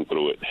to push them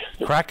through it.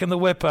 Cracking the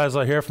whip, as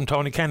I hear from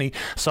Tony Kenny.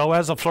 So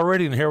as a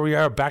Floridian, here we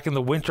are back in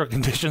the winter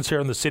conditions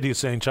here in the city of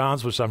St.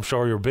 John's, which I'm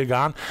sure you're big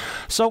on.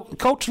 So,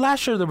 Coach,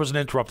 last year there was an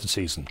interrupted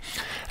season.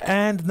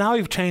 And now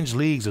you've changed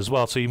leagues as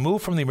well. So you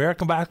moved from the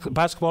American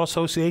Basketball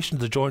Association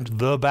to join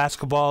the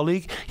Basketball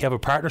League. You have a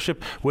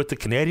partnership with the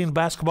Canadian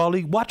Basketball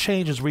League. What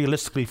changes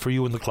realistically for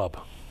you in the club?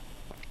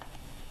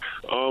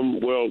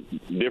 Well,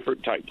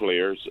 different type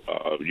players.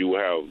 You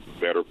have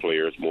better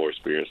players, more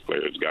experienced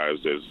players, guys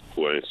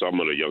some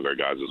of the younger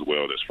guys as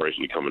well that's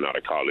freshly coming out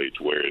of college,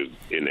 whereas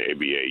in the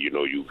NBA,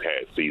 you've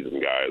had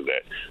seasoned guys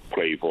that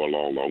played for a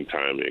long, long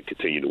time and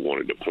continue to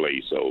want to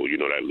play. So,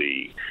 that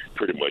league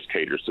pretty much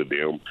caters to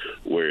them,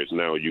 whereas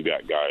now you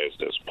got guys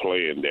that's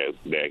playing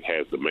that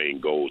has the main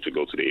goal to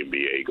go to the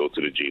NBA, go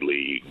to the G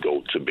League,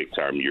 go to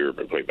big-time Europe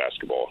and play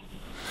basketball.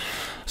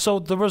 So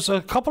there was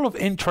a couple of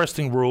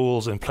interesting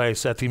rules in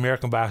place at the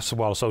American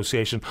Basketball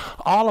Association,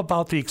 all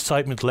about the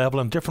excitement level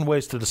and different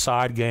ways to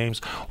decide games.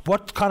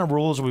 What kind of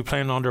rules are we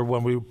playing under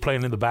when we were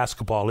playing in the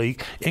Basketball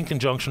League in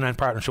conjunction and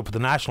partnership with the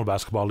National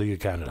Basketball League of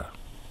Canada?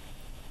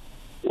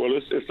 Well,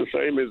 it's the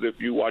same as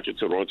if you watch a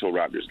Toronto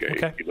Raptors game.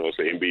 Okay. It's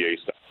the NBA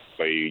style.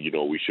 play. You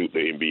know, we shoot the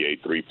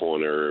NBA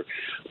three-pointer.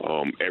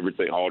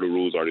 Everything, all the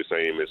rules are the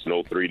same. It's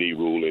no 3D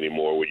rule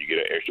anymore where you get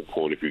an extra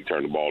point if you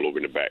turn the ball over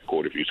in the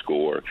backcourt if you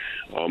score.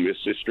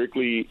 It's just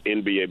strictly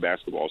NBA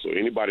basketball. So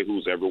anybody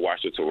who's ever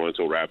watched a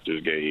Toronto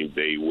Raptors game,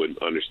 they would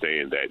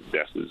understand that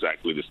that's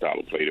exactly the style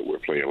of play that we're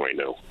playing right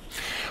now.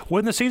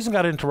 When the season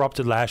got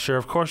interrupted last year,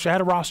 of course, you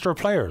had a roster of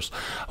players.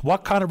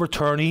 What kind of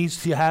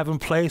returnees do you have in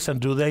place, and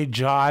do they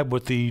jibe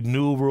with the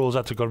new rules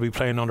that they're going to be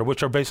playing under,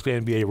 which are basically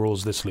NBA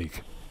rules this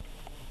league?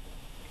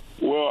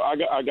 Well,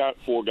 I got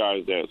 4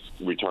 guys that's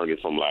returning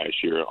from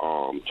last year.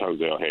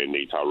 Tunzel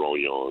Haney, Tyrone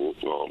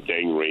Young,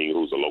 Dane Ring,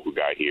 who's a local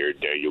guy here,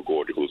 Daniel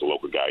Gordon, who's a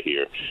local guy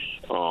here.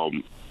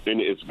 And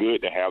it's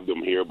good to have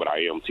them here, but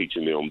I am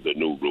teaching them the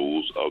new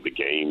rules of the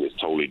game. It's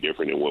totally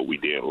different than what we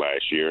did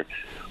last year.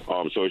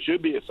 So it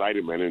should be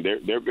exciting, man, and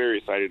they're very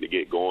excited to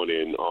get going.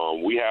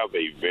 And we have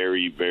a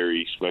very,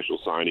 very special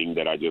signing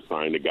that I just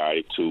signed a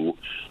guy to.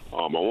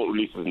 I won't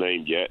release his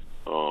name yet.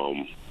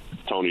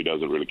 Tony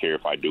doesn't really care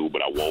if I do,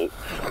 but I won't.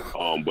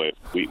 But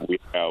we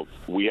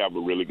have a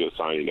really good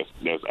signing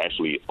that's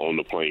actually on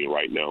the plane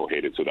right now,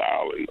 headed to the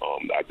island.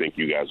 I think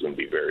you guys are going to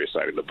be very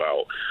excited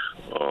about.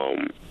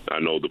 I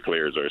know the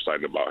players are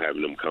excited about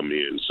having them come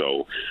in.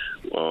 So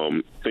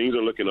things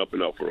are looking up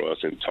and up for us,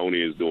 and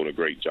Tony is doing a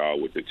great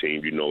job with the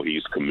team. You know,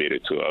 he's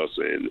committed to us,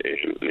 and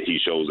he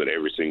shows it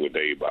every single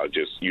day by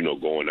just, you know,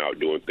 going out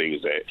doing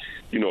things that,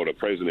 you know, the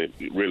president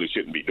really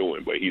shouldn't be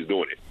doing, but he's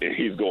doing it. And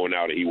he's going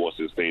out and he wants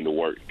this thing to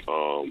work,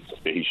 and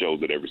he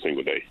shows it every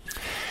single day.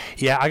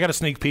 Yeah, I got a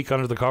sneak peek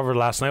under the cover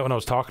last night when I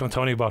was talking to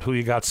Tony about who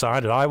you got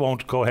signed, and I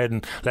won't go ahead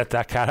and let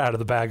that cat out of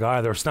the bag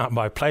either. It's not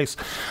my place.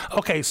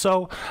 Okay,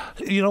 so,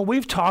 you know,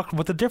 we've talked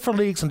with the different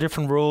leagues and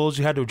different rules.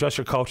 You had to adjust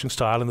your coaching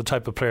style and the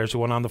type of players you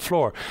want on the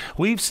floor.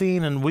 We've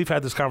seen, and we've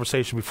had this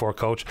conversation before,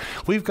 Coach,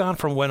 we've gone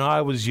from when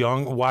I was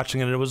young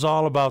watching it, and it was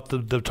all about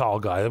the tall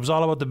guy. It was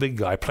all about the big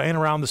guy playing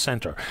around the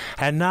center.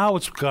 And now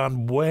it's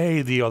gone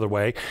way the other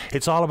way.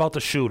 It's all about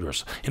the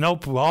shooters. You know,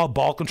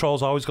 ball control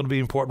is always going to be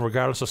important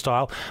regardless of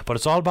style, but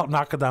it's all about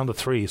knocking down the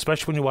three,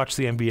 especially when you watch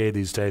the NBA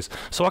these days.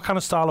 So what kind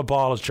of style of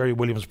ball is Jerry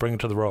Williams bringing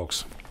to the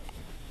Rogues?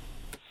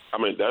 I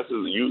mean,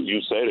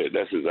 you said it.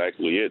 That's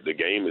exactly it. The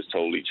game has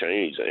totally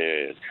changed,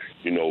 and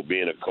you know,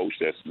 being a coach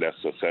that's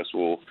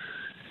successful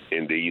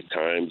in these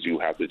times, you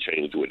have to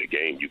change with the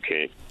game. You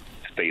can't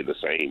stay the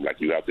same. Like,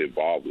 you have to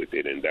evolve with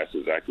it, and that's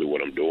exactly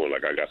what I'm doing.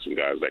 Like, I got some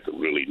guys that can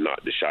really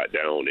knock the shot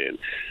down, and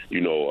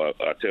you know,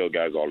 I tell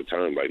guys all the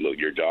time, like, look,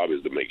 your job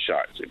is to make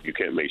shots. If you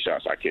can't make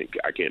shots, I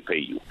can't pay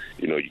you.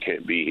 You know, you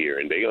can't be here,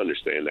 and they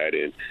understand that.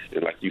 And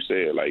like you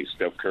said, like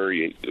Steph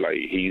Curry, like,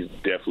 he's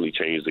definitely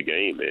changed the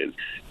game, and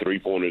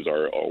 3-pointers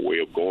are a way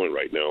of going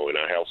right now. And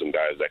I have some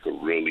guys that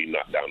can really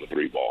knock down the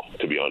 3-ball,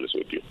 to be honest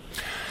with you.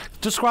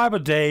 Describe a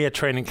day at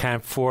training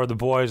camp for the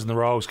boys and the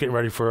Rogues getting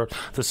ready for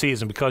the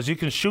season, because you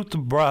can shoot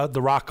the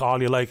rock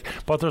all you like,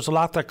 but there's a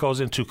lot that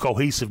goes into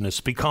cohesiveness,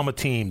 become a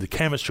team, the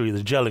chemistry,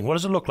 the gelling. What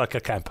does it look like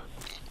at camp?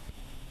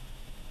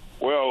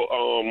 Well,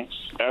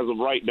 as of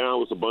right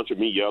now, it's a bunch of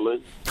me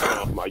yelling.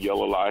 I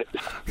yell a lot.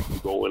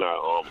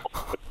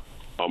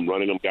 I'm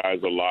running them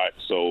guys a lot.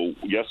 So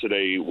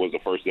yesterday was the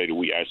first day that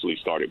we actually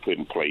started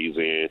putting plays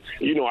in.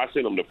 You know, I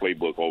sent them the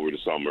playbook over the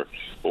summer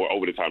or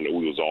over the time that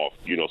we was off,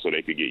 you know, so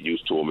they could get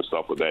used to them and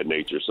stuff of that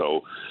nature.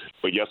 So,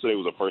 but yesterday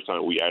was the first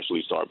time we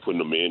actually started putting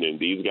them in, and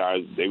these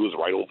guys, they was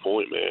right on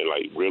point, man,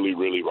 like really,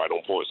 really right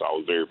on point. So I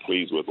was very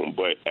pleased with them.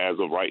 But as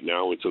of right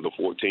now, until the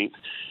 14th,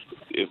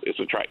 it's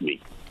a track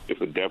meet. It's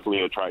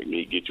definitely a track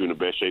meet, get you in the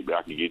best shape that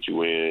I can get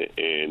you in,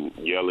 and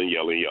yelling.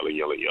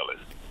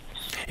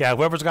 Yeah,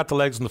 whoever's got the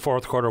legs in the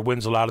fourth quarter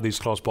wins a lot of these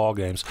close ball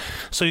games.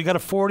 So you got a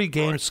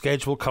 40-game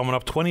schedule coming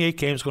up. 28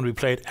 games going to be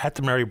played at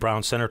the Mary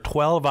Brown Centre,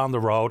 12 on the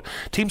road.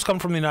 Teams come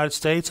from the United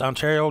States,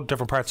 Ontario,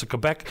 different parts of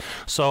Quebec.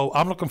 So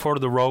I'm looking forward to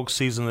the Rogues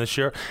season this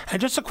year.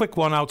 And just a quick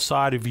one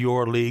outside of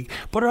your league,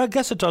 but I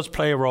guess it does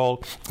play a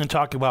role in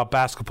talking about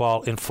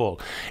basketball in full.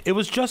 It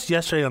was just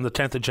yesterday on the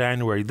 10th of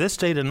January. This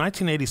date in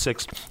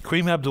 1986,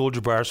 Kareem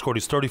Abdul-Jabbar scored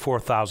his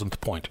 34,000th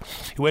point.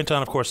 He went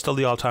on, of course, still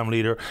the all-time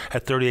leader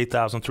at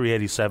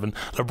 38,387.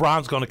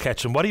 LeBron's going to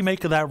catch him. What do you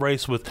make of that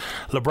race with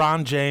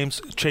LeBron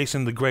James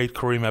chasing the great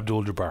Kareem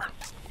Abdul-Jabbar?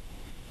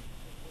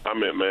 I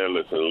mean, man,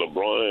 listen,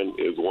 LeBron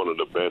is one of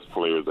the best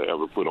players that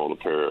ever put on a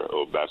pair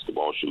of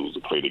basketball shoes to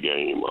play the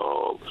game.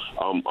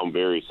 I'm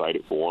very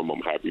excited for him.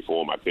 I'm happy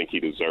for him. I think he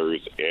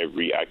deserves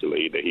every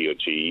accolade that he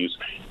achieves.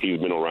 He's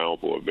been around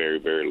for a very,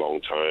 very long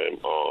time.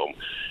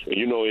 And,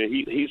 you know,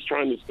 he's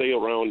trying to stay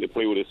around and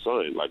play with his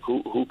son. Like,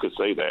 who could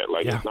say that?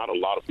 Like, There's not a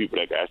lot of people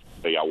that can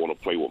actually say, I want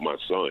to play with my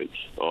son.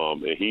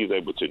 And he's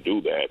able to do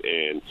that.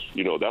 And,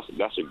 you know,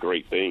 that's a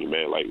great thing,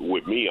 man. Like,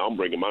 with me, I'm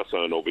bringing my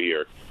son over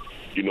here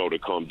to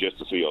come just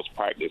to see us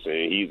practice,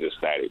 and he's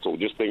ecstatic. So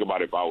just think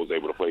about if I was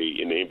able to play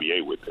in the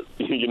NBA with him.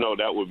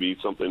 That would be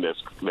something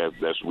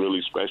that's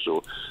really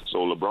special. So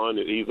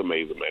LeBron, he's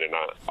amazing, man, and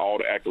all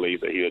the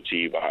accolades that he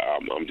achieved,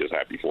 I'm just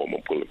happy for him.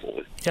 I'm pulling for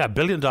him. Yeah,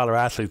 billion-dollar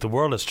athlete. The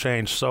world has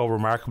changed so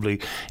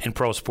remarkably in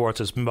pro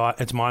sports. It's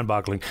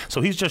mind-boggling.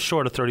 So he's just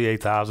short of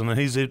 38,000, and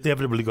he's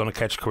inevitably going to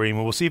catch Kareem.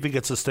 And we'll see if he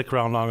gets to stick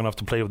around long enough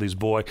to play with his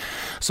boy.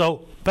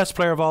 So, best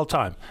player of all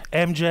time,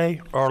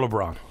 MJ or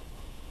LeBron?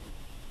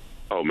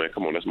 Oh, man,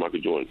 come on. That's Michael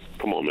Jordan.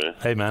 Come on, man.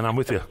 Hey, man, I'm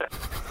with you.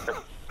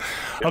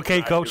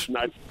 Okay, Coach. It's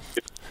not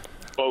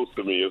close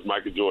to me. It's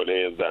Michael Jordan,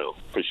 hands down,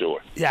 for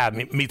sure. Yeah,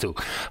 me too.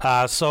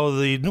 So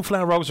the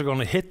Newfoundland Rogues are going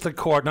to hit the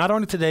court not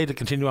only today to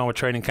continue on with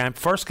training camp.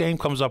 First game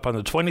comes up on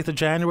the 20th of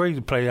January.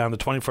 You play on the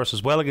 21st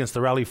as well against the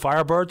Raleigh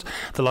Firebirds.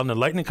 The London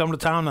Lightning come to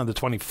town on the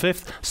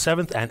 25th,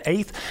 7th, and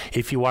 8th.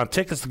 If you want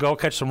tickets to go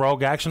catch some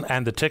Rogue action,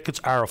 and the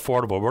tickets are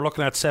affordable. We're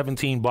looking at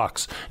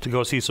 $17 to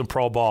go see some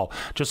pro ball.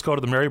 Just go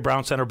to the Mary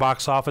Brown Center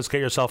box office,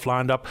 get yourself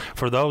lined up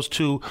for those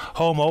two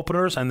home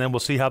openers, and then we'll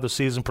see how the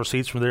season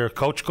proceeds from there.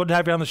 Coach, good to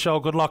have you on the show.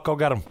 Good luck. Go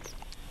get them.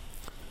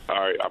 All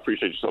right, I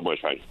appreciate you so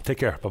much, Patty. Take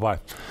care. Bye-bye.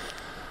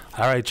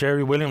 All right,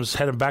 Jerry Williams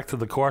heading back to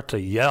the court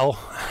to yell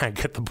and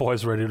get the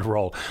boys ready to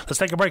roll. Let's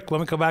take a break. When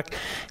we come back,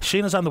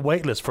 Sheena's on the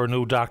wait list for a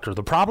new doctor.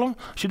 The problem?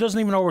 She doesn't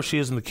even know where she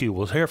is in the queue.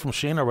 We'll hear from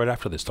Sheena right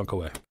after this. Don't go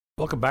away.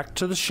 Welcome back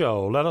to the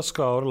show. Let us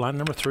go to line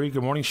number 3.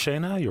 Good morning,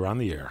 Sheena. You're on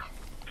the air.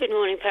 Good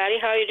morning, Patty.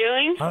 How are you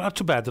doing? Not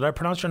too bad. Did I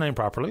pronounce your name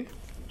properly?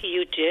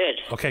 You did.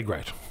 Okay,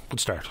 great. Good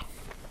start.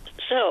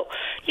 So,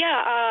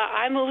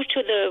 I moved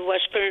to the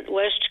west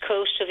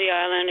coast of the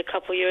island a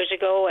couple years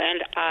ago,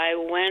 and I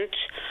went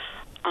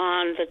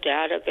on the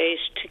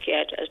database to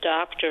get a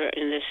doctor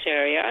in this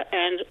area,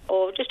 and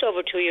just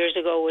over 2 years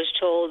ago was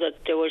told that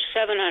there were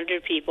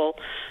 700 people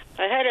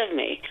ahead of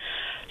me.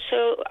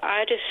 So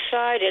I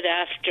decided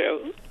after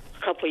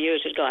a couple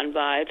years had gone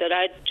by that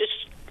I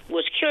just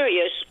was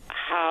curious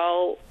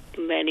how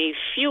many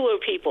fewer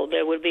people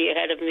there would be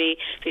ahead of me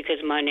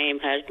because my name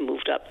had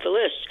moved up the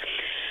list.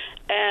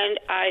 And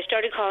I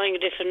started calling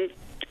different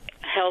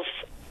health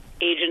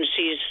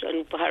agencies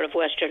and part of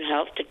Western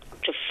Health to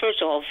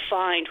first of all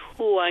find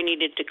who I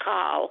needed to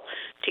call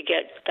to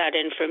get that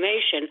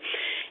information.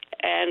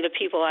 And the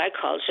people I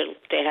called said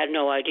they had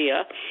no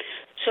idea.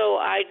 So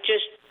I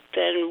just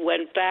then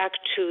went back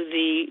to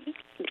the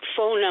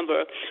phone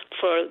number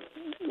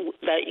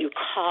that you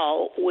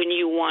call when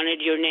you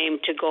wanted your name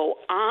to go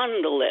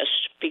on the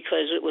list,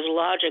 because it was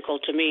logical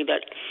to me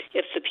that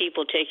if the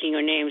people taking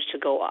your names to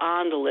go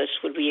on the list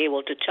would be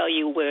able to tell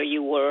you where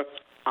you were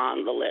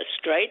on the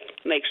list, right?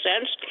 Makes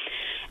sense?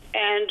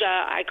 And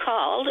I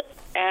called,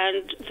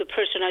 and the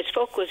person I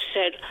spoke with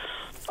said,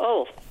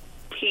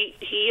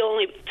 he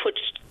only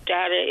puts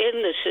data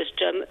in the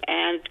system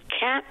and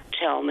can't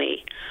tell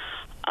me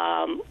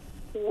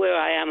where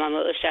I am on the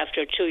list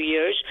after 2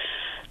 years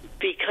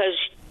because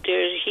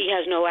he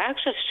has no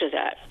access to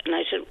that. And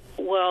I said,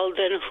 well,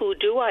 then who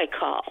do I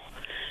call?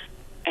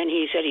 And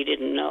he said he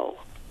didn't know.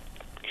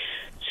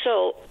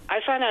 So I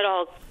find that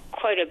all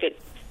quite a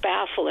bit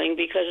baffling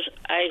because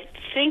I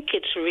think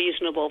it's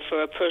reasonable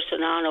for a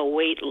person on a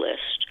wait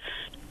list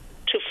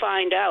to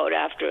find out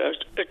after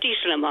a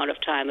decent amount of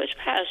time has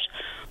passed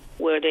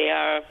where they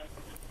are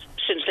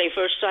since they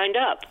first signed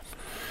up.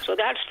 So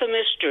that's the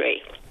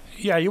mystery.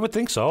 Yeah, you would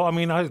think so. I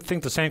mean, I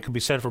think the same could be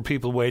said for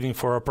people waiting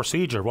for a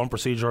procedure, one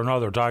procedure or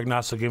another,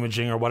 diagnostic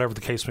imaging or whatever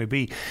the case may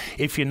be.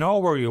 If you know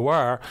where you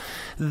are,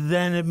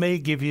 then it may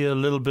give you a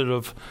little bit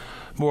of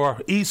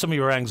ease some of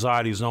your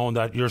anxieties knowing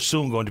that you're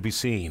soon going to be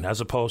seen, as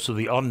opposed to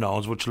the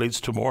unknowns, which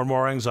leads to more and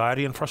more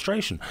anxiety and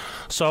frustration.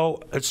 So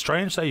it's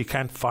strange that you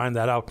can't find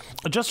that out.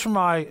 Just from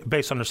my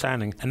base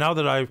understanding, and now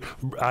that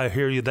I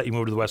hear you that you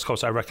moved to the West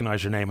Coast, I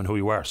recognize your name and who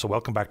you are. So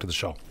welcome back to the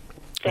show.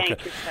 Thank you,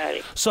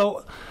 Patty.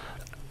 So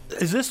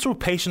is this through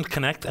Patient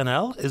Connect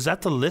NL? Is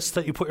that the list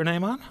that you put your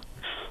name on?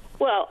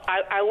 Well,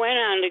 I went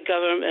on the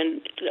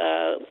government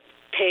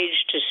page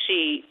to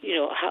see,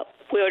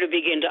 where to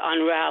begin to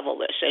unravel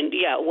this. And,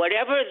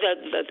 whatever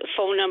the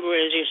phone number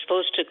is you're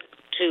supposed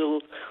to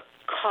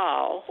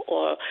call,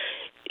 or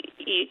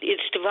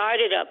it's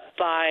divided up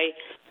by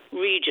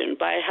region,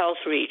 by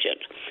health region.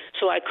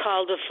 So I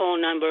called the phone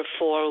number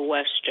for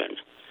Western.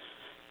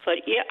 But,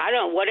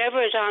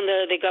 whatever is on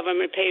the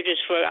government pages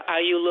for,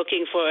 are you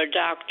looking for a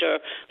doctor,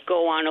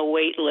 go on a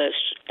wait list,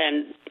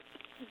 and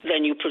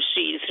then you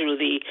proceed through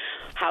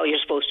how you're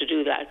supposed to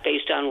do that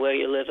based on where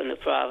you live in the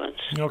province.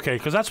 Okay,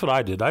 because that's what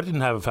I did. I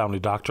didn't have a family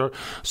doctor,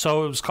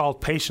 so it was called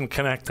Patient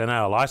Connect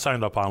NL. I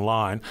signed up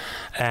online,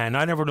 and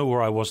I never knew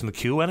where I was in the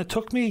queue, and it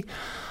took me,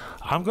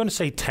 I'm going to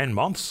say 10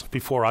 months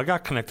before I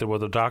got connected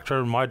with a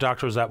doctor. My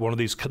doctor is at one of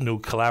these new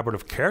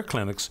collaborative care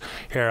clinics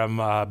here on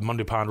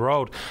Mundy Pond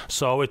Road.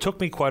 So it took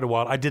me quite a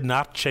while. I did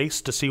not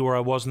chase to see where I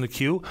was in the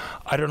queue.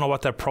 I don't know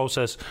what that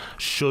process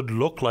should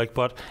look like,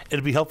 but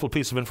it'd be a helpful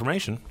piece of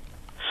information.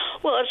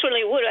 Well, it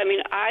certainly would. I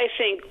mean, I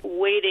think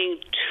waiting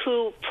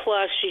 2+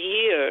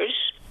 years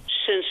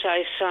since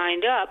I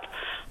signed up,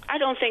 I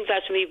don't think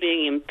that's me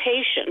being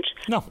impatient.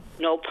 No.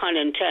 No pun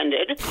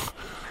intended.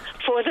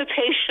 for the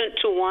patient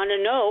to want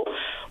to know,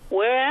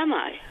 where am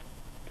I?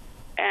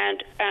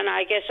 And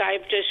I guess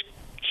I'm just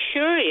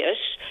curious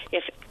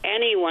if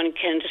anyone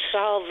can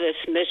solve this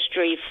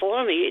mystery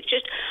for me.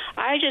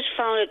 I just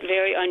found it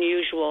very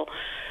unusual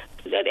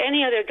that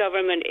any other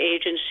government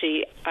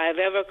agency I've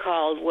ever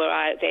called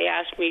where they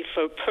asked me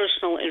for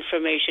personal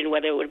information,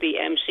 whether it would be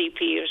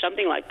MCP or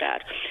something like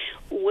that,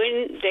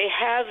 when they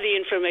have the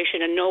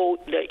information and know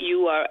that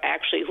you are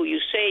actually who you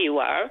say you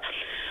are,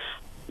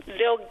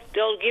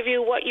 they'll give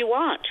you what you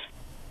want.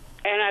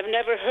 And I've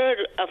never heard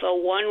of a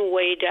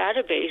one-way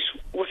database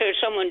where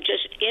someone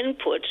just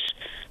inputs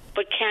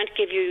but can't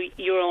give you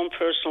your own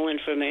personal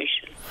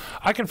information.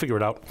 I can figure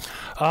it out.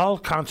 I'll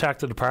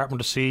contact the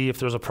department to see if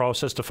there's a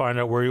process to find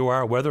out where you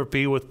are, whether it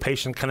be with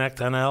Patient Connect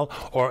NL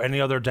or any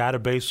other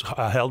database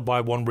held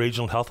by one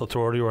regional health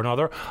authority or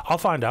another. I'll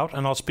find out,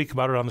 and I'll speak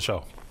about it on the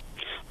show.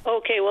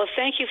 Okay, well,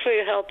 thank you for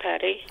your help,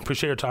 Patty.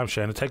 Appreciate your time,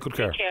 Shannon. Take good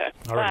care. Take care.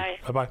 All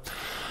right. Bye-bye.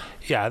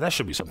 Yeah, that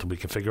should be something we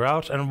can figure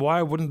out. And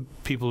why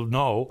wouldn't people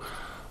know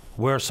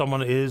where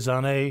someone is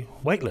on a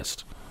wait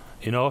list?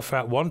 You know, if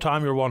at one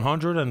time you're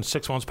 100 and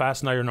 6 months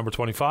past, now you're number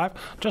 25,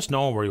 just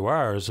knowing where you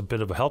are is a bit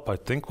of a help, I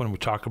think, when we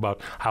talk about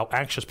how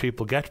anxious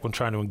people get when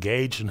trying to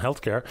engage in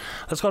healthcare.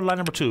 Let's go to line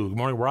number 2. Good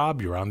morning,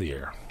 Rob. You're on the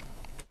air.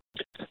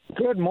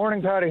 Good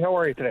morning, Patty. How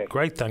are you today?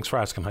 Great. Thanks for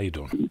asking. How you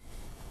doing?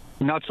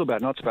 Not so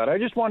bad. I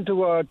just wanted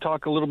to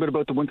talk a little bit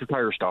about the winter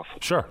tire stuff.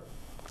 Sure.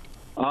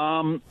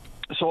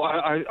 So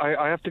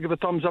I have to give a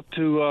thumbs up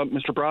to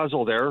Mr.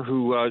 Brazel there,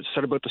 who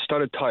said about the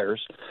studded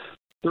tires.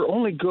 They're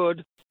only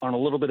good on a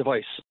little bit of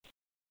ice.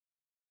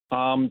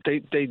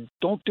 They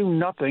don't do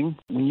nothing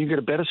when you get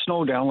a bed of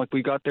snow down like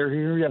we got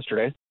here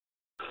yesterday.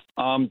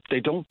 They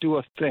don't do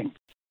a thing.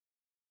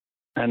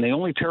 And they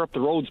only tear up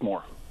the roads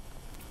more.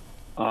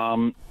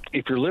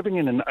 If you're living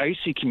in an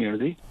icy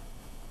community,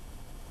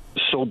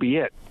 so be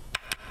it.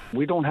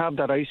 We don't have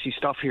that icy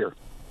stuff here,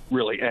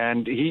 really.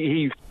 And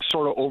he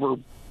sort of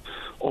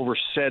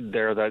oversaid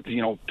there that,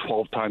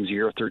 12 times a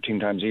year, 13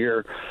 times a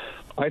year.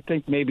 I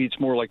think maybe it's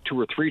more like 2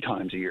 or 3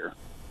 times a year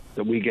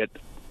that we get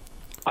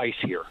ice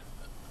here.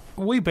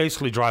 We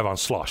basically drive on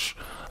slush.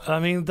 I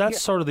mean,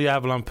 that's sort of the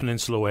Avalon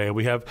Peninsula way.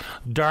 We have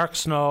dark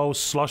snow,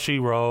 slushy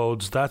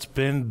roads. That's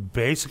been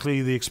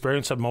basically the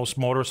experience that most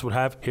motorists would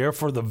have here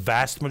for the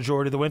vast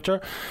majority of the winter.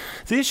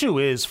 The issue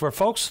is, for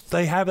folks,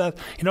 they have that,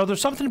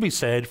 there's something to be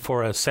said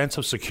for a sense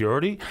of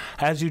security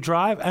as you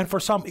drive, and for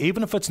some,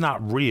 even if it's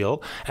not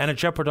real, and it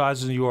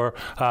jeopardizes your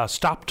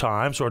stop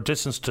times or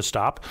distance to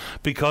stop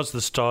because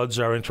the studs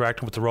are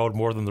interacting with the road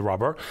more than the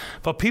rubber.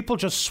 But people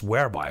just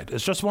swear by it.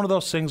 It's just one of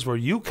those things where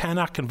you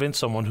cannot convince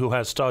someone who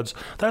has studs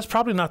that's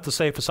probably not the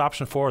safest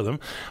option for them,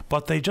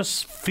 but they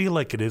just feel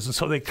like it is, and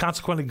so they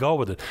consequently go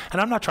with it.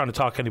 And I'm not trying to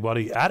talk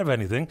anybody out of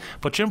anything,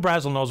 but Jim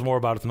Brazel knows more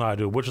about it than I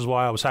do, which is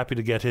why I was happy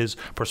to get his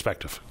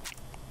perspective.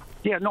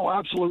 Yeah, no,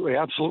 absolutely.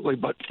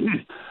 But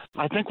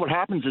I think what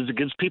happens is it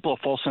gives people a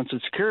false sense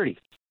of security.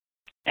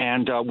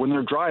 And when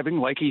they're driving,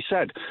 like he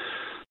said,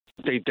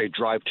 they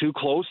drive too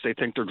close. They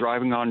think they're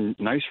driving on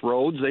nice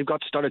roads. They've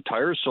got studded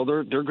tires, so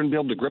they're going to be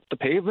able to grip the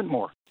pavement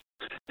more.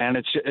 And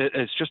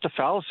it's just a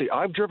fallacy.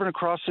 I've driven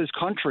across this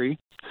country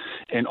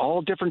in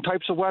all different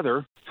types of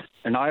weather,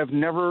 and I've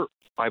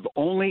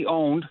only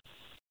owned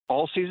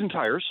all-season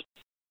tires.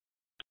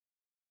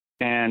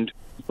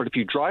 But if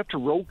you drive to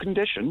road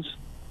conditions,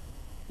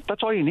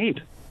 that's all you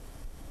need.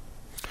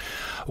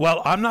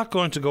 Well, I'm not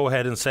going to go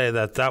ahead and say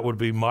that would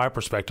be my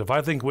perspective.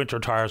 I think winter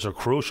tires are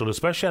crucial,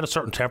 especially at a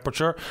certain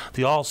temperature.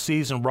 The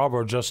all-season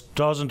rubber just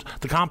doesn't,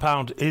 the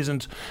compound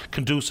isn't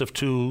conducive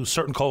to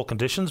certain cold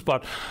conditions,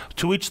 but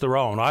to each their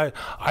own.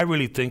 I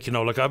really think,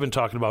 like I've been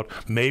talking about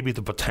maybe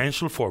the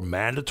potential for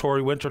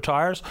mandatory winter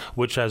tires,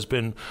 which has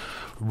been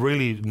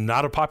really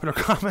not a popular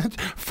comment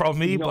from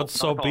me, but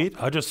so be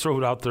it. I just threw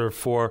it out there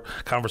for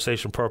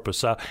conversation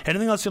purpose.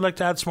 Anything else you'd like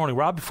to add this morning,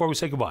 Rob, before we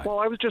say goodbye? Well,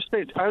 I was just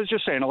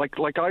saying, like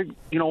I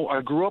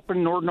grew up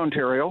in Northern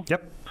Ontario.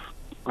 Yep.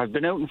 I've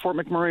been out in Fort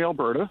McMurray,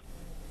 Alberta,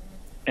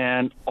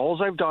 and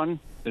all I've done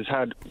is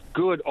had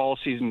good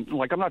all-season.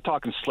 Like, I'm not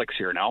talking slicks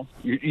here now.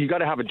 You got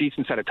to have a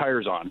decent set of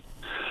tires on,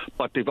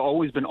 but they've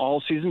always been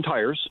all-season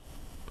tires,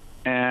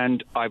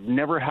 and I've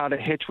never had a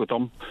hitch with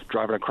them.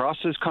 Driving across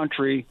this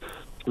country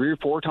 3 or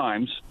 4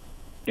 times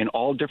in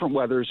all different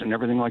weathers and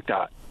everything like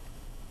that.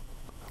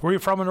 Where are you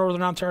from in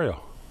Northern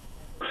Ontario?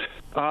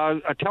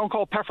 A town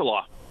called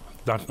Pefferlaw.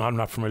 I'm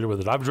not familiar with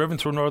it. I've driven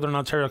through Northern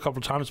Ontario a couple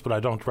of times, but I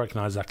don't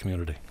recognize that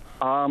community.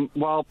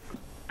 Well,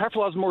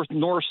 Pefferlaw is more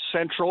north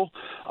central.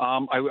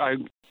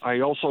 I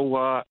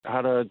also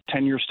had a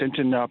 10-year stint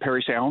in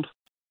Parry Sound.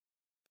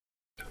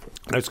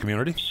 Nice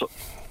community.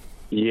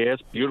 Yes,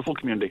 beautiful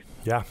community.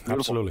 Yeah, beautiful.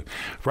 Absolutely.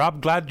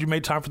 Rob, glad you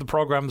made time for the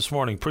program this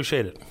morning.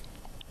 Appreciate it.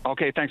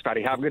 Okay, thanks,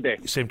 Patty. Have a good day.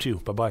 Same to you.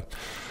 Bye-bye.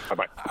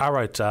 Bye-bye. All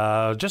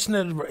right, just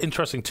an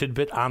interesting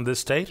tidbit on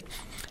this date.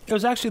 It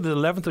was actually the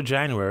 11th of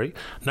January,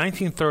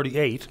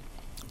 1938,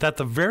 that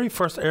the very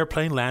first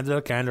airplane landed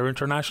at Gander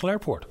International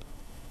Airport.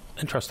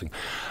 Interesting.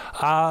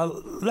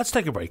 Let's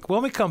take a break.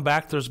 When we come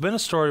back, there's been a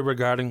story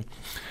regarding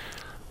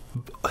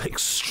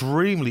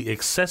extremely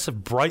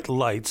excessive bright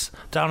lights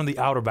down in the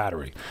outer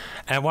battery.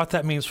 And what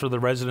that means for the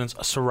residents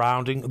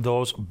surrounding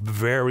those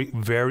very,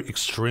 very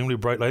extremely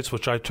bright lights,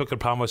 which I took it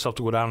upon myself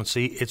to go down and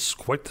see, it's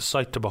quite the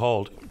sight to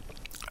behold,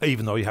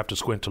 even though you have to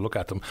squint to look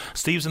at them.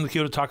 Steve's in the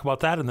queue to talk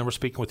about that, and then we're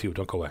speaking with you.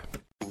 Don't go away.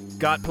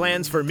 Got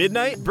plans for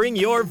midnight? Bring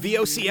your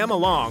VOCM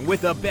along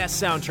with the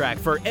best soundtrack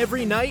for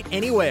every night,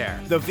 anywhere.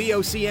 The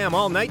VOCM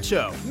All Night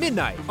Show,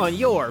 midnight on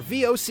your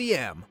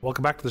VOCM.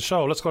 Welcome back to the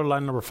show. Let's go to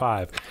line number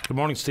 5. Good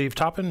morning, Steve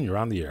Toppin. You're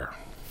on the air.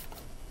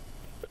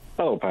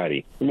 Hello,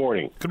 Patty. Good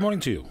morning. Good morning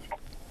to you.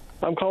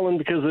 I'm calling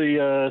because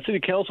the City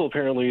Council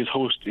apparently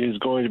is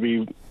going to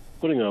be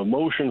putting a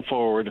motion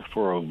forward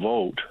for a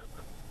vote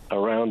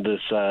around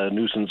this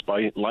nuisance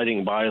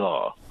lighting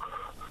bylaw.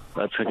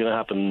 That's going to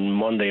happen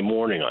Monday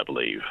morning, I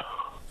believe.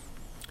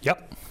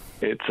 Yep.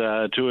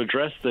 It's to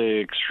address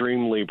the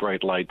extremely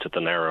bright lights at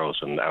the Narrows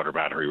and Outer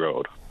Battery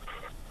Road.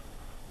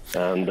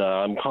 And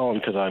I'm calling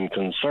because I'm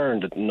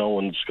concerned that no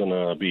one's going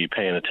to be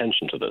paying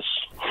attention to this.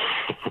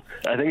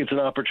 I think it's an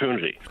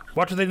opportunity.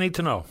 What do they need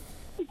to know?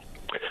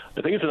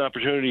 I think it's an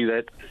opportunity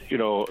that,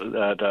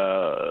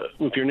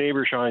 if your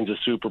neighbor shines a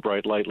super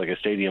bright light like a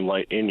stadium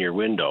light in your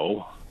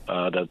window,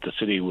 that the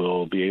city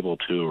will be able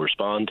to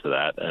respond to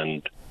that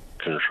and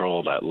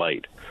control that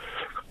light.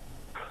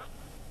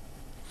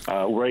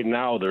 Right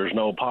now, there's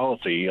no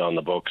policy on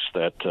the books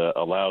that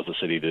allows the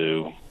city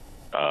to,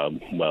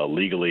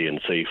 legally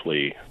and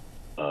safely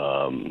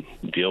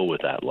deal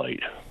with that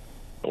light.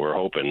 We're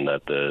hoping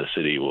that the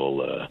city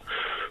will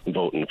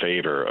vote in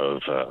favor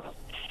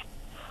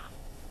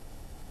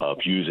of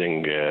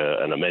using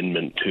an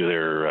amendment to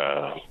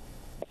their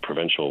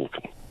provincial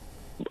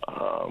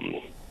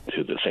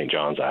to the St.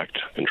 John's Act,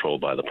 controlled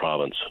by the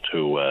province,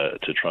 to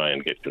try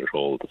and get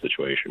control of the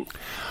situation.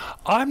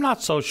 I'm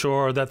not so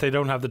sure that they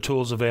don't have the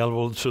tools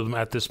available to them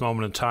at this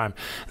moment in time.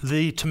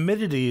 The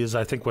timidity is,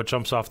 I think, what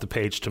jumps off the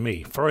page to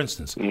me. For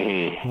instance,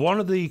 one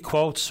of the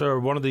quotes or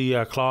one of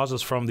the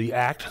clauses from the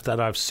Act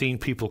that I've seen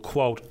people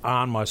quote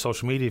on my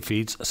social media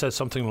feeds says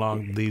something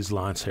along these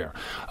lines here.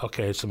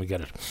 Okay, so let me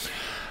get it.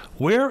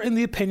 Where, in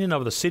the opinion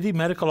of the city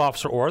medical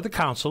officer or the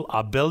council,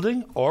 a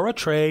building or a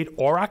trade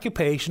or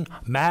occupation,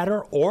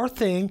 matter or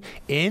thing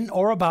in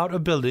or about a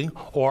building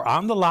or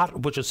on the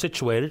lot which is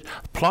situated,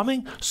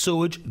 plumbing,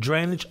 sewage,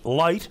 drainage,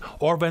 light,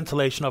 or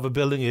ventilation of a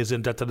building is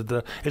in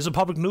is a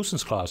public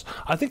nuisance clause.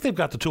 I think they've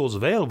got the tools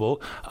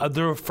available.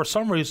 They're, for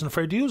some reason,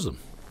 afraid to use them.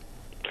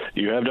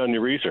 You have done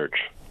your research.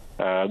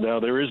 Now,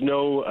 there is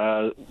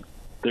no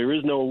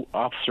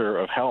officer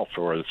of health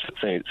for the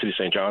City of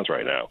St. John's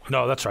right now.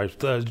 No, that's right.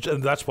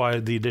 That's why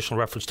the additional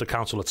reference to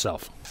council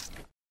itself.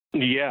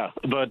 Yeah,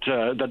 but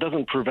that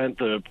doesn't prevent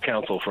the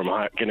council from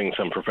getting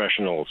some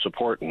professional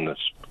support in this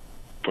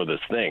for this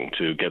thing,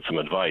 to get some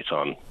advice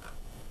on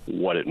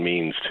what it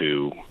means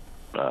to,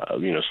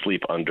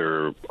 sleep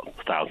under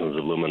thousands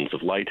of lumens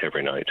of light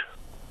every night.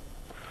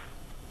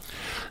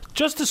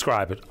 Just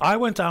describe it. I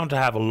went down to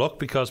have a look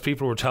because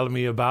people were telling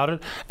me about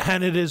it,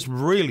 and it is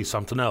really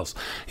something else.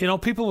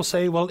 People will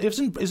say, well,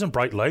 isn't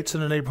bright lights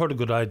in a neighborhood a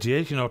good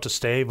idea, to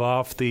stave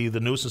off the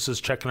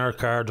nuisances checking our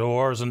car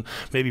doors and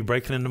maybe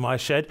breaking into my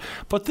shed?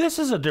 But this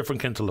is a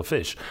different kettle of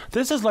fish.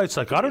 This is lights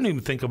like I don't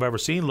even think I've ever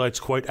seen lights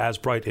quite as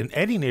bright in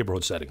any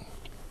neighborhood setting.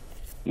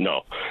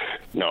 No.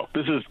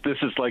 This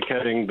is like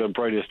having the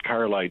brightest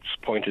car lights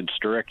pointed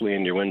directly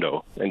in your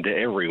window, into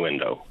every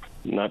window.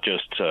 Not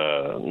just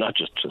a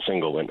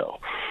single window,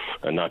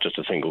 and not just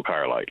a single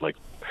car light. Like,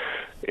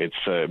 it's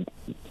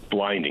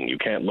blinding. You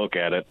can't look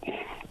at it,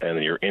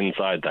 and you're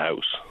inside the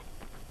house.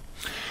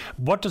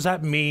 What does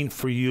that mean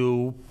for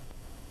you,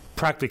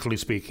 practically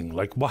speaking?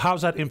 Like,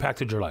 how's that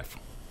impacted your life?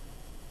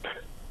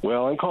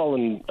 Well, I'm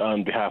calling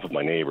on behalf of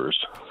my neighbors,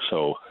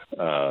 so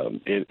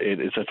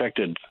it's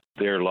affected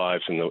their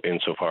lives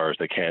insofar as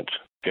they can't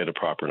get a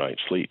proper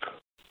night's sleep.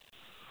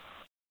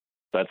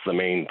 That's the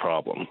main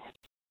problem.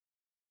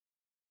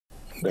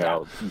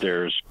 Now,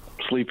 there's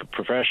sleep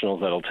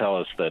professionals that'll tell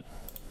us that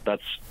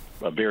that's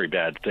a very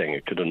bad thing.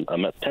 It could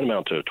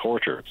amount to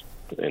torture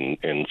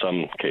in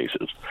some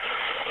cases.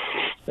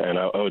 And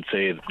I would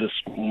say this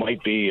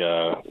might be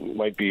a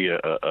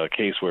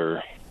case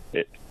where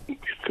it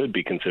could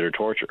be considered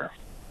torture.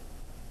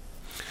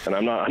 And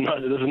I'm not.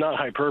 This is not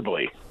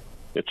hyperbole.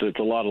 It's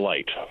a lot of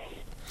light.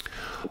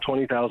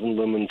 20,000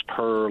 lumens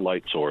per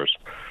light source,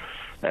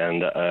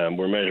 and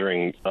we're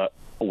measuring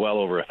well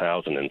over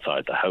 1,000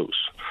 inside the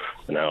house.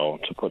 Now,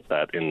 to put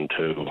that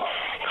into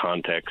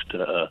context,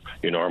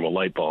 your normal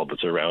light bulb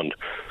is around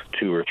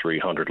 200 or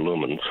 300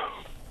 lumens.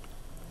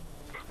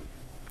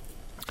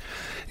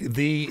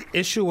 the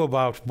issue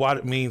about what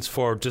it means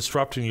for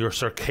disrupting your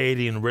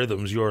circadian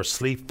rhythms, your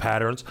sleep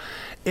patterns,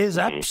 is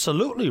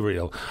absolutely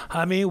real.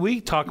 I mean,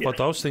 we talk about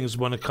those things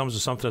when it comes to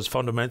something as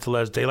fundamental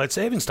as daylight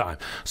savings time.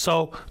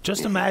 So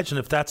just imagine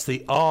if that's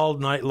the all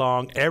night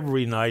long,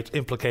 every night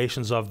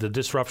implications of the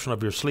disruption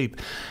of your sleep.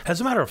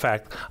 As a matter of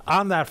fact,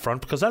 on that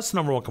front, because that's the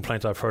number one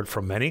complaint I've heard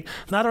from many,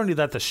 not only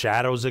that the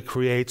shadows it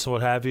creates and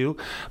what have you,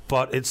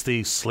 but it's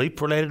the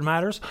sleep-related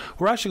matters.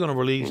 We're actually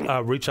going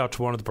to reach out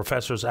to one of the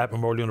professors at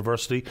Memorial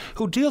University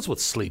who deals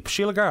with sleep,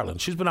 Sheila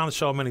Garland. She's been on the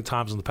show many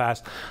times in the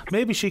past.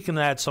 Maybe she can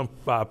add some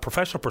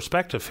professional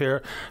perspective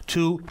here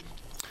to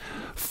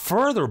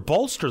further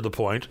bolster the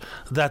point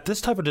that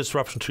this type of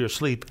disruption to your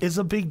sleep is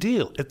a big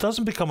deal. It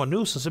doesn't become a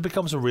nuisance, it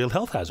becomes a real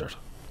health hazard.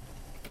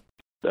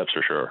 That's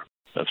for sure.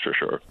 That's for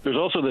sure. There's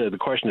also the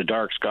question of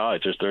dark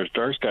skies. There's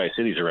dark sky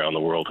cities around the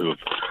world who have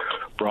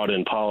brought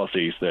in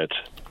policies that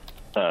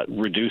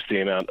reduce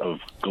the amount of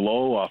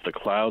glow off the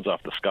clouds,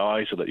 off the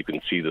sky, so that you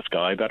can see the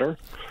sky better.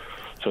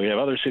 So you have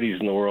other cities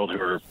in the world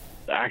who are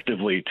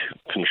actively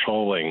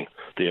controlling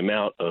the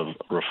amount of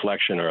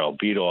reflection or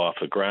albedo off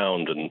the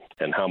ground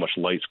and how much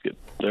lights get.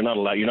 You're not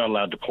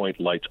allowed to point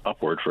lights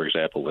upward, for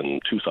example, in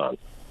Tucson.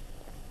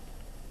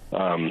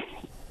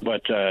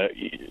 But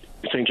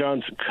St.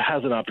 John's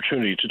has an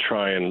opportunity to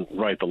try and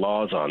write the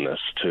laws on this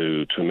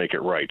to make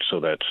it right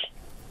so that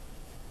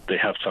they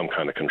have some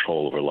kind of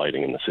control over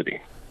lighting in the city.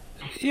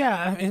 Yeah,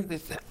 I mean,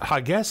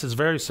 I guess it's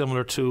very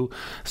similar to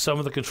some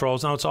of the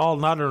controls. Now, it's all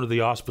not under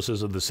the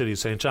auspices of the city of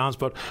St. John's,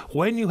 but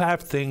when you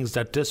have things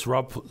that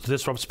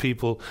disrupts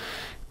people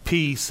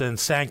peace and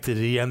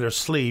sanctity and their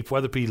sleep,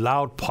 whether it be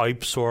loud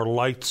pipes or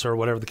lights or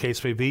whatever the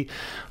case may be,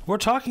 we're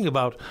talking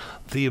about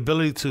the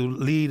ability to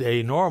lead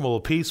a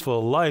normal,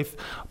 peaceful life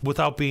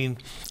without being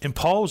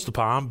imposed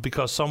upon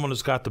because someone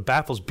has got the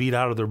baffles beat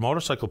out of their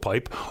motorcycle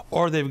pipe,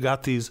 or they've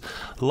got these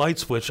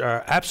lights which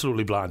are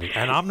absolutely blinding.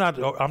 And I'm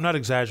not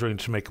exaggerating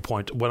to make a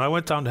point. When I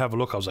went down to have a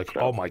look, I was like,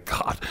 oh my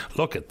God,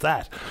 look at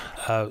that.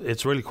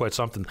 It's really quite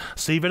something.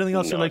 Steve, anything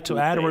else you'd like to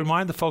add or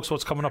remind the folks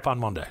what's coming up on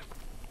Monday?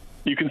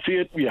 You can see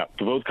it,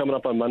 the vote's coming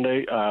up on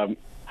Monday.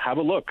 Have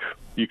a look.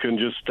 You can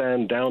just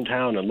stand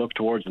downtown and look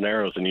towards the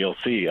Narrows, and you'll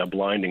see a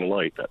blinding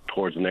light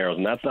towards the Narrows.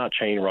 And that's not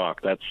chain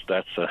rock. That's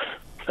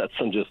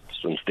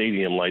some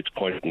stadium lights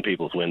pointed in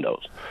people's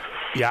windows.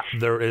 Yeah,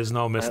 there is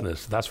no missing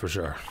this. That's for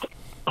sure.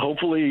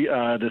 Hopefully,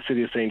 the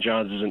city of St.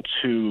 John's isn't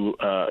too,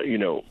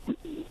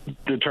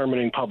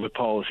 determining public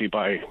policy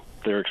by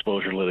their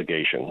exposure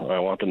litigation. I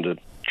want them to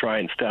try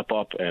and step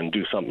up and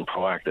do something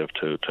proactive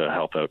to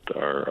help out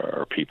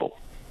our people.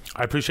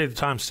 I appreciate the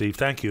time, Steve.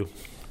 Thank you.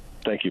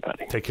 Thank you,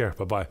 Patty. Take care.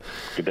 Bye-bye.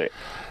 Good day.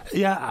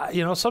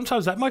 Yeah,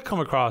 sometimes that might come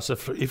across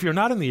if you're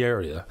not in the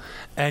area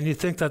and you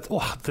think that,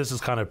 this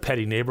is kind of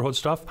petty neighborhood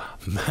stuff,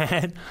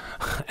 man,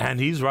 and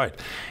he's right.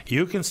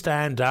 You can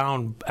stand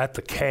down at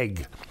the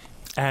keg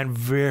and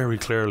very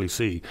clearly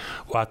see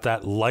what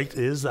that light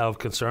is of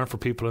concern for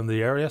people in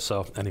the area.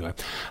 So anyway,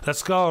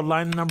 let's go.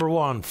 Line number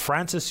 1.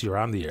 Francis, you're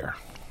on the air.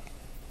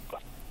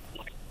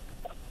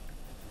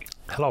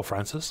 Hello,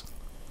 Francis.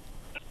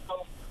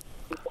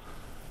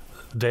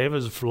 Dave,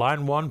 is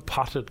line 1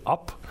 potted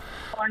up?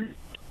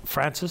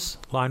 Francis,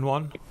 line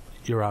 1,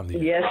 you're on the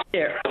air. Yes,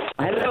 sir.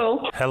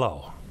 Hello.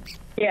 Hello.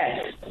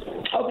 Yes.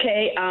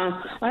 Okay,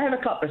 I have a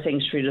couple of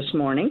things for you this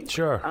morning.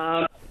 Sure.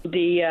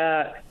 The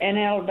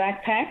NL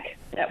backpack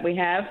that we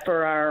have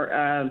for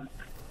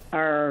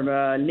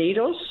our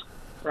needles,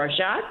 for our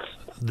shots.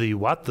 The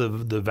what? The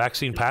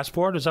vaccine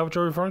passport? Is that what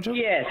you're referring to?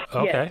 Yes.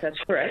 Okay. Yes, that's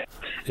correct.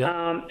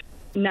 Yeah.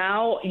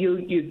 Now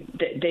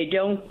they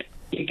don't.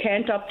 You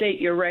can't update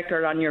your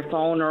record on your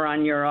phone or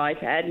on your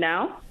iPad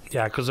now.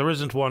 Yeah, because there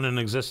isn't one in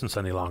existence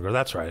any longer.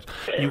 That's right.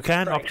 You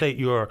can update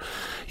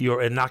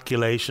your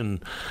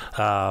inoculation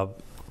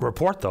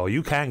report, though.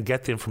 You can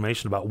get the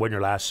information about when your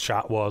last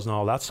shot was and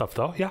all that stuff,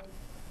 though. Yeah.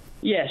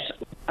 Yes.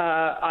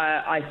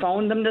 I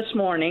phoned them this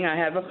morning. I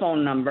have a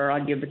phone number.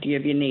 I'll give it to you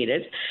if you need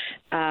it.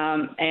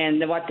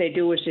 And what they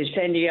do is they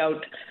send you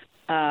out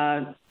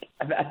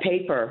a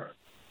paper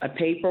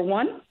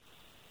one.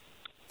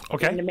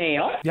 Okay. In the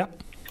mail.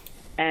 Yep.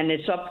 And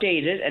it's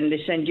updated, and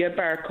they send you a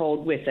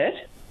barcode with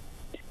it.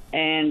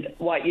 And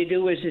what you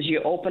do is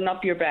you open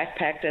up your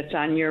backpack that's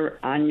on your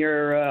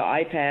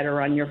iPad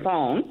or on your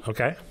phone.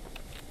 Okay.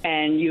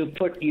 And you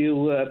put the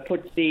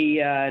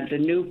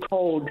new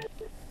code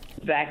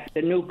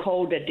the new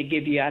code that they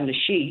give you on the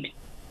sheet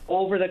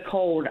over the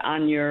code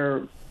on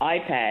your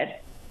iPad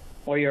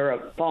or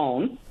your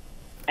phone,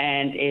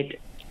 and it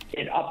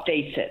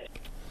updates it.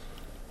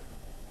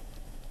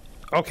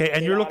 Okay,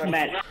 and you're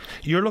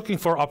looking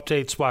for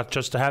updates, what,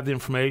 just to have the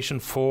information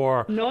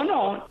for...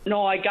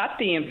 No, I got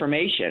the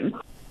information.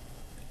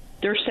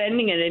 They're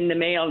sending it in the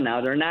mail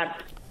now.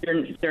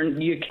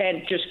 You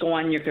can't just go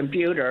on your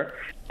computer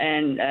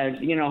and,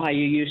 you know, how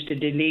you used to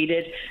delete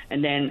it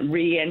and then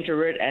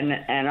re-enter it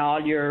and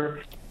all your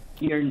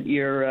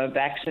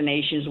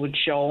vaccinations would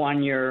show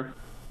on your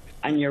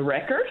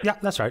record? Yeah,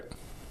 that's right.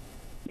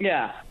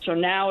 Yeah, so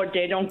now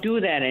they don't do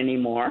that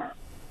anymore.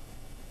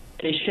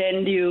 They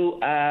send you.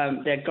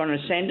 They're going to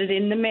send it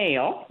in the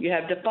mail. You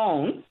have the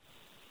phone,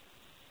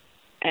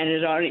 and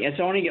it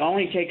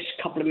only takes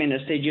a couple of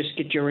minutes. They just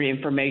get your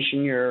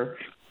information, your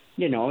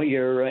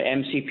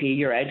MCP,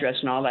 your address,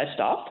 and all that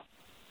stuff,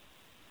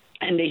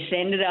 and they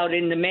send it out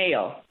in the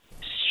mail,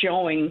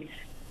 showing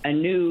a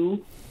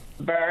new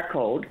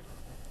barcode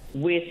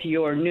with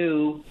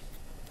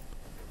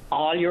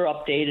all your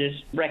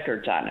updated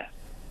records on it.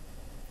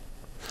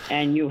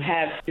 And you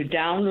have to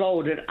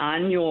download it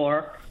on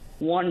your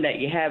one that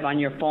you have on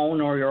your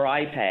phone or your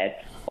iPad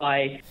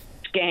by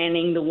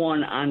scanning the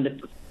one on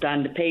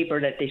the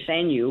paper that they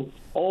send you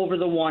over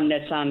the one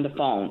that's on the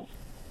phone.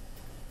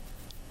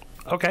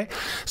 Okay,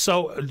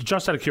 so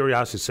just out of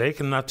curiosity's sake,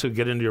 and not to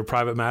get into your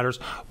private matters,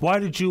 why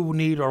did you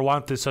need or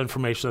want this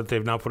information that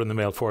they've now put in the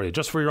mail for you?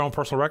 Just for your own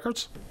personal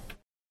records?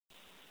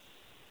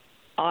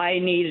 I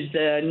needed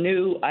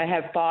I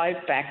have 5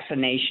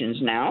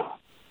 vaccinations now,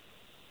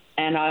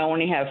 and I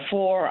only have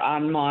 4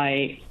 on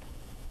my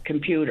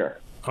computer.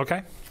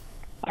 Okay.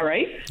 All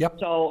right? Yep.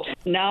 So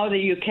now that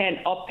you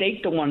can't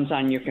update the ones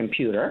on your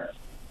computer,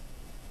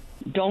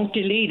 don't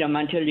delete them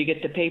until you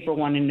get the paper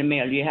one in the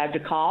mail. You have to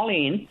call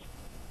in,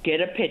 get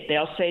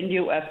they'll send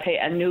you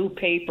a new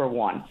paper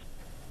one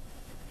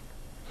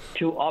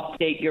to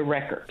update your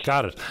records.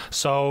 Got it.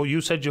 So you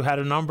said you had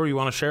a number. You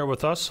want to share it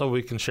with us so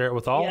we can share it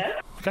with all?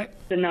 Yes. Okay.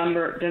 The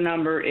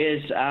number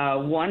is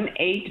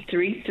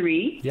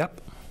 1833. Yep.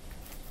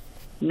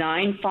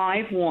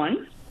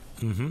 951.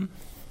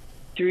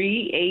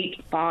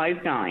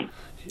 3859.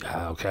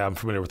 Okay, I'm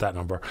familiar with that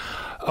number.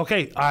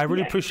 Okay, I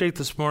really appreciate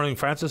this morning,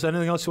 Francis.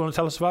 Anything else you want to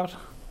tell us about?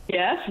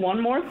 Yes,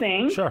 one more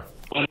thing. Sure.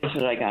 What is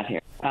it I got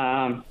here?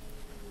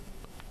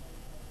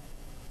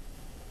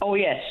 Oh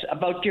yes,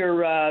 about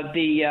your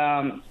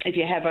if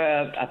you have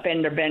a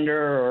fender bender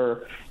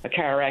or a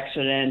car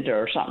accident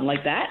or something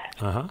like that,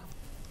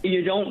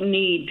 you don't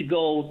need to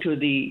go to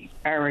the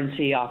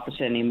RNC office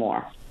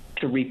anymore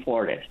to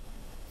report it.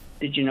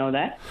 Did you know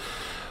that?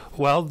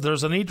 Well,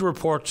 there's a need to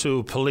report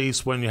to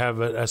police when you have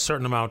a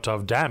certain amount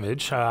of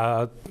damage.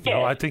 I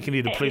think you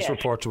need a police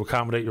report to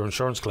accommodate your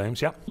insurance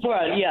claims. Yeah.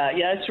 Well,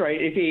 yeah, that's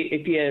right. If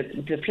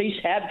the police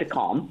have to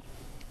come,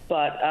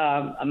 but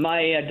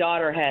my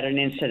daughter had an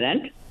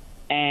incident,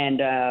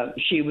 and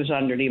she was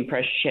under the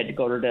impression she had to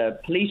go to the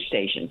police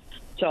station.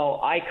 So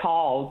I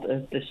called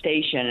the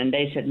station, and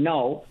they said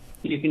no,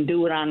 you can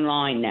do it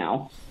online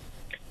now.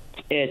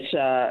 It's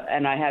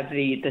and I have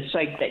the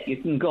site that you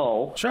can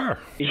go. Sure.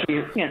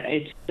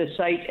 It's the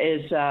site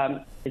is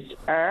it's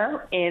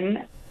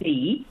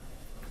RNC.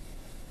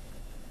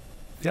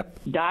 Yep.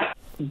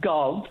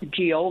 .gov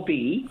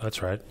GOV.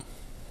 That's right.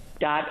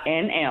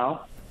 .nl.ca.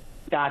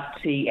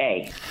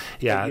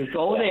 Yeah. So you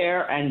go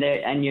there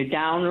and you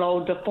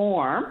download the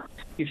form.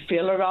 You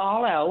fill it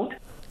all out.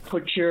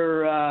 Put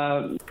your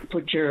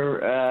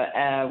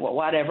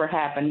whatever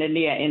happened in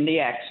the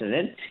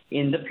accident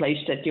in the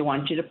place that you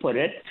want you to put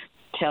it.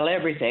 Tell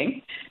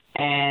everything,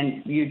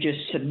 and you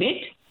just submit,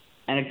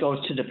 and it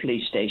goes to the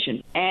police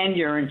station and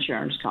your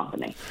insurance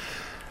company.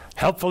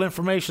 Helpful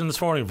information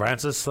this morning,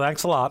 Francis.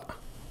 Thanks a lot.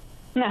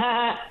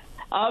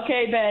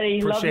 Okay, Betty.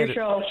 Appreciate Love your it.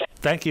 show.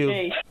 Thank you.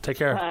 Okay. Take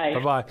care. Bye.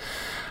 Bye-bye.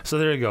 So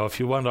there you go.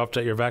 If you want to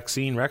update your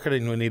vaccine record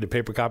and we need a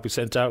paper copy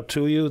sent out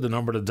to you, the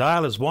number to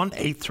dial is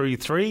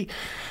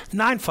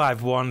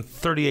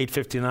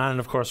 1-833-951-3859.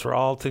 And, of course, for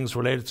all things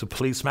related to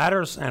police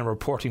matters and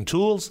reporting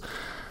tools,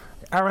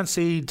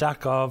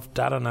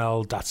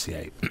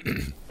 rnc.gov.nl.ca.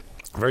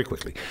 Very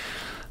quickly.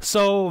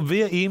 So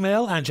via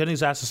email, and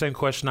Jenny's asked the same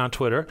question on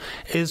Twitter,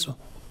 is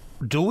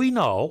do we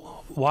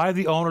know why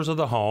the owners of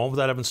the home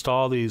that have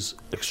installed these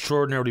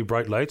extraordinarily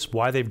bright lights,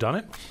 why they've done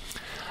it?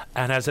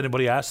 And has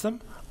anybody asked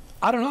them?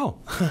 I don't know.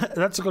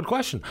 That's a good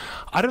question.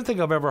 I don't think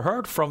I've ever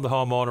heard from the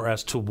homeowner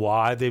as to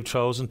why they've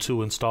chosen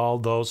to install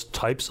those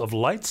types of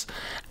lights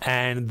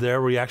and their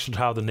reaction to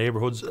how the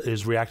neighborhood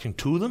is reacting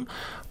to them.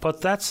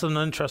 But that's an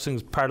interesting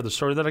part of the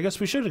story that I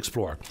guess we should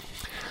explore.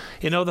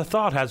 You know, the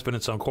thought has been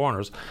in some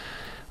corners.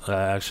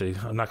 Actually,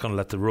 I'm not going to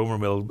let the rumor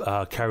mill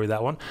carry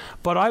that one.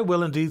 But I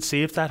will indeed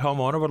see if that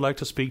homeowner would like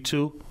to speak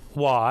to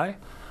why,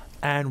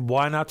 and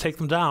why not take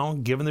them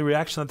down, given the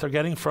reaction that they're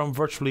getting from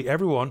virtually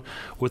everyone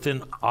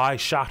within eye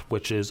shot,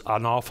 which is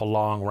an awful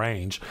long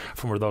range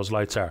from where those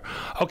lights are.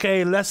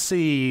 Okay, let's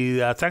see.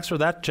 Thanks for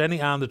that, Jenny,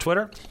 on the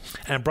Twitter.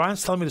 And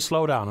Brian's telling me to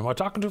slow down. Am I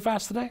talking too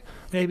fast today?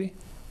 Maybe.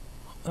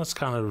 That's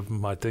kind of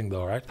my thing,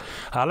 though, right?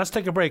 Let's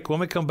take a break. When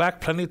we come back,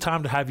 plenty of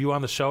time to have you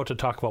on the show to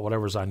talk about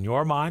whatever's on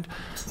your mind.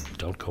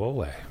 Don't go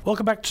away.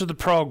 Welcome back to the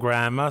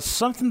program.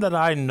 Something that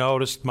I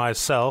noticed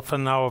myself,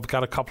 and now I've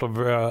got a couple of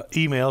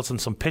emails and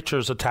some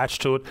pictures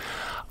attached to it,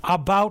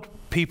 about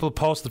people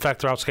posting the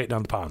fact they're out skating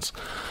on the ponds.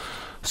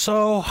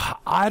 So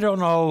I don't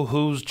know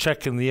who's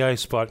checking the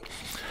ice, but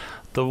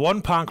the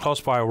one pond close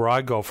by where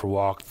I go for a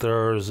walk,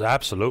 there's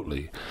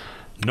absolutely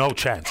no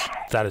chance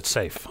that it's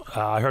safe.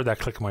 I heard that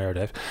click in my ear,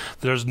 Dave.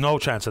 There's no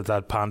chance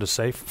that pond is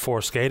safe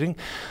for skating.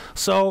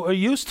 So it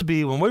used to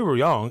be, when we were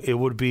young, it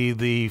would be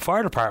the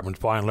fire department,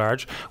 by and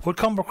large, would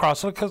come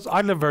across it, because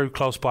I live very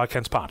close by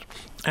Kent's Pond.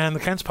 And the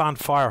Kent's Pond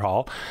Fire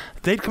Hall,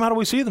 they'd come out and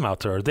we see them out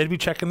there. They'd be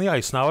checking the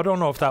ice. Now, I don't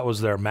know if that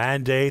was their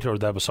mandate or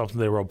that was something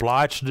they were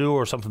obliged to do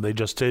or something they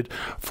just did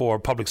for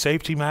public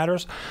safety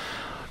matters.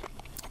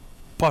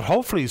 But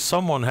hopefully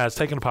someone has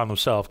taken upon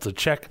themselves to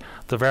check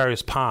the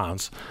various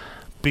ponds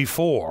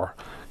before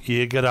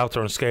you get out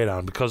there and skate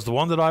on, because the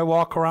one that I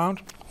walk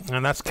around,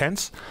 and that's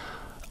Kent's,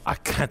 I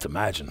can't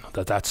imagine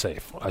that that's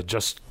safe. I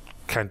just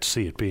can't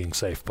see it being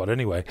safe. But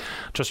anyway,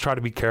 just try to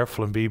be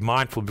careful and be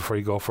mindful before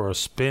you go for a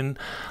spin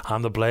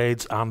on the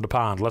blades on the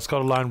pond. Let's go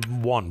to line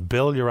 1.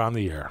 Bill, you're on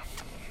the air.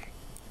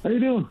 How you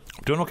doing?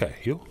 Doing okay.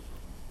 You?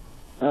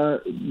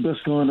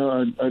 What's going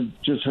on? I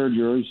just heard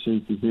your ice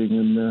safety thing,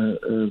 and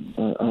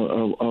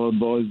I'll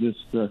advise this.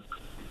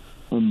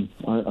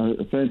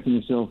 I fancy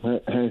myself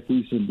half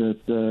decent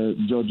at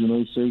judging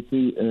ice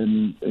safety,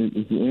 and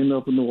if you end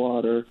up in the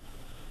water,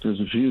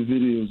 there's a few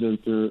videos out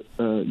there,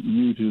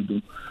 YouTube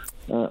them.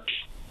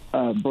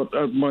 But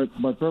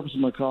my purpose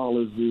of my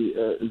call is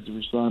to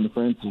respond to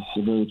Francis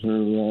about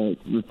her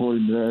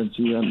reporting to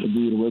RNC on the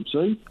Beta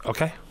website.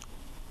 Okay.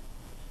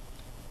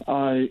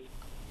 I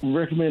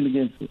recommend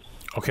against this.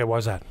 Okay, why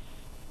is that?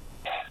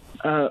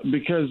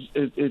 Because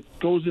it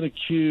goes in a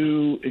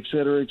queue, et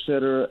cetera,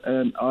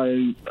 and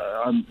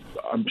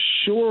I'm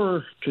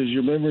sure, because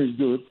your memory is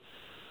good,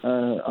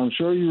 I'm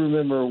sure you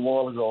remember a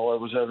while ago I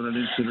was having an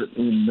incident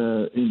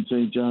in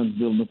St. John's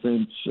building a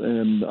fence,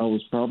 and I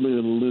was probably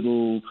a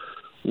little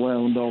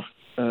wound up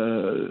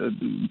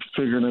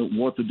figuring out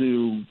what to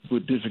do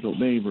with difficult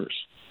neighbours.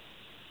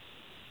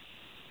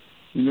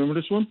 You remember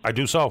this one? I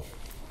do so.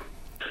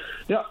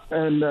 Yeah,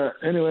 and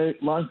anyway,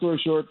 long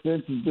story short,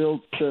 fence is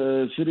built,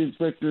 city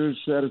inspectors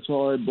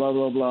satisfied, blah,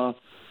 blah, blah,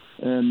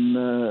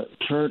 and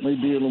currently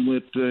dealing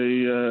with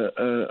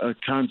a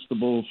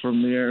constable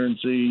from the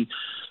RNC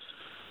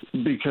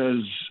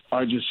because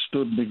I just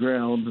stood the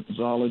ground. That's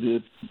all I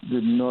did.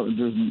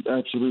 There's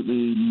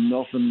absolutely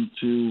nothing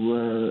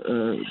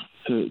to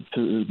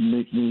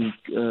make me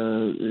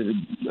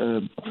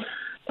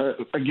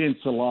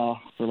against the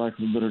law, for lack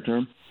of a better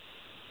term.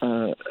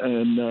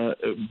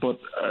 But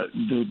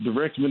the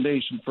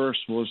recommendation first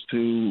was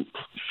to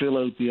fill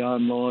out the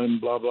online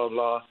blah blah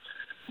blah,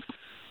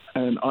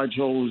 and I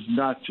chose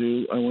not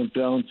to. I went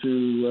down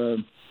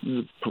to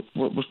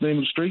what's the name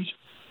of the street?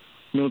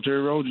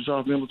 Military Road, just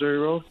off Military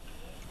Road.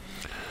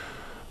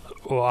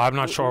 Well, I'm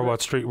not sure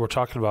what street we're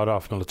talking about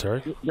off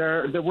Military.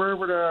 Wherever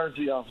the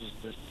RNC offices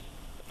is.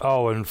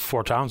 Oh, in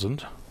Fort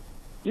Townsend.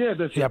 Yeah,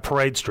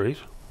 Parade Street.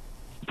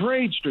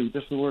 Parade Street.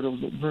 That's the word I was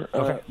looking for.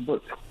 Okay.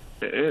 But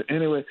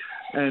anyway,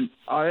 and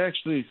I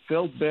actually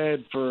felt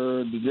bad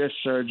for the desk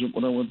sergeant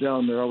when I went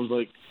down there. I was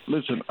like,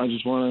 listen, I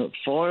just want to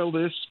file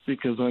this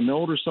because I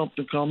know there's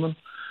something coming.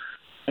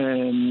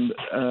 And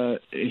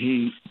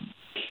he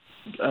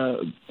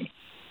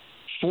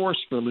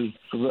forcefully,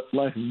 for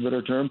lack of a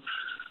better term,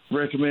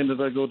 recommended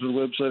I go to the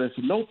website. I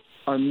said, nope,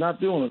 I'm not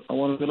doing it. I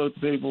want to fill out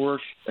the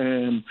paperwork.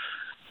 And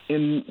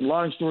in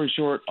long story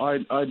short, I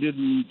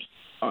didn't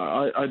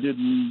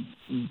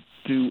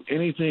do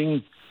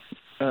anything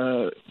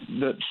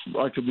that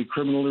I could be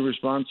criminally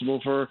responsible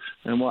for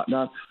and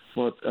whatnot.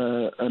 But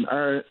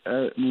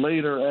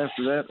later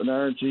after that, an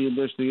RNC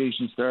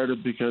investigation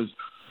started because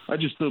I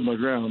just stood my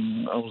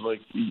ground. I was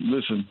like,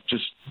 listen,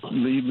 just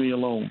leave me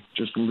alone.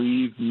 Just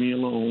leave me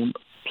alone,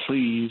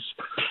 please.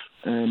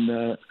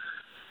 And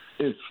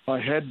if I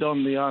had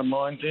done the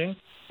online thing,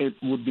 it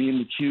would be in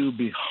the queue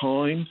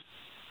behind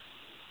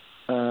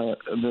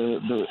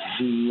the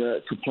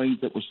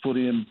complaint that was put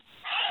in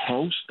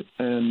post.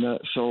 And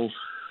so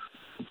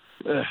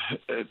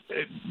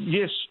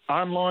yes,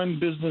 online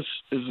business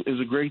is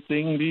a great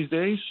thing these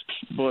days,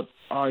 but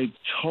I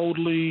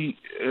totally,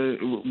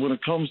 when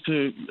it comes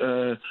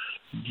to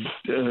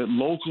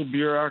local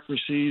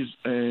bureaucracies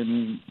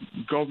and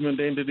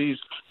government entities,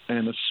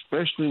 and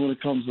especially when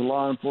it comes to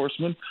law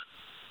enforcement,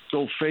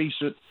 go face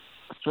it,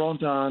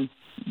 front on.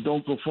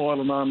 Don't go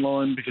filing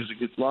online because it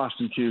gets lost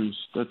in queues.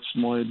 That's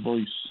my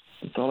advice.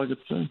 That's all I got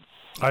to say.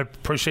 I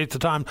appreciate the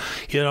time.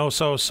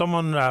 So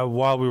someone,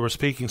 while we were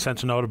speaking,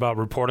 sent a note about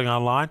reporting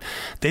online.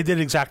 They did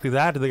exactly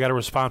that. They got a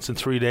response in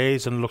 3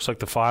 days, and it looks like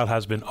the file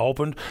has been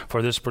opened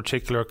for this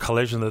particular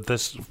collision that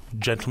this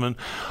gentleman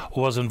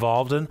was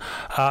involved in.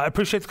 I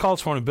appreciate the call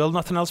this morning. Bill,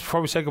 nothing else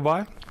before we say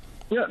goodbye?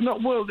 Yeah, no.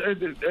 Well,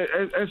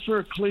 as for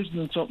a collision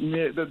and something,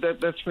 yeah,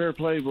 that's fair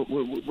play. But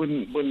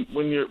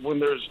when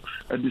there's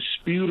a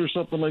dispute or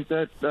something like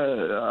that,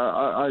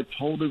 I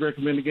totally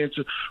recommend against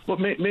it. But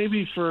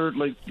maybe for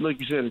like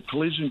you said, a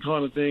collision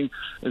kind of thing,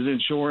 as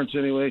insurance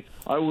anyway,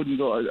 I wouldn't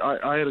go.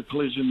 I had a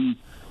collision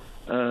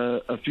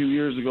a few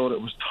years ago that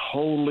was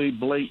totally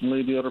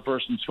blatantly the other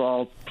person's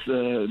fault.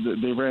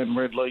 They ran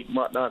red light and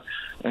whatnot,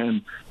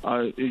 and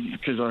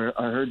because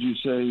I heard you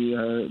say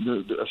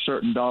a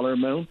certain dollar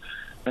amount.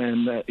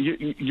 And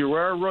you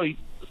are right,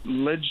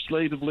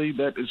 legislatively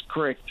that is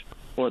correct,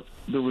 but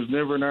there was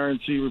never an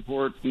RNC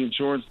report. The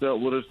insurance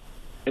dealt with it.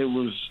 It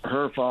was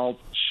her fault.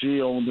 She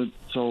owned it.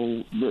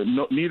 So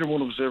neither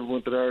one of us ever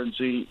went to the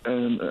RNC,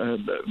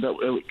 and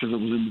because it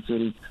was in the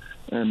city.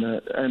 And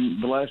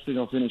the last thing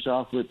I'll finish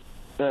off with,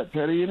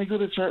 Patty, any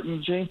good at sharpening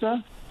the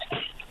chainsaw?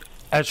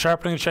 At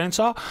sharpening a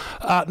chainsaw?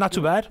 Not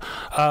too bad.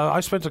 I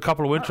spent a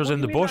couple of winters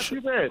in the bush.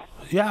 Not too bad.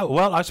 Yeah,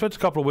 well, I spent a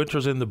couple of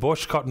winters in the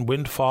bush cutting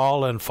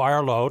windfall and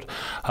fireload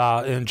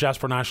in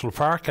Jasper National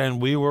Park,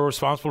 and we were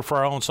responsible for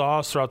our own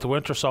saws throughout the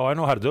winter, so I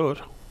know how to do it.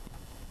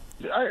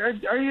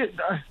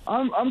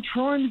 I'm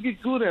trying to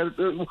get good at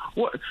it.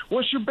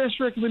 What's your best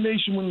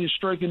recommendation when you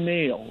strike a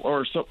nail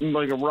or something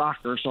like a rock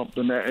or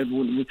something?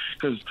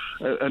 Because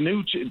a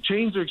new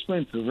chains are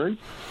expensive, right?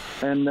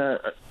 And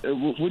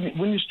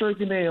when you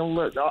strike a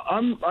nail,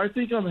 I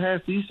think I'm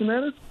half decent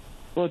at it.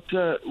 But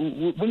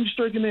when you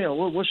strike a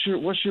nail, what's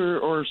your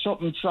or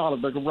something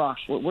solid like a rock?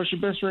 What's your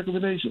best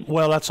recommendation?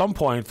 Well, at some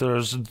point,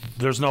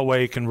 there's no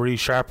way you can really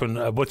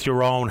sharpen with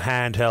your own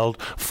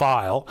handheld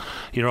file,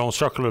 your own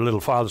circular little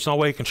file. There's no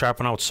way you can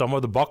sharpen out some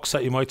of the bucks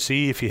that you might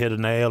see if you hit a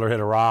nail or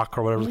hit a rock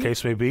or whatever the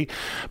case may be.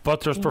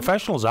 But there's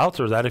professionals out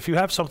there that if you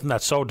have something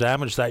that's so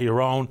damaged that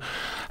your own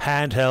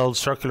handheld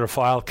circular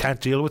file can't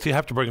deal with, you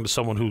have to bring it to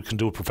someone who can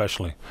do it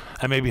professionally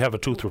and maybe have a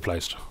tooth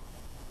replaced.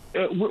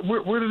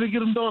 Where did they get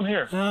them done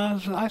here?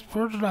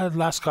 Where did I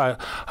last guy?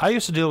 I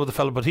used to deal with a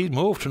fellow, but he'd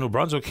moved to New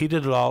Brunswick. He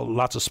did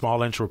lots of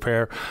small inch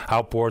repair,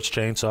 outboards,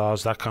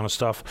 chainsaws, that kind of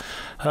stuff.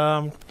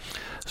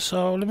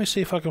 So let me see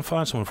if I can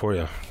find someone for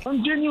you.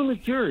 I'm genuinely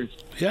curious.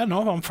 Yeah,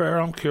 no, I'm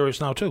fair. I'm curious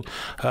now too.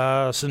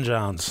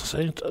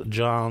 St.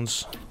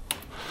 John's.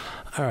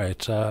 All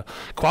right.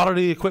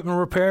 Quality equipment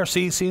repair,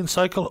 CNC and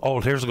cycle.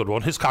 Oh, here's a good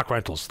one. Hiscock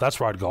Rentals.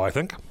 That's where I'd go, I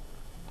think.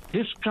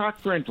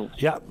 Hiscock Rentals.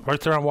 Yeah,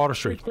 right there on Water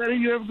Street. Patty,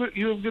 you have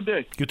a good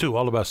day. You too.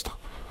 All the best.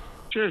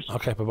 Cheers.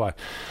 Okay, bye-bye.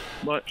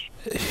 Bye.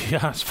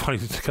 Yeah, it's funny.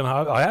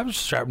 I have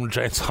sharpened a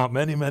chainsaw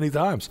many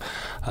times.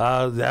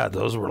 Yeah,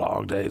 those were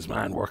long days,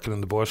 man, working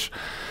in the bush.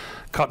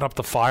 Cutting up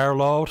the fire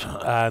load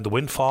and the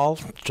windfall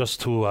just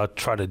to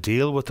try to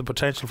deal with the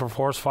potential for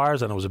forest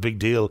fires, and it was a big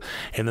deal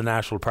in the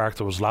national park.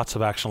 There was lots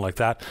of action like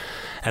that,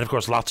 and of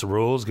course lots of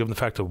rules given the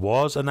fact it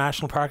was a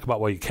national park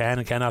about what you can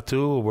and cannot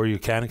do, or where you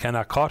can and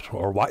cannot cut,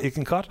 or what you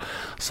can cut.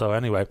 So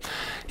anyway,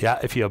 yeah,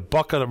 if you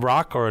bucket a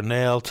rock or a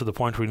nail to the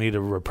point where you need a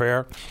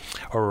repair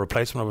or a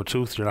replacement of a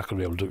tooth, you're not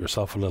going to be able to do it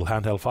yourself with a little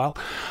handheld file.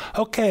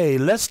 Okay,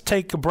 let's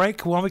take a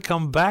break. When we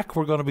come back,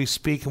 we're going to be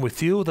speaking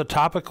with you. The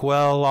topic,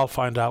 well, I'll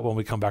find out when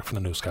we come back from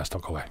the newscast.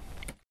 Don't go away.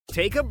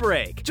 Take a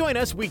break. Join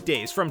us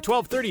weekdays from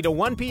 12:30 to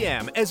 1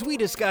 p.m. as we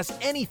discuss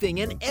anything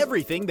and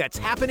everything that's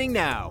happening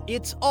now.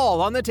 It's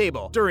all on the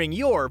table during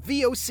your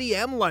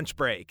VOCM lunch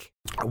break.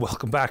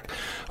 Welcome back.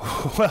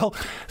 Well,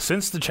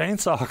 since the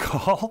chainsaw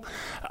call,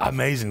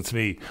 amazing to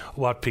me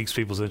what piques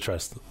people's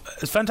interest.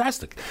 It's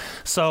fantastic.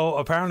 So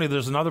apparently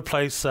there's another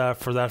place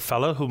for that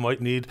fella who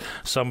might need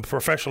some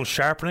professional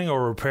sharpening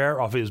or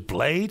repair of his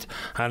blade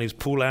and his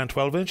Poulan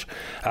 12-inch.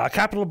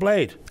 Capital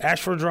Blade,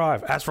 Ashford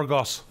Drive. Ask for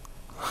Gus.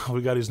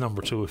 We got his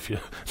number too if you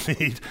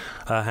need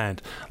a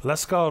hand.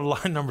 Let's go to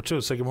line number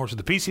 2. Say good morning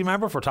to the PC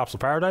member for Topsail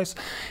Paradise.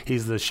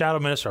 He's the Shadow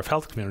Minister of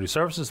Health and Community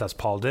Services. That's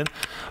Paul Dinn.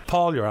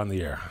 Paul, you're on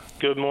the air.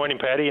 Good morning,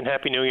 Paddy, and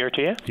Happy New Year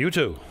to you. You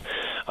too.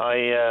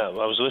 I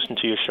was listening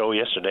to your show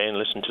yesterday and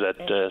listened to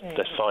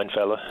that fine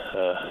fella,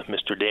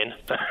 Mr. Dinn,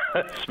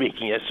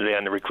 speaking yesterday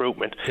on the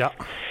recruitment. Yeah.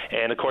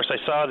 And of course,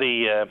 I saw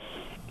the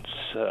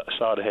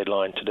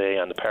headline today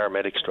on the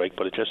paramedic strike,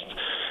 but it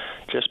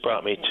just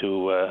brought me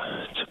to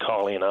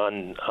call in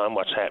on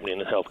what's happening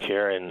in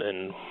healthcare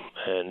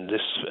and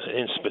this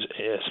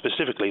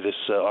specifically this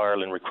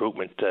Ireland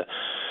recruitment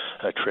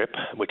trip,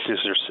 which is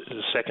their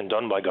second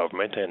done by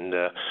government, and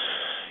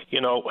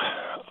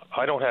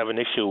I don't have an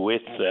issue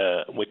with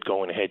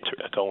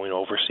going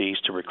overseas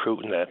to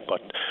recruit and that,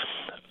 but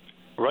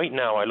right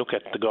now I look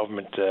at the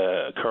government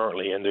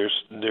currently, and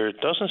there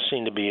doesn't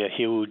seem to be a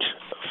huge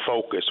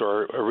focus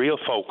or a real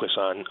focus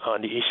on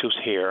the issues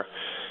here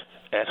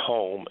at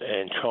home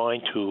and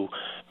trying to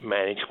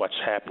manage what's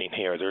happening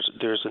here.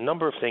 There's a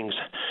number of things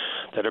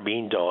that are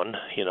being done,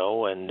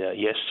 and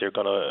yes, they're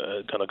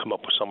gonna come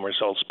up with some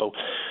results,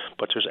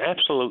 but there's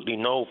absolutely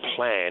no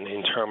plan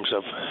in terms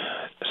of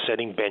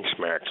setting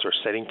benchmarks or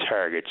setting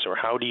targets, or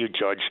how do you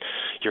judge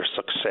your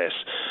success.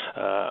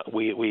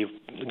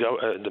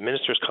 The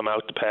ministers come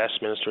out, the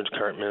past minister and the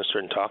current minister,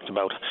 and talked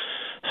about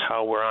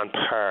how we're on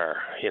par,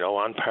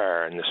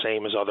 and the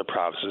same as other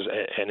provinces,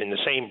 and in the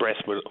same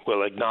breath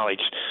will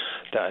acknowledge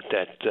that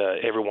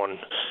everyone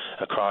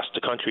across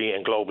the country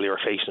and globally are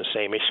facing the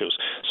same issues.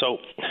 So,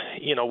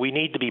 we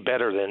need to be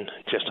better than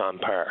just on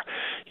par,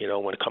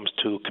 when it comes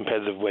to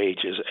competitive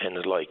wages and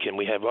the like. And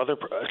we have other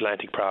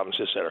Atlantic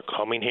provinces that are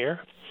coming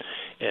here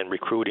and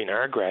recruiting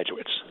our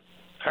graduates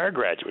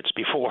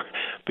before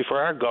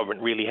our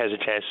government really has a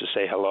chance to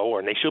say hello,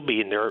 and they should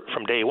be in there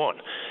from day one.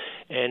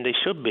 And they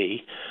should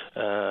be,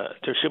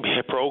 there should be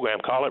a program,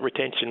 call it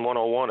Retention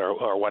 101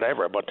 or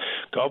whatever, but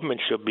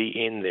government should be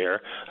in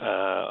there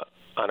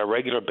on a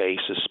regular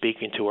basis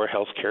speaking to our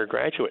healthcare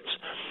graduates.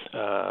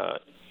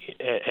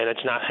 and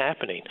it's not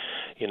happening,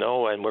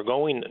 and we're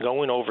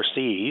going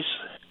overseas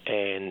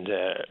and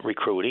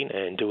recruiting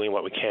and doing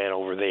what we can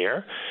over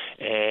there.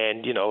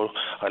 And,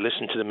 I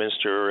listened to the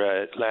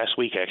minister last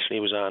week, actually. He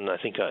was on, I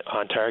think,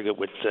 On Target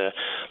with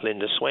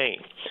Linda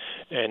Swain.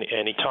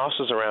 And he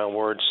tosses around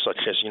words such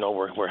as,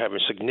 we're having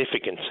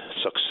significant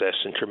success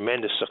and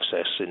tremendous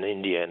success in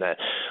India and that.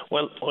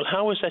 Well,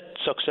 how is that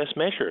success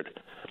measured?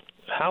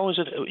 How is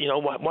it,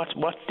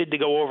 what did they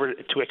go over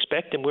to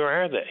expect, and where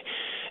are they?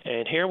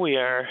 And here we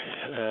are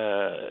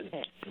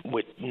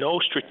with no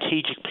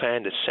strategic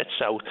plan that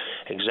sets out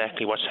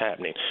exactly what's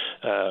happening.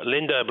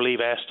 Linda, I believe,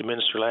 asked the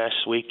minister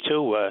last week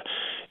too.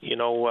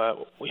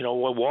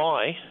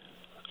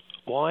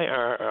 Why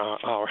are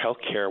our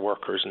healthcare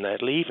workers and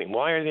that leaving?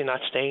 Why are they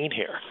not staying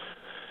here?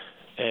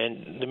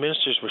 And the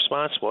minister's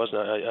response was,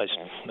 and I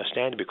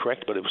stand to be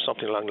correct, but it was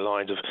something along the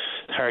lines of,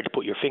 it's hard to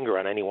put your finger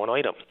on any one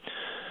item.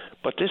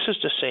 But this is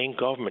the same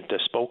government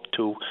that spoke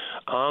to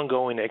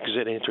ongoing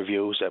exit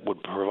interviews that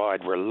would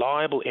provide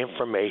reliable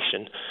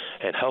information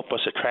and help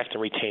us attract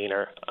and retain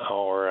our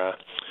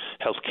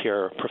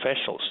healthcare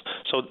professionals.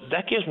 So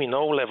that gives me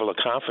no level of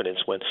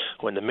confidence when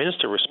the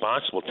minister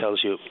responsible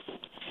tells you,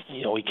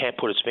 he can't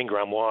put his finger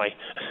on why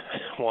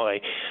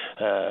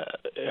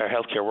our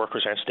healthcare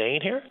workers aren't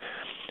staying here.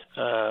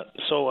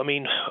 So, I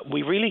mean,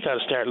 we really got to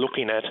start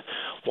looking at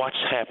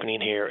what's happening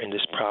here in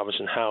this province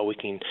and how we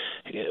can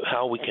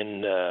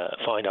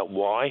find out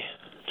why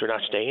they're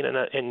not staying,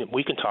 and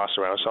we can toss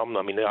around something.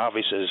 I mean, the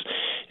obvious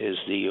is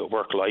the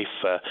work-life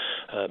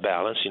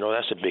balance.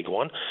 That's a big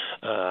one.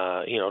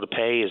 The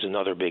pay is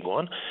another big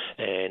one,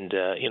 and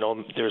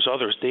there's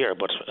others there.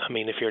 But I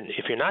mean, if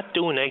you're not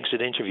doing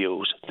exit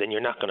interviews, then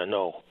you're not going to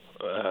know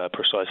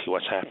precisely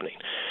what's happening.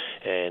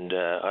 And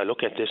I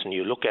look at this, and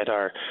you look at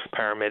our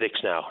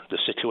paramedics now, the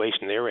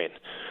situation they're in.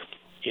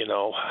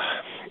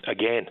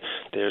 Again,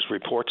 there's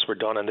reports were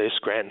done on this.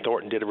 Grant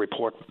Thornton did a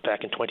report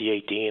back in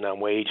 2018 on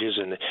wages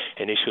and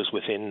issues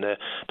within the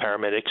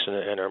paramedics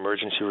and our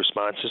emergency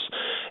responses,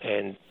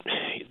 and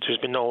there's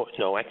been no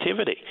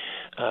activity.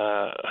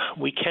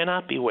 We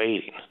cannot be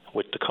waiting.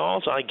 With the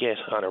calls I get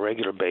on a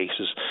regular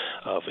basis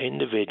of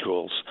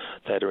individuals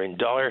that are in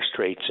dire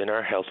straits in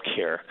our health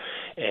care,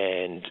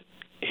 and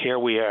here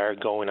we are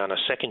going on a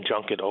second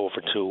junket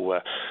over to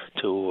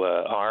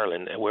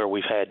Ireland, where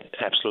we've had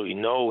absolutely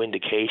no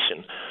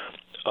indication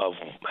of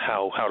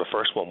how the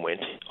first one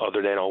went,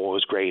 other than, it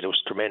was great, it was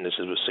tremendous,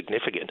 it was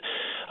significant.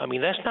 I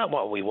mean, that's not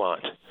what we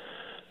want.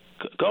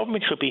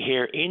 Government should be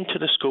here into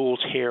the schools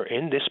here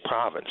in this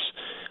province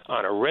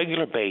on a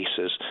regular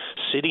basis,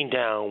 sitting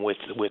down with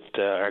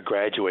our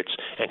graduates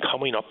and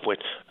coming up with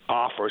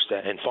offers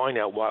and find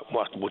out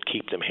what would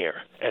keep them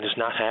here. And it's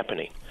not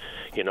happening.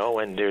 You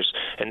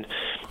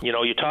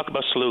talk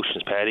about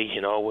solutions, Patty.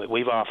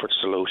 We've offered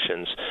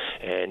solutions,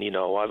 and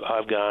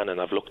I've gone and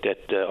I've looked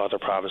at other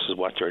provinces,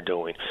 what they're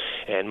doing,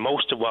 and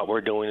most of what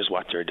we're doing is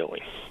what they're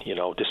doing.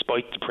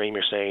 Despite the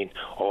Premier saying,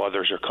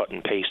 others are cutting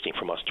and pasting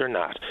from us, they're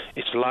not.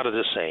 It's a lot of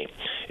the same.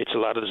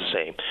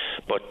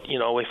 But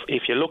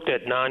if you looked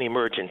at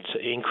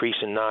increase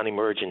in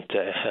non-emergent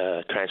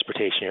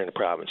transportation here in the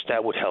province,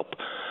 that would help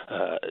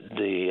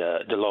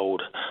the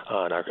load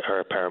on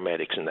our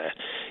paramedics and that.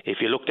 If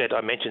you looked at,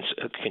 I mentioned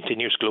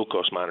continuous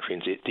glucose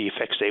monitoring, the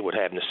effects they would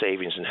have in the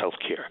savings in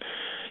healthcare.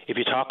 If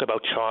you talk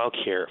about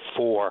childcare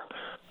for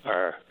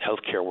our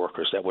healthcare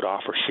workers that would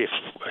offer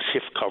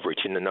shift coverage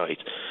in the night.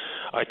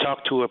 I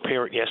talked to a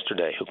parent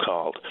yesterday who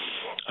called.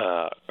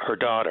 Her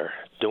daughter,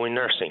 doing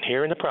nursing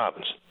here in the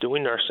province,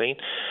 didn't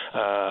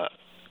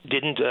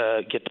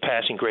get the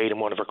passing grade in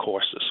one of her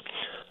courses.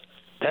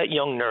 That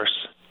young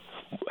nurse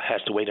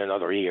has to wait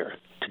another year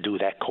to do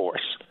that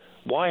course.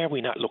 Why are we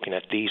not looking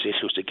at these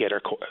issues to get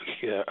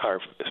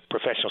our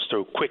professionals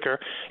through quicker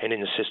and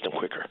in the system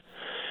quicker?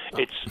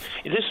 This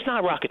is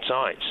not rocket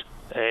science.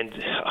 And,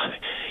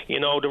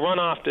 to run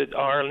off to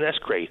Ireland, that's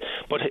great.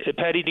 But,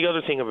 Patty, the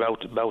other thing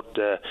about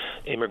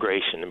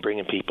immigration and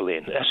bringing people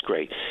in, that's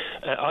great.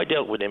 I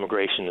dealt with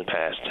immigration in the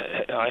past.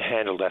 I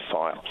handled that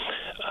file.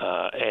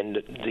 And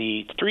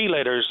the three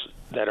letters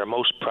that are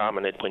most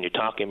prominent when you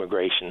talk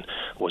immigration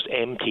was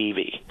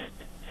MTV.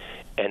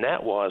 And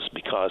that was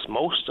because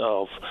most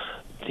of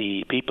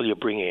the people you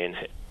bring in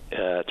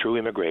through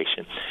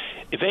immigration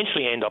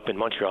eventually end up in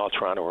Montreal,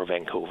 Toronto, or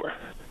Vancouver.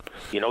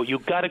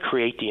 You've got to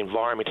create the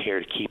environment here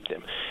to keep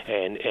them.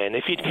 And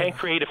if you can't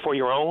create it for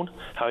your own,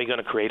 how are you going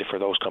to create it for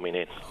those coming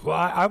in? Well,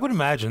 I would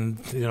imagine,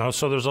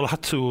 so there's a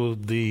lot to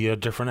the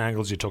different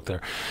angles you took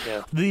there.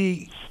 Yeah.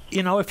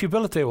 If you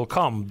build it, they will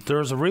come.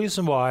 There's a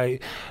reason why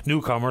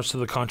newcomers to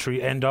the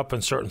country end up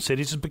in certain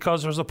cities is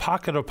because there's a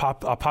pocket of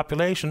a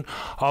population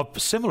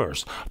of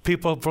similars,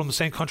 people from the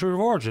same country of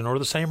origin or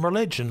the same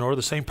religion or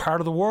the same part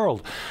of the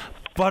world.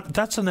 But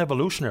that's an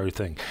evolutionary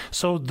thing.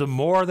 So the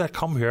more that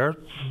come here,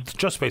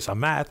 just based on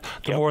math,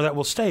 the more that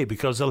will stay,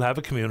 because they'll have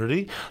a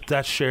community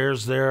that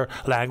shares their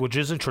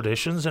languages and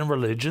traditions and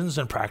religions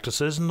and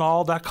practices and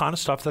all that kind of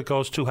stuff that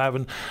goes to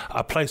having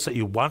a place that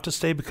you want to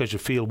stay because you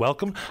feel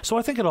welcome. So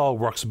I think it all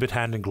works a bit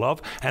hand in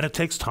glove, and it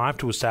takes time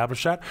to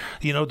establish that.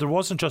 You know, there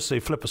wasn't just a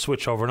flip a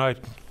switch overnight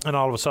and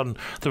all of a sudden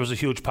there was a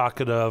huge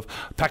pocket of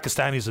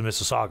Pakistanis in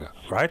Mississauga,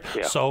 right?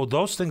 Yeah. So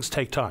those things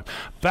take time.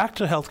 Back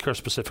to healthcare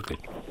specifically.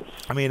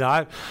 I mean,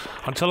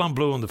 until I'm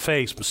blue in the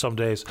face some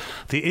days,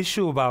 the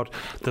issue about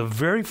the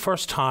very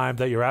first time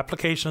that your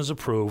application is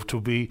approved to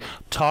be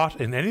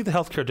taught in any of the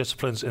healthcare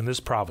disciplines in this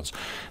province,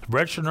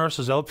 registered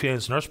nurses,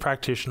 LPNs, nurse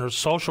practitioners,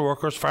 social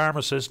workers,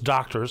 pharmacists,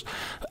 doctors,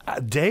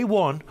 day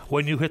one,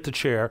 when you hit the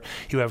chair,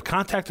 you have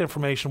contact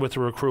information with the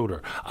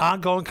recruiter,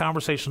 ongoing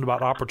conversation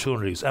about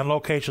opportunities and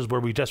locations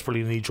where we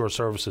desperately need your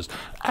services.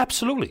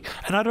 Absolutely.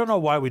 And I don't know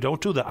why we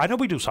don't do that. I know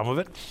we do some of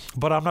it,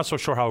 but I'm not so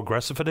sure how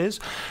aggressive it is.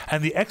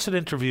 And the exit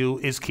interview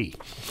is key.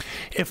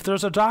 If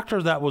there's a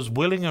doctor that was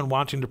willing and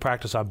wanting to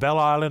practice on Bell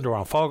Island or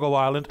on Fogo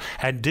Island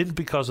and didn't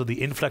because of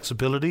the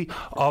inflexibility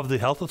of the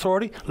health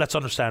authority, let's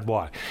understand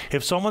why.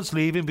 If someone's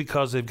leaving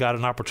because they've got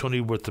an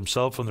opportunity with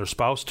themselves and their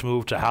spouse to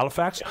move to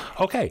Halifax,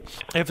 okay.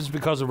 If it's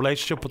because of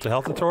relationship with the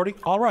health authority,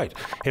 all right.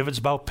 If it's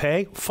about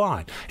pay,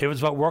 fine. If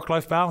it's about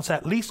work-life balance,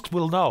 at least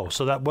we'll know,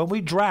 so that when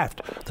we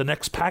draft the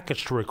next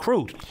package to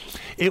recruit,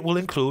 it will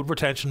include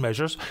retention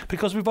measures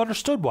because we've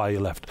understood why you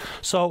left.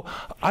 So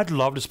I'd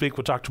love to speak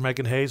with Dr.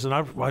 Megan Hayes, and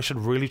I should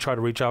really try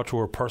to reach out to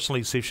her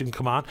personally, see if she can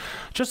come on,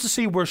 just to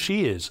see where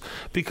she is,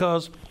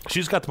 because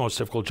she's got the most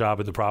difficult job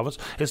in the province.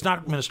 It's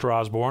not Minister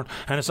Osborne,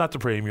 and it's not the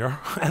Premier,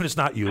 and it's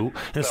not you,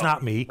 and it's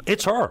not me.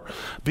 It's her,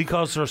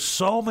 because there's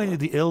so many of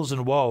the ills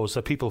and woes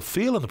that people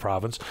feel in the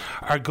province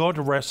are going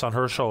to rest on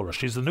her shoulders.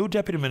 She's the new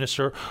Deputy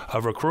Minister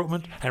of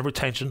Recruitment and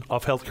Retention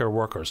of Healthcare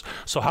Workers.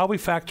 So how we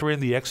factor in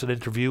the exit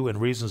interview and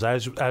reasons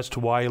as to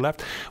why you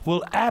left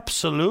will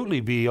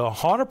absolutely be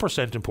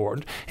 100%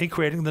 important in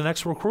creating the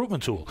next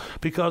recruitment tool,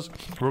 because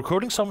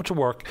recruiting someone to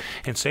work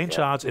in St.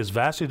 John's is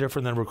vastly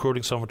different than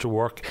recruiting someone to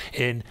work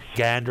in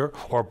Gander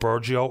or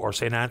Burgeo or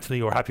St.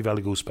 Anthony or Happy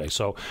Valley Goose Bay.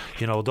 So,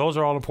 you know, those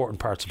are all important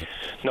parts of it.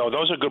 No,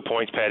 those are good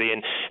points, Paddy.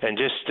 And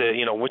just,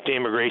 you know, with the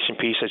immigration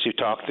piece, as you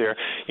talked there,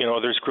 you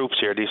know, there's groups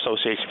here. The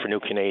Association for New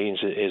Canadians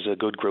is a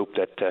good group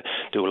that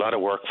do a lot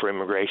of work for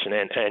immigration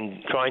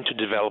and trying to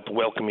develop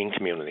welcoming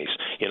communities,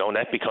 you know, and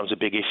that becomes a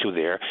big issue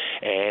there.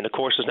 And, of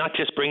course, it's not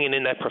just bringing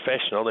in that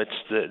professional, it's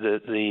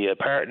the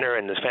partner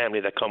and the family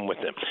that come with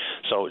them.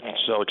 So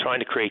trying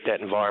to create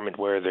that environment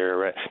where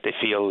they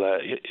feel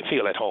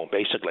at home,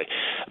 basically.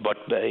 But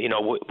you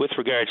know, with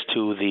regards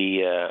to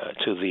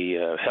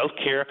the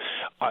healthcare,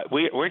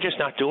 we're just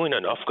not doing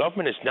enough.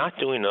 Government is not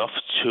doing enough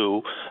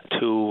to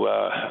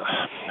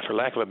for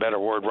lack of a better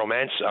word,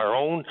 romance our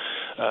own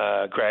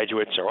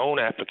graduates, our own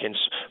applicants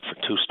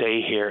to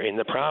stay here in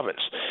the province.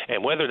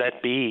 And whether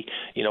that be,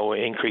 you know,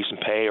 increase in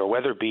pay or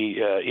whether it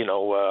be, you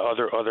know,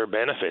 other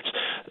benefits,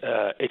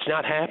 it's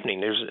not happening.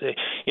 There's,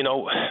 you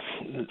know,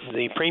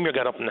 the Premier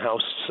got up in the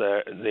House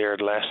there at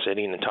the last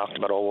sitting and talked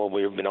about,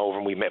 we've been over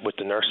and we met with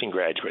the nursing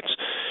graduates.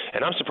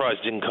 And I'm surprised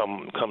it didn't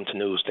come to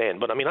news then.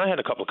 But, I mean, I had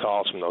a couple of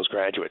calls from those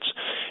graduates,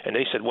 and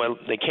they said, well,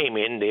 they came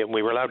in,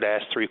 we were allowed to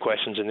ask 3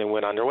 questions, and then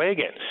went on their way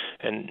again,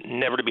 and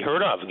never to be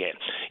heard of again.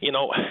 You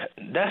know,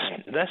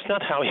 that's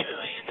not how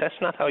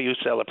you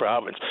sell a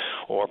province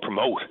or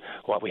promote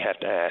what we have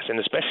to ask, and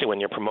especially when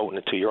you're promoting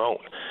it to your own,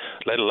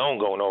 let alone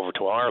going over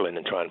to Ireland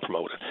and trying to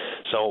promote it.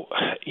 So,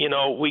 you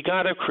know, we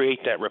got to create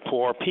that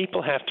rapport.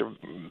 People have to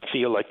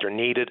feel like they're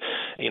needed.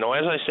 You know,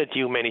 as I said to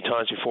you many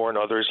times before and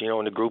others, you know,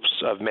 in the groups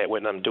I've met with,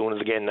 and I'm doing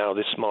it again now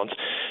this month,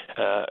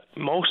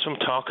 most of them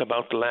talk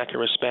about the lack of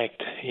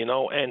respect, you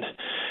know, and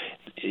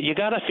you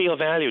got to feel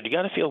valued. You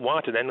got to feel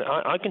wanted. And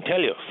I can tell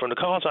you, from the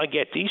calls I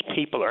get, these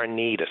people are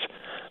needed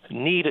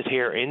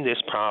here in this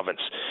province,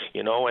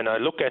 you know. And I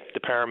look at the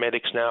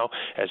paramedics now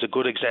as a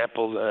good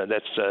example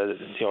that's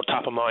you know,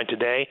 top of mind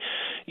today.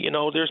 You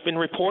know, there's been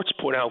reports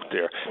put out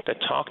there that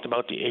talked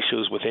about the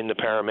issues within the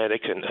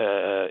paramedic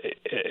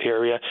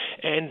area,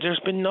 and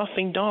there's been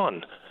nothing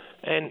done.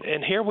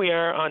 And here we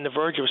are on the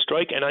verge of a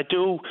strike, and I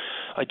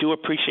do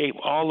appreciate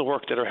all the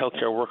work that our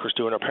healthcare workers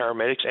do and our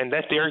paramedics, and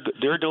that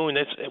they're doing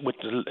this with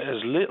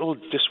as little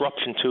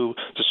disruption to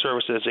the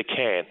service as they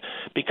can,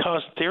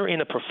 because they're in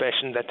a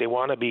profession that they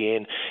want to be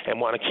in and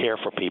want to care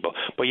for people.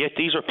 But yet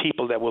these are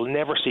people that will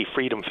never see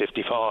Freedom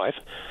 55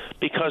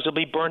 because they'll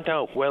be burnt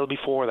out well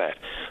before that.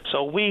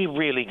 So we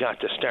really got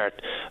to start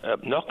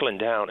knuckling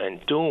down and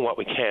doing what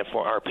we can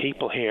for our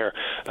people here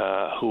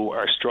who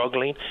are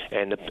struggling,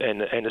 and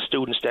the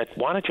students that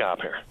want a job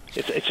here.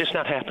 It's just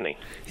not happening.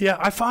 Yeah,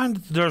 I find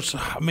there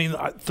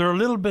are a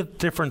little bit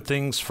different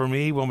things for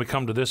me when we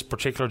come to this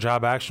particular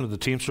job action of the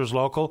Teamsters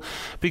local,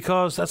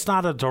 because that's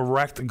not a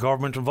direct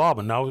government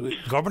involvement. Now,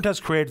 government has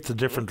created the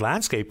different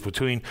landscape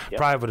between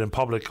private and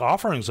public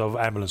offerings of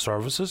ambulance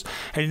services.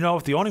 And, you know,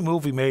 if the only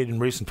move we made in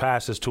recent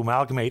past is to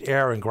amalgamate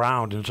air and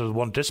ground into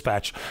one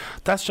dispatch,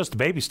 that's just a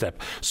baby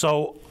step.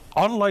 So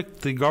unlike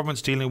the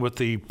government's dealing with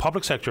the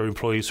public sector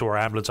employees who are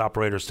ambulance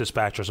operators,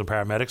 dispatchers and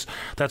paramedics,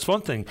 that's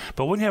one thing.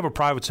 But when you have a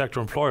private sector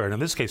employer, and in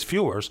this case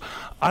viewers,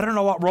 I don't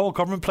know what role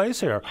government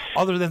plays here,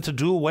 other than to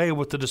do away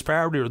with the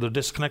disparity or the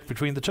disconnect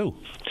between the two.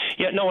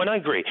 Yeah, no, and I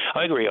agree.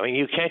 I mean,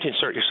 you can't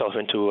insert yourself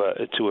into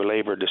a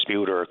labour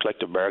dispute or a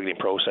collective bargaining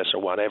process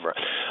or whatever.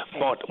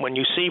 But when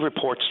you see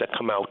reports that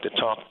come out that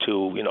talk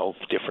to,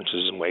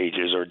 differences in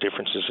wages or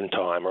differences in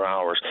time or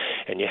hours,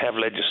 and you have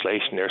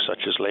legislation there such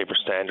as Labour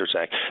Standards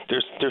Act,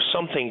 there's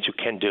some things you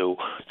can do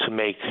to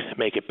make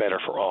it better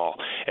for all.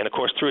 And of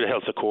course, through the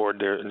Health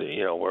Accord,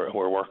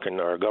 we're working.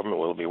 Our government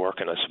will be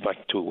working, I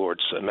suspect,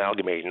 towards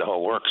amalgamating the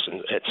whole works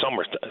at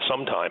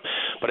some time.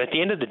 But at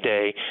the end of the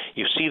day,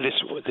 you see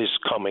this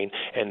coming.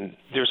 And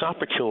there's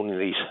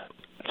opportunities,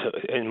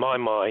 in my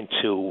mind,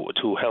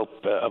 to help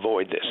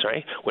avoid this,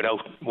 right?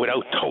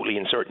 Without totally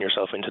inserting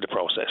yourself into the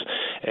process.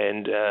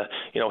 And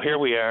here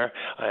we are,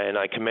 and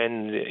I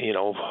commend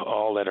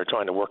all that are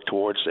trying to work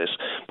towards this.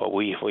 But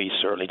we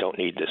certainly don't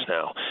need this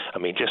now. I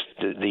mean, just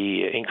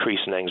the increase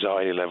in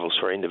anxiety levels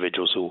for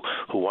individuals who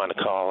want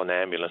to call an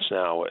ambulance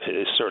now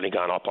has certainly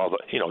gone up.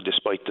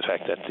 Despite the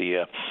fact that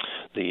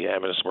the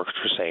ambulance workers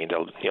are saying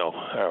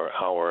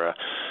our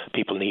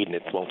people needing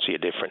it won't see a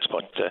difference,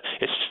 but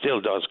it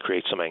still does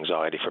create some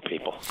anxiety for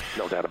people.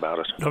 No doubt about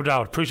it. No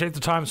doubt. Appreciate the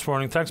time this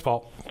morning. Thanks,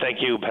 Paul.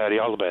 Thank you, Paddy.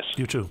 All the best.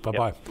 You too.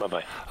 Bye-bye. Yep.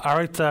 Bye-bye. All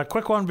right,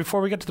 quick one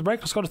before we get to the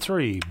break. Let's go to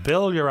 3.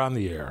 Bill, you're on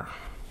the air.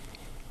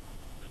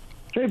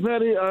 Hey,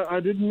 Paddy, I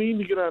didn't mean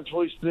to get on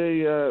twice today.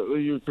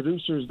 Your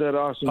producer's dead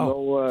awesome.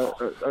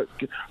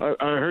 I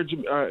heard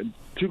you.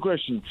 2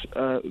 questions,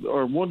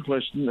 or 1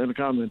 question and a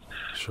comment.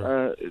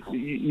 Sure.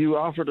 You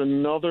offered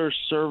another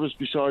service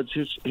besides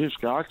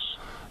Hiscox?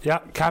 Yeah,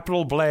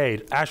 Capital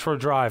Blade,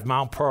 Ashford Drive,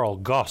 Mount Pearl,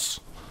 Gus.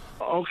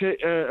 Okay,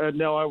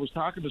 now I was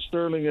talking to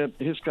Sterling at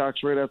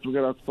Hiscox right after we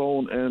got off the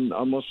phone, and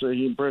I must say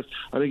he impressed.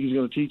 I think he's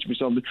going to teach me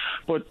something.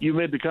 But you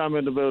made the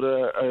comment about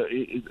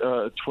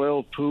a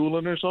 12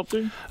 pooling or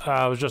something?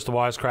 It was just a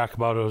wisecrack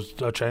about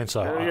a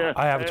chainsaw. Yeah.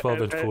 I have a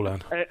 12-inch pool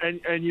end.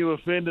 And you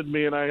offended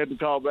me, and I had to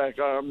call back.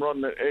 I'm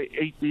running an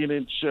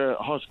 18-inch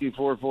Husky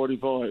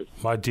 445.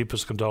 My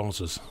deepest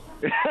condolences.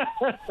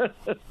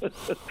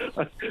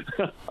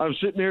 I'm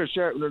sitting here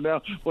sharpening it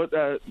now, but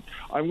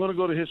I'm going to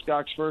go to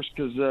Hiscox first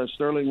because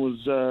Sterling was.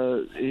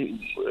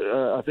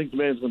 I think the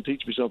man's going to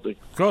teach me something.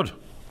 Good.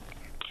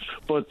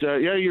 But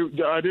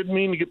I didn't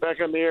mean to get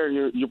back on the air.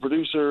 Your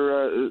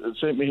producer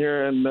sent me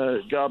here, and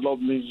God love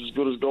him, he's as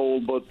good as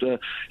gold. But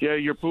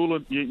you're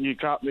pulling. You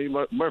caught me.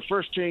 My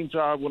first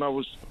chainsaw when I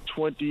was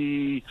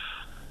 20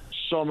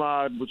 some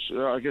odd, which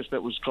I guess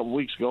that was a couple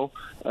weeks ago.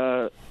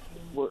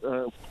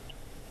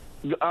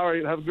 All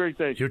right, have a great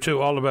day. You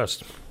too, all the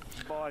best.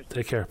 Bye.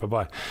 Take care,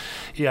 bye-bye.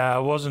 Yeah, I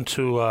wasn't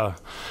to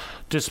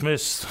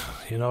dismiss,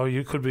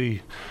 you could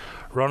be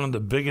running the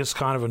biggest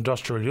kind of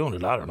industrial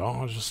unit, I don't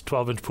know, just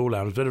 12-inch pool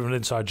out. It was a bit of an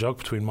inside joke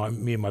between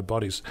me and my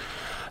buddies.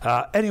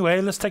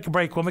 Anyway, let's take a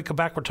break. When we come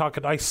back, we're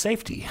talking ice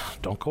safety.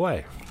 Don't go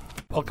away.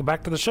 Welcome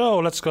back to the show.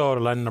 Let's go to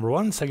line number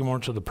 1. Second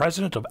morning to the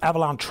president of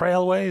Avalon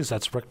Trailways.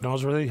 That's Rick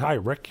Noseworthy. Hi,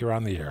 Rick, you're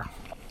on the air.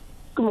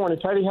 Good morning,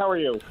 Teddy. How are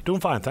you?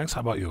 Doing fine, thanks.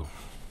 How about you?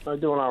 I'm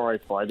doing all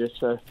right, boy. I just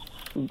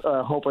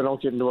hope I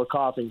don't get into a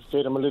coughing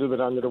fit. I'm a little bit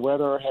under the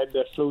weather. I had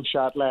the flu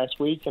shot last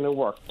week, and it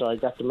worked. I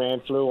got the man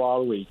flu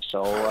all week,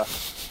 so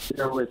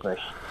bear with me.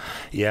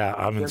 Yeah,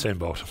 I'm in the same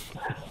boat.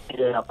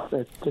 Yeah,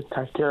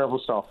 it's terrible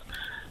stuff.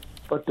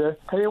 But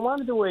hey, I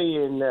wanted to weigh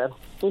in.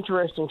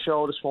 Interesting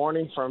show this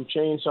morning from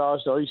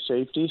chainsaws to ice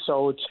safety,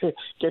 so it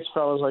gets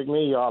fellas like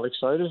me all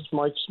excited.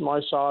 My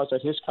saws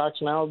at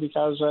Hiscox now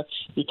because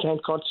you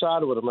can't cut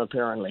sod with them,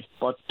 apparently.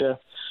 But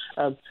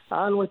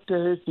on with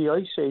the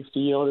ice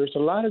safety, there's a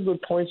lot of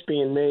good points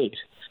being made.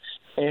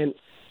 And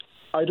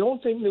I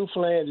don't think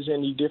Newfoundland is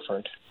any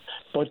different.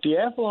 But the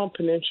Avalon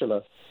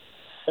Peninsula,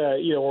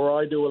 where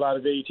I do a lot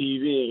of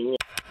ATVing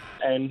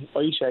and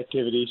ice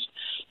activities,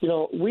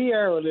 we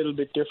are a little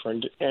bit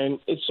different. And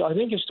I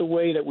think it's the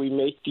way that we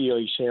make the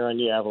ice here on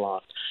the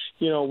Avalon.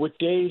 With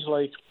days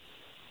like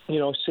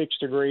 6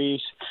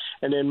 degrees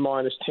and then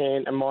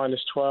 -10 and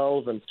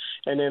 -12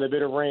 and then a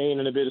bit of rain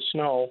and a bit of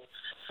snow,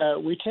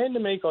 we tend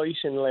to make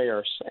ice in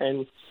layers.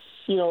 And,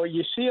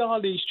 you see all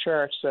these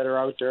charts that are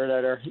out there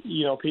that are,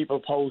 people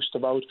post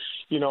about,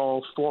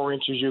 4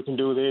 inches you can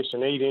do this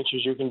and 8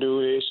 inches you can do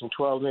this and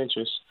 12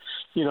 inches,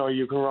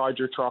 you can ride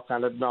your truck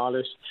on it and all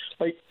this.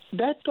 Like,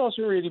 that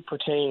doesn't really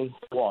pertain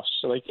to us.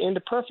 So, like, in the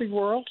perfect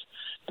world,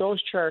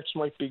 those charts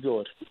might be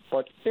good.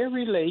 But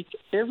every lake,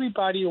 every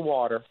body of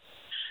water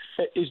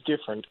is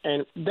different.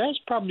 And that's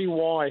probably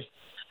why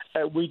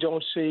we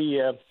don't see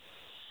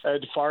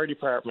the fire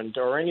department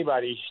or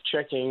anybody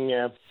checking,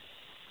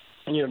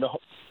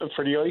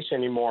 for the ice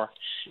anymore.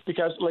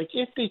 Because, like,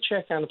 if they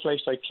check on a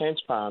place like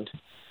Kent's Pond,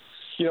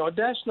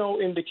 that's no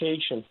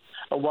indication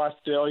of what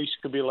the ice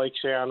could be like,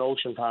 say, on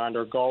Ocean Pond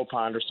or Gull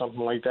Pond or something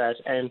like that.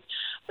 And,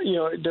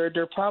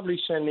 they're probably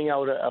sending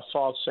out a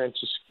false sense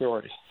of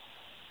security.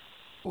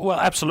 Well,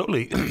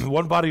 absolutely.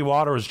 One body of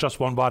water is just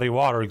one body of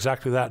water,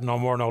 exactly that, no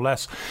more, no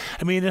less.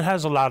 I mean, it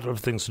has a lot of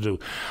things to do.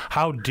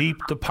 How deep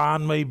the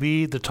pond may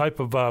be, the type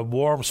of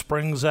warm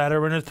springs that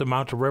are in it, the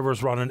amount of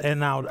rivers running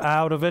in and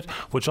out of it,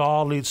 which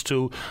all leads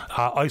to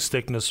ice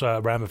thickness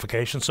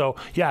ramifications. So,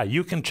 yeah,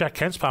 you can check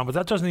Kent's Pond, but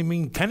that doesn't even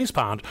mean Kenny's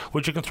Pond,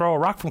 which you can throw a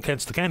rock from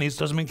Kent's to Kenny's.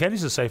 Doesn't mean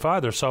Kenny's is safe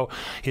either. So,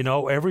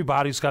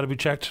 everybody's got to be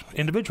checked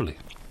individually.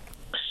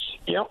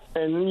 Yep,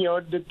 and,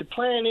 the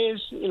plan is,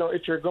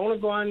 if you're going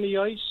to go on the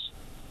ice,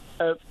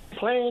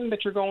 plan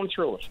that you're going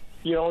through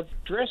it.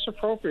 Dress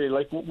appropriately.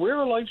 Like, wear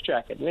a life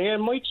jacket. And it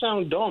might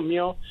sound dumb,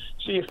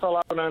 see you fell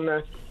out on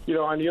the,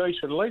 on the ice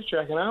with a life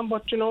jacket on,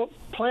 but,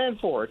 plan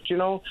for it.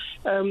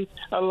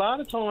 A lot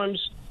of times,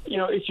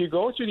 if you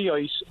go through the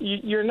ice,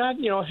 you're not,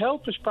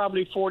 help is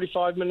probably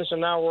 45 minutes,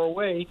 an hour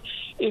away,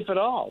 if at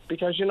all.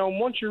 Because,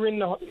 once you're in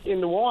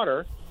the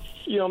water,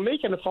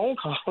 making a phone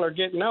call or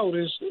getting out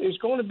is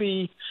going to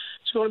be,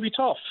 it's going to be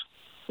tough.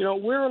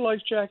 Wear a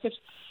life jacket.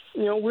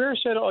 Wear a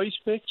set of ice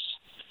picks.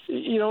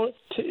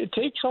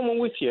 Take someone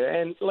with you.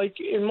 And, like,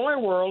 in my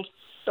world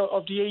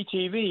of the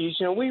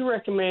ATVs, we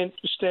recommend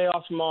to stay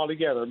off them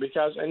altogether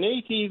because an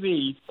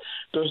ATV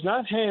does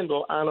not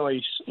handle on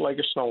ice like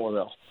a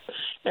snowmobile.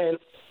 And,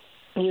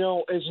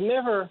 it's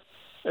never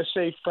a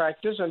safe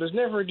practice and is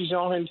never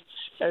designed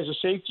as a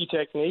safety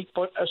technique,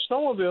 but a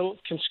snowmobile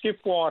can skip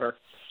water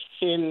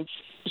in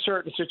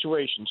certain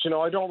situations.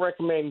 I don't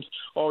recommend,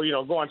 go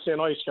on thin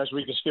ice because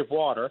we can skip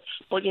water.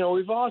 But,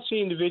 we've all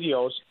seen the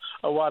videos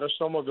of what a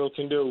snowmobile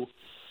can do,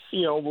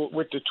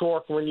 with the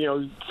torque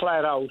when,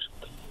 flat out,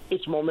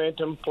 its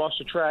momentum plus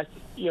the track,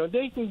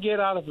 they can get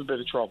out of a bit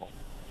of trouble.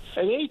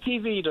 An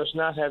ATV does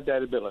not have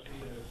that ability.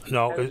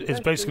 No,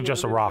 it's basically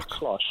just a rock.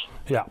 Slush.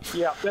 Yeah.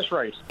 Yeah, that's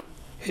right.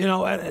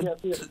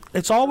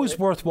 It's always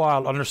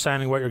worthwhile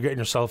understanding what you're getting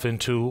yourself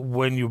into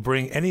when you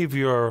bring any of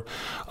your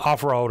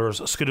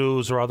off-roaders,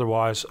 skidoos or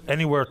otherwise,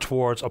 anywhere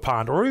towards a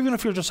pond, or even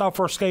if you're just out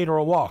for a skate or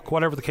a walk,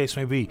 whatever the case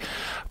may be.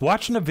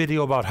 Watching a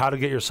video about how to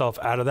get yourself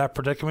out of that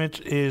predicament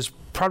is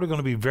probably going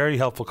to be very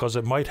helpful because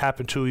it might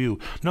happen to you.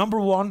 Number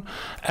one,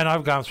 and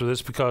I've gone through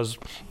this because,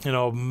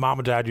 Mom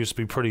and Dad used to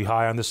be pretty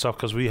high on this stuff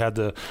because we had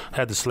the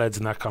sleds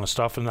and that kind of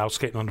stuff and out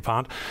skating on the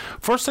pond.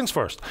 First things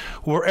first,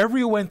 wherever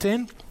you went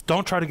in,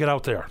 don't try to get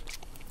out there.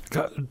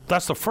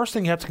 That's the first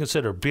thing you have to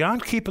consider.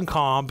 Beyond keeping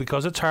calm,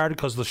 because it's hard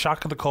because of the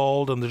shock of the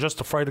cold and they're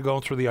just afraid of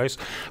going through the ice,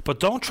 but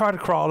don't try to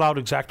crawl out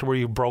exactly where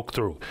you broke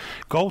through.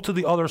 Go to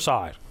the other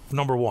side.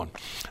 Number one,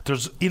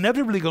 there's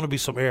inevitably going to be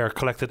some air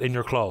collected in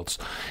your clothes.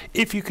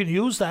 If you can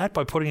use that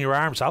by putting your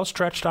arms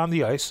outstretched on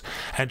the ice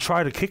and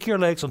try to kick your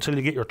legs until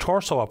you get your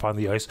torso up on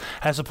the ice,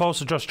 as opposed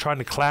to just trying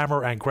to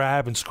clamber and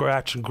grab and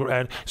scratch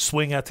and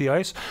swing at the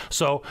ice.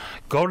 So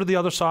go to the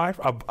other side,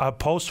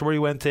 opposed to where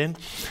you went in,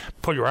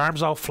 put your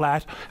arms out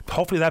flat.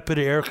 Hopefully that bit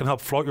of air can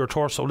help float your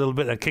torso a little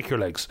bit and kick your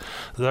legs.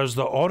 There's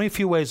the only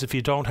few ways if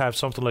you don't have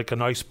something like a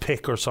nice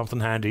pick or something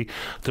handy.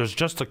 There's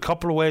just a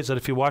couple of ways that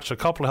if you watch a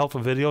couple of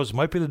helpful videos, it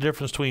might be the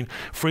difference between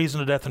freezing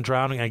to death and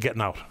drowning and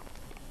getting out.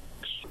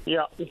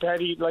 Yeah,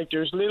 Patty,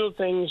 there's little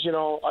things,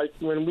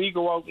 when we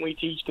go out and we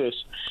teach this,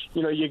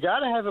 you got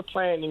to have a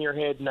plan in your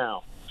head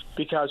now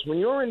because when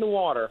you're in the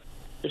water,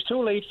 it's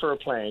too late for a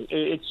plan.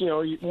 It's,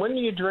 when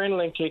the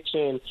adrenaline kicks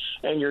in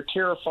and you're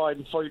terrified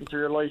and fighting for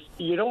your life,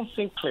 you don't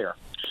think clear.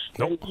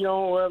 Nope.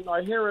 And,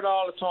 I hear it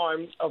all the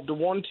time of the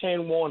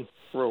 1-10-1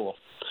 rule.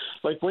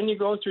 Like when you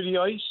go through the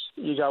ice,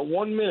 you got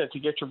 1 minute to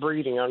get your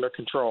breathing under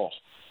control.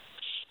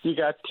 You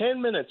got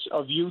 10 minutes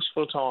of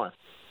useful time.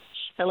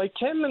 And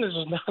 10 minutes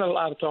is not a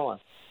lot of time.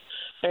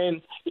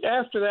 And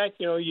after that,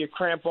 you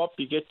cramp up,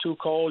 you get too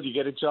cold, you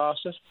get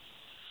exhausted.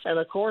 And,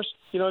 of course,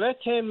 that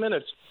 10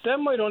 minutes, that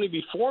might only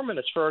be 4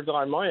 minutes for a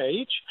guy my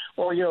age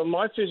or,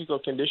 my physical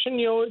condition.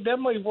 That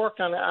might work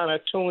on a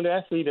tuned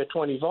athlete at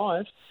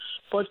 25.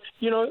 But,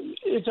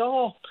 it's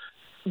all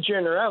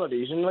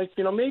generalities. And,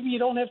 maybe you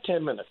don't have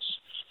 10 minutes.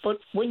 But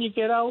when you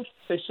get out,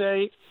 they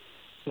say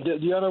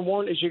the other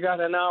one is you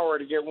got an hour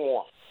to get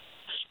warm.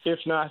 If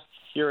not,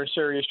 you're in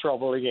serious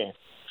trouble again.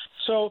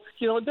 So,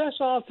 that's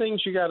all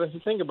things you got to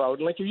think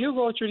about. If you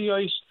go through the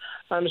ice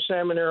on the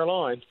Salmon Air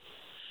line,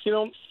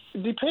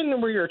 depending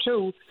on where you're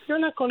to, you're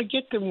not going to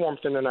get the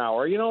warmth in an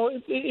hour.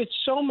 It's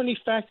so many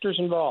factors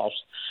involved.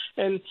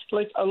 And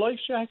a life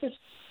jacket,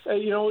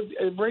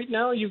 right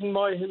now you can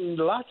buy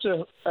lots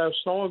of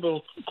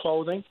snowmobile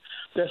clothing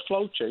that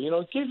float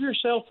you. Give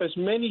yourself as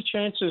many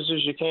chances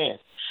as you can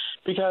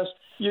because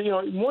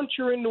once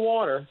you're in the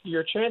water,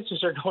 your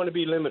chances are going to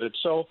be limited.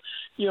 So,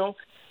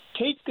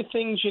 take the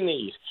things you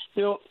need.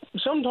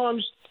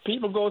 Sometimes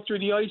people go through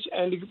the ice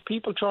and the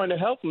people trying to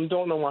help them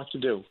don't know what to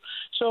do.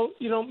 So,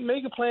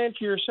 make a plan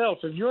for yourself.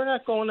 If you're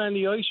not going on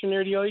the ice or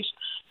near the ice,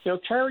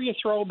 carry a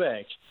throw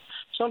bag,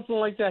 something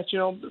like that.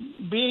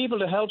 Be able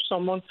to help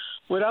someone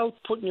without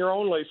putting your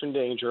own life in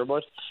danger.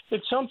 But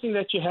it's something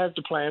that you have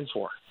to plan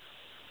for.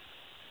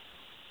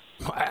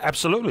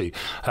 Absolutely.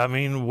 I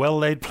mean,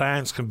 well-laid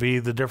plans can be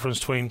the difference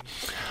between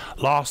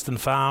lost and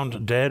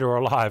found, dead or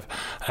alive.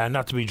 And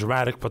not to be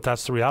dramatic, but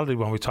that's the reality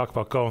when we talk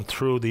about going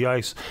through the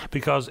ice,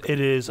 because it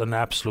is an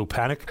absolute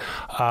panic.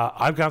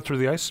 I've gone through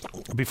the ice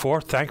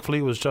before. Thankfully,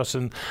 it was just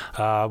in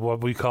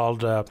what we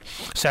called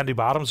sandy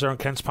bottoms there in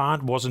Kent's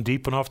Pond. Wasn't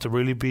deep enough to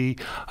really be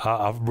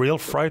a real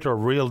fright or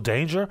real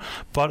danger,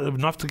 but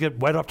enough to get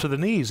wet up to the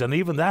knees. And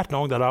even that,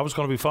 knowing that I was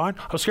going to be fine,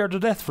 I was scared to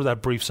death for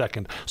that brief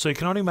second. So you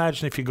can only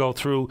imagine if you go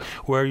through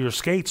where your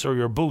skates or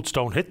your boots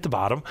don't hit the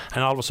bottom,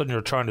 and all of a sudden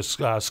you're trying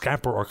to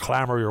scamper or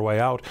clamber your way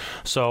out.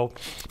 So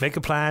make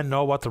a plan,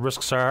 know what the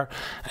risks are,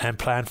 and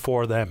plan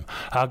for them.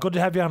 Good to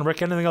have you on,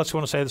 Rick. Anything else you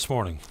want to say this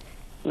morning?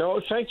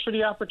 No, thanks for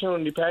the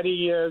opportunity,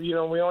 Patty. We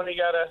only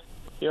got to,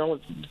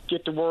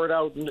 get the word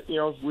out. And,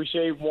 if we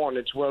save one,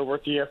 it's well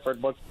worth the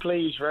effort. But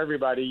please, for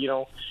everybody,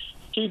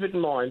 keep it in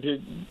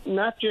mind.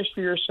 Not just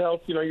for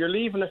yourself. You're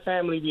leaving a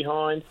family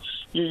behind.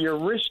 You're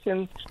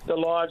risking the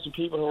lives of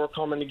people who are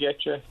coming to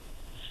get you.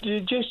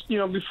 Just,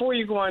 before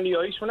you go on the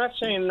ice, we're not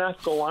saying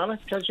not go on it,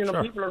 because,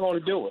 Sure. people are going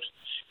to do it.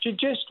 You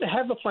just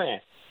have a plan.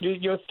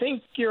 You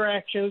think your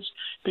actions,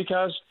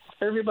 because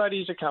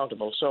everybody's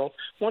accountable. So,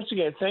 once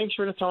again, thanks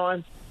for the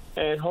time,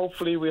 and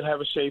hopefully we'll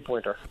have a safe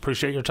winter.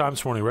 Appreciate your time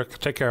this morning, Rick.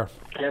 Take care.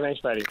 Yeah, thanks,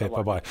 Patty. Okay,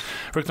 bye-bye.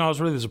 Rick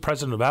Knowles-Reilly is the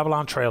president of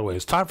Avalon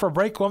Trailways. Time for a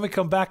break. When we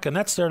come back,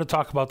 Annette's there to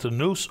talk about the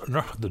nurse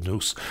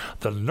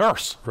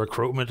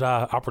recruitment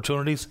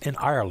opportunities in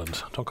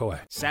Ireland. Don't go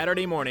away.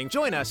 Saturday morning,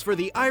 join us for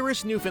the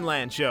Irish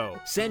Newfoundland Show.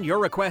 Send your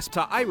request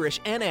to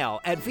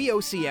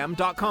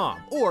irishnl@vocm.com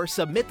or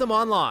submit them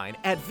online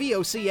at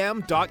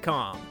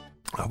vocm.com.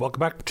 Welcome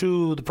back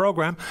to the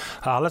program.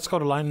 Let's go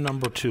to line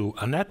number 2.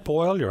 Annette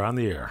Boyle, you're on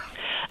the air.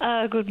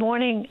 Good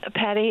morning,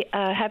 Patty.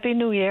 Happy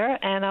New Year,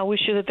 and I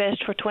wish you the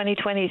best for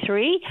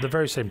 2023. The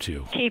very same to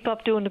you. Keep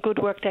up doing the good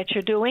work that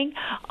you're doing.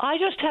 I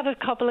just have a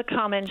couple of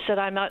comments that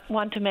I might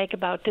want to make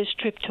about this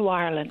trip to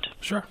Ireland.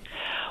 Sure.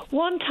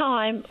 One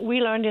time,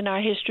 we learned in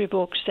our history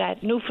books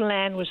that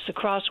Newfoundland was the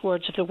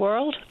crosswords of the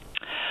world.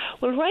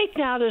 Well, right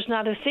now, there's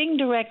not a thing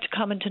direct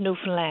coming to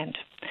Newfoundland.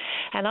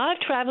 And I've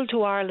travelled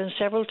to Ireland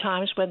several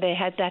times when they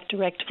had that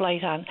direct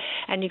flight on.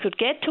 And you could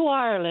get to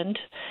Ireland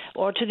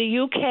or to the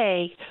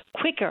UK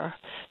quicker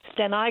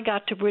than I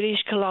got to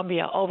British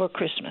Columbia over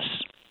Christmas.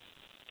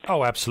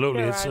 Oh,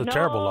 absolutely. It's a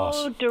terrible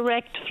loss. No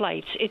direct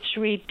flights. It's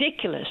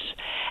ridiculous.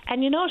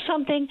 And you know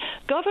something?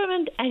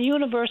 Government and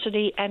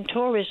university and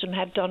tourism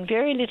have done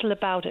very little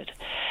about it.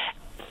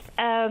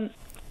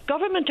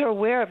 Government are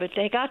aware of it.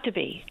 They got to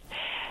be.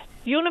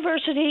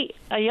 University,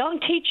 a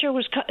young teacher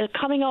was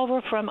coming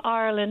over from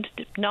Ireland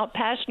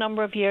past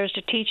number of years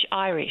to teach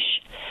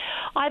Irish.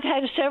 I've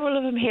had several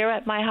of them here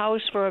at my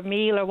house for a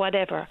meal or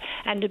whatever.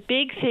 And the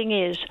big thing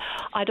is,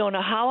 I don't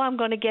know how I'm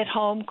going to get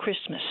home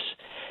Christmas,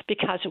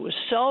 because it was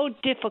so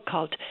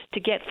difficult to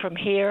get from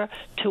here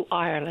to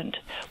Ireland,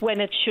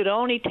 when it should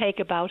only take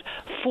about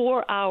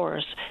 4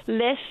 hours,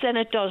 less than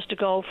it does to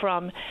go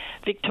from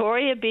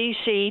Victoria,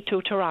 BC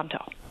to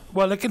Toronto.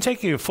 Well, it can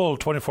take you a full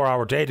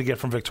 24-hour day to get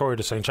from Victoria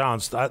to St.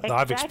 John's.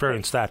 I've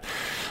experienced that.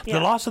 Yeah.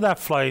 The loss of that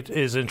flight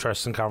is an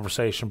interesting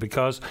conversation,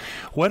 because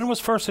when it was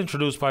first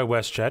introduced by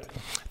WestJet,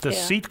 the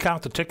seat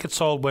count, the tickets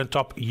sold went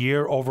up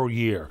year over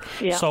year.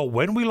 Yeah. So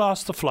when we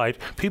lost the flight,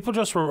 people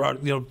just were,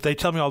 they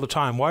tell me all the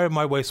time, why am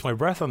I wasting my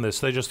breath on this?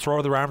 They just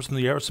throw their arms in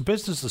the air. It's a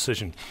business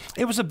decision.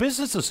 It was a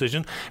business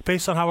decision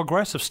based on how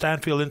aggressive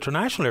Stanfield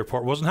International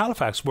Airport was in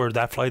Halifax, where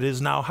that flight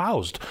is now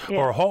housed,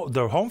 or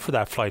they're home for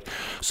that flight.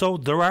 So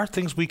there are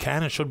things we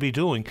can and should be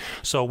doing.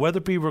 So whether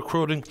it be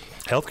recruiting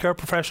healthcare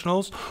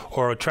professionals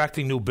or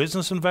attracting new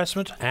business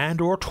investment and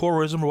or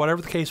tourism or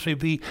whatever the case may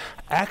be,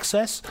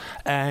 access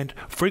and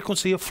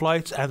frequency of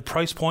flights and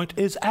price point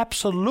is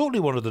absolutely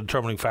one of the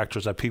determining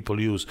factors that people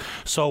use.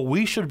 So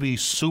we should be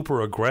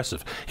super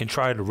aggressive in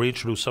trying to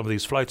reintroduce some of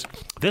these flights.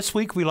 This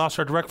week we lost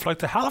our direct flight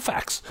to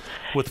Halifax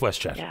with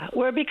WestJet. Yeah,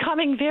 we're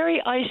becoming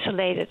very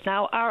isolated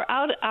now. Our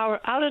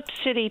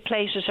out-of-city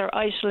places are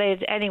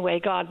isolated anyway,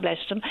 God bless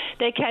them.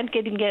 They can't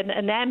even get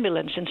an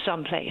ambulance in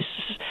some places,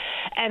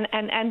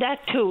 and that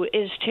too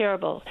is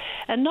terrible.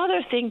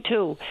 Another thing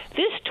too,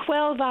 this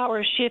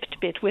 12-hour shift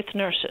bit with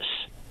nurses,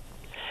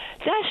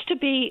 that's to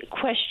be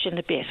questioned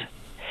a bit,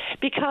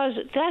 because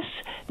that's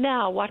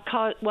now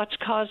what's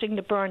causing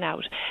the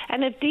burnout.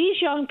 And if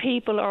these young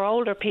people or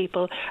older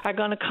people are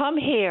going to come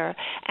here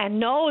and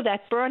know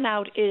that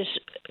burnout is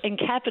in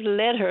capital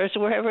letters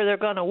wherever they're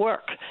going to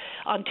work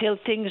until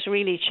things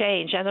really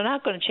change, and they're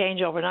not going to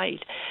change overnight.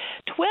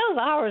 12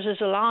 hours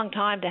is a long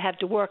time to have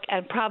to work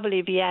and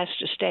probably be asked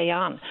to stay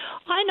on.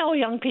 I know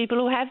young people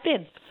who have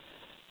been,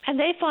 and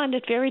they find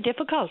it very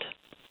difficult.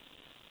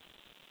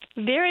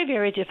 Very,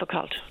 very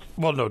difficult.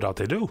 Well, no doubt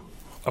they do.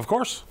 Of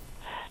course.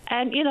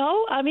 And,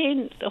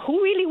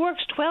 who really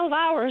works 12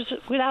 hours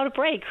without a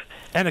break?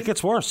 And it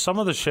gets worse. Some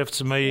of the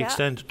shifts may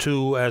extend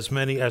to as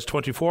many as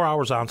 24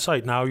 hours on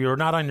site. Now, you're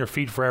not on your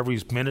feet for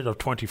every minute of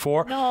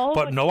 24,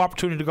 but no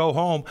opportunity to go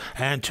home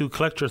and to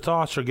collect your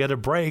thoughts or get a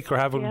break or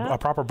have a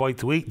proper bite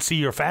to eat and see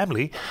your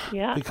family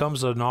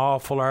becomes an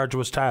awful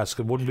arduous task.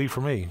 It wouldn't be for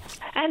me.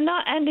 And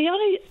And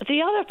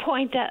the other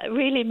point that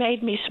really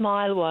made me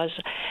smile was,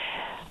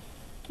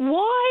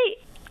 why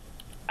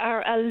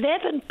are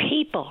 11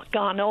 people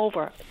gone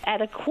over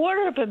at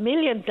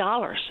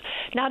 $250,000?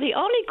 Now, the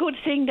only good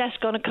thing that's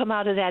going to come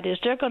out of that is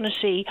they're going to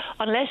see,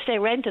 unless they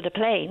rented a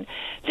plane,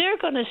 they're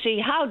going to see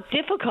how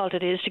difficult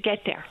it is to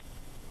get there.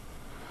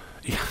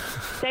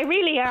 They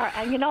really are.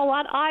 And you know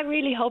what? I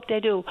really hope they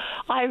do.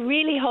 I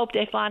really hope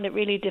they find it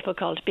really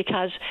difficult,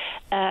 because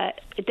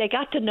they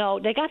got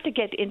to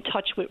get in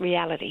touch with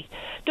reality.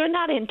 They're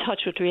not in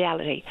touch with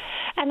reality.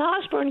 And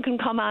Osborne can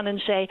come on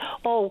and say,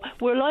 oh,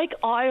 we're like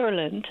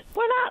Ireland.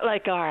 We're not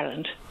like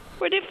Ireland.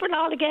 We're different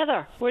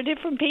altogether. We're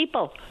different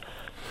people.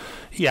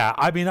 Yeah,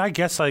 I mean, I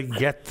guess I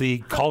get the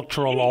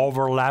cultural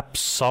overlap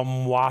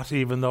somewhat,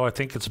 even though I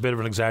think it's a bit of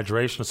an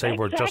exaggeration to say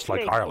we're just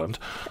like Ireland.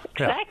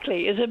 Yeah.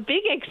 Exactly. It's a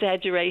big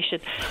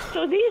exaggeration.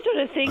 So these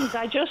are the things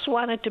I just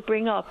wanted to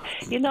bring up,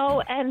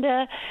 and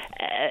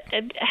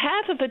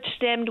half of it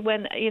stemmed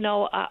when,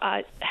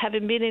 I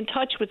having been in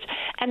touch with.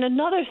 And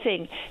another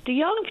thing, the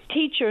young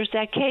teachers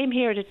that came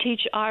here to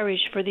teach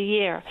Irish for the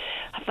year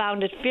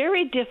found it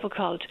very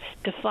difficult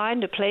to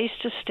find a place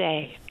to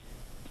stay.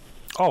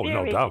 Oh,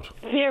 no doubt.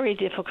 Very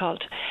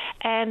difficult.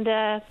 And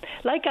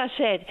like I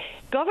said,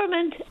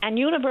 government and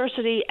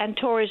university and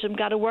tourism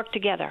got to work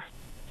together.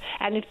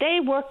 And if they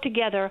work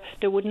together,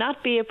 there would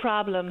not be a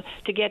problem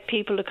to get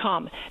people to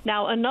come.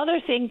 Now, another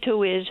thing,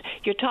 too, is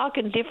you're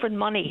talking different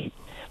money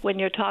when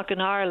you're talking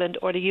Ireland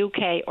or the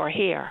UK or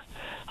here,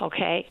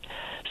 okay?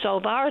 So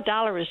if our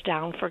dollar is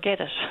down,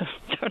 forget it.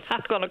 They're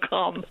not going to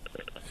come.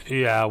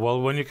 Yeah,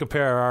 well, when you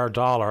compare our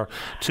dollar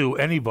to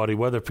anybody,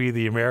 whether it be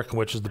the American,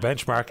 which is the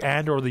benchmark,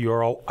 and or the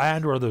euro,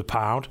 and or the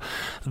pound,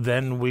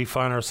 then we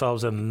find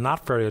ourselves in a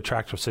not very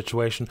attractive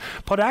situation.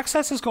 But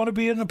access is going to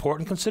be an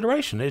important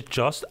consideration. It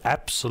just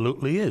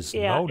absolutely is.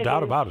 Yeah, no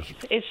doubt about it.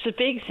 It's the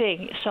big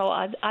thing. So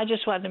I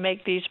just wanted to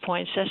make these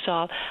points, that's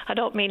all. I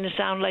don't mean to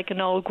sound like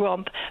an old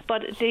grump,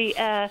 but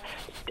the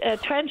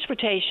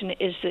transportation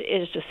is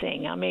the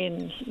thing. I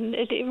mean,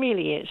 it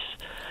really is.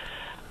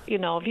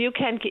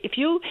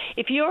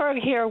 If you're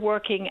here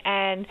working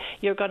and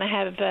you're going to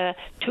have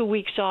 2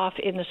 weeks off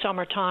in the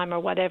summertime or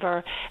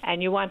whatever,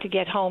 and you want to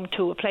get home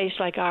to a place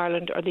like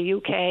Ireland or the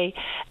UK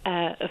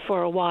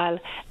for a while,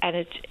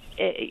 and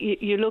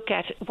you look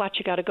at what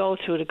you got to go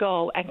through to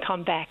go and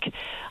come back,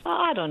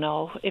 I don't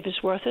know if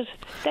it's worth it.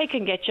 They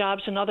can get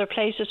jobs in other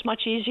places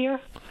much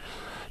easier.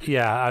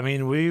 Yeah, I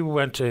mean, we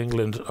went to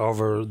England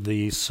over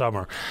the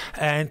summer,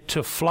 and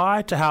to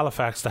fly to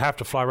Halifax, to have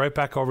to fly right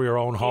back over your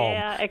own home,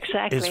 yeah,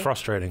 exactly, is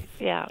frustrating.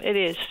 Yeah, it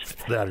is.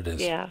 That it is.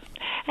 Yeah.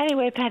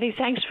 Anyway, Patty,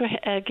 thanks for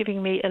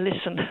giving me a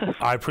listen.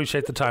 I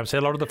appreciate the time. Say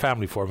hello to the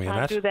family for me,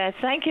 Annette. I'll do that.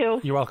 Thank you.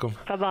 You're welcome.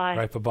 Bye-bye.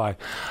 Right, bye-bye.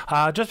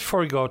 Just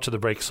before we go to the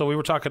break, so we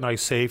were talking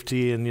ice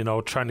safety and,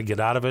 trying to get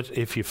out of it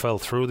if you fell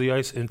through the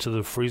ice into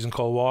the freezing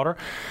cold water.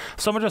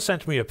 Someone just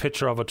sent me a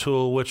picture of a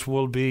tool which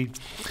will be,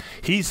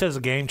 he says,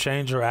 a game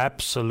changer.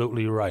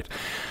 Absolutely right.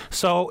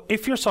 So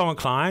if you're so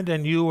inclined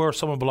and you or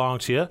someone belonging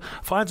to you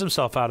finds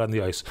himself out on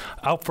the ice,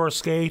 out for a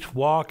skate,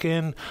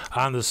 walking,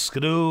 on the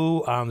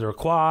skidoo, on their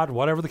quad,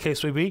 whatever the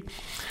case may be,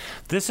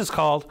 this is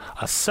called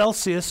a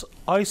Celsius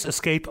Ice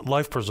Escape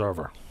Life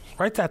Preserver.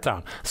 Write that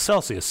down.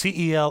 Celsius,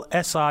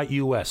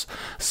 Celsius.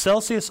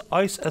 Celsius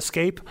Ice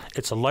Escape.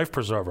 It's a life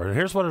preserver. And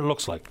here's what it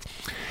looks like.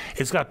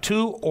 It's got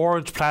 2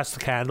 orange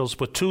plastic handles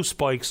with 2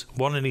 spikes,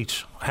 one in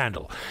each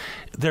handle.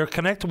 They're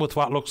connected with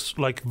what looks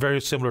like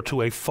very similar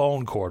to a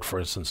phone cord, for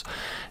instance.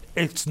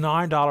 It's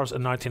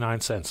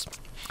 $9.99.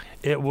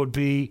 It would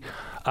be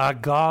a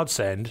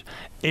godsend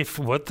if,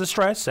 with the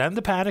stress and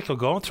the panic of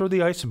going through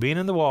the ice and being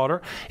in the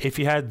water, if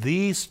you had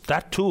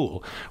that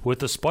tool with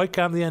the spike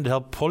on the end to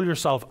help pull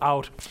yourself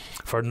out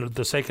for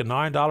the sake of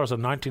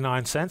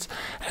 $9.99.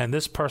 And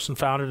this person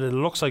found it. It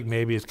looks like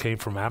maybe it came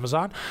from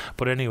Amazon.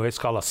 But anyway, it's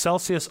called a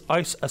Celsius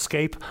Ice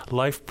Escape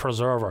Life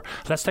Preserver.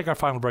 Let's take our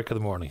final break of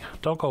the morning.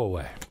 Don't go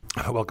away.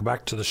 Welcome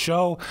back to the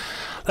show.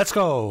 Let's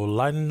go.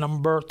 Line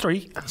number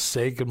 3.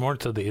 Say good morning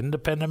to the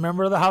independent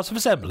member of the House of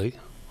Assembly,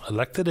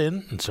 elected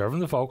in and serving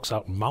the folks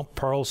out in Mount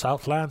Pearl,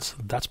 Southlands.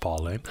 That's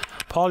Paul Lane.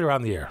 Paul, you're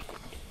on the air.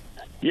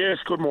 Yes,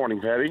 good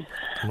morning, Patty.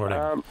 Good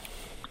morning.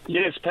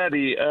 Yes,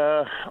 Patty,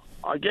 I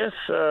guess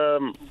I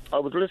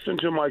was listening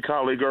to my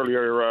colleague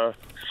earlier,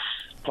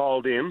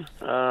 Paul Dean,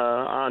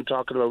 on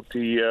talking about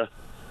the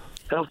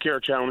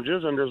healthcare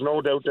challenges, and there's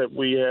no doubt that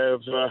we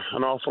have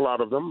an awful lot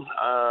of them.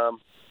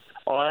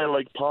 I,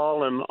 like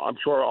Paul, and I'm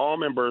sure all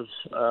members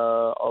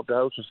of the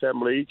House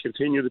Assembly,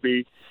 continue to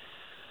be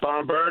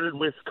bombarded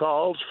with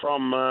calls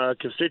from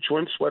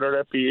constituents, whether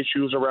that be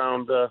issues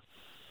around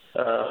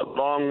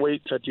long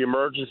waits at the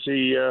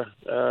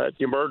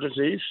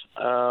emergencies,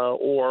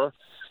 or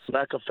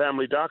lack of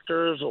family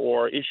doctors,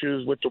 or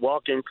issues with the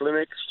walk-in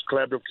clinics,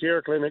 collaborative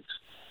care clinics,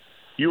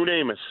 you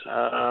name it.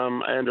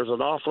 And there's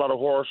an awful lot of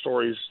horror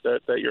stories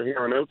that you're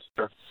hearing out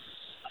there.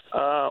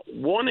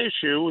 One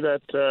issue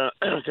that,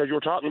 because you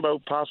were talking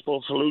about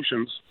possible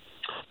solutions,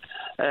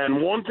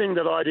 and one thing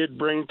that I did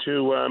bring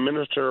to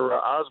Minister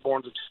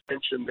Osborne's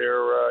attention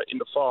there in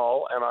the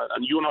fall,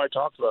 and you and I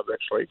talked about it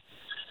actually,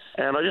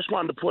 and I just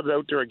wanted to put it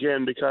out there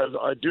again because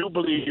I do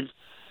believe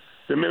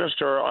the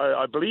minister,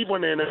 I believe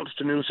when they announced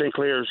the new St.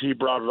 Clair's, he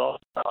brought it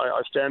up.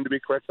 I stand to be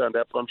correct on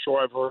that, but I'm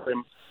sure I've heard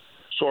him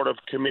sort of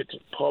commit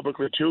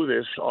publicly to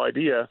this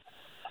idea,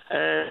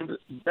 and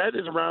that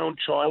is around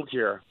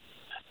childcare.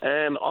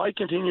 And I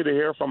continue to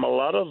hear from a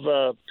lot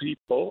of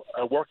people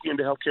working in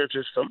the healthcare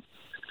system,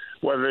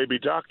 whether they be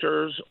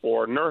doctors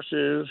or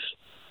nurses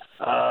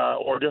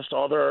or just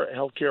other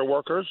healthcare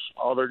workers,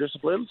 other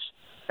disciplines.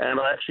 And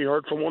I actually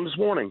heard from one this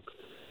morning.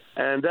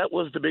 And that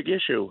was the big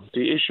issue.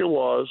 The issue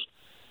was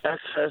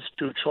access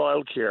to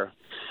childcare.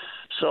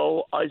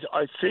 So I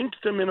think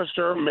the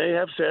minister may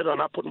have said, I'm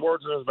not putting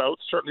words in his mouth,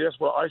 certainly that's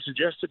what I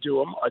suggested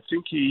to him. I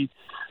think he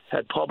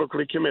had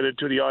publicly committed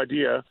to the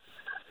idea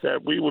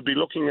that we would be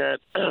looking at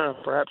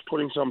perhaps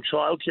putting some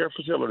childcare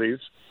facilities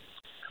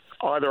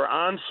either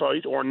on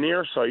site or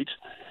near site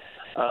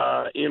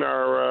in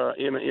our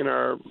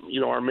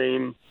our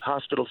main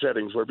hospital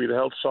settings, whether it be the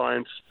Health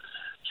Science,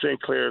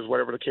 St. Clair's,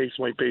 whatever the case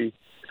might be.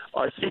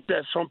 I think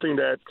that's something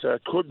that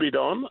could be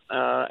done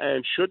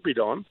and should be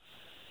done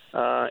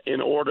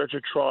in order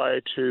to try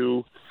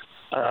to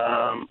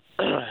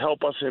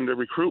help us in the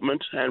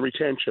recruitment and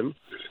retention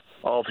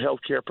of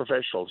healthcare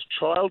professionals.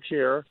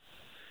 Childcare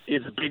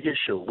is a big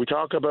issue. We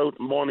talk about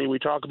money, we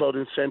talk about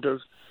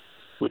incentives,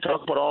 we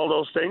talk about all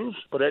those things,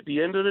 but at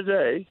the end of the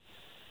day,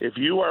 if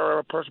you are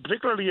a person,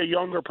 particularly a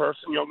younger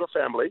person, younger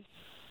family,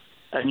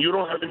 and you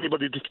don't have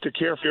anybody to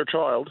care for your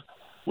child,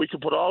 we can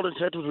put all the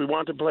incentives we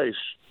want in place.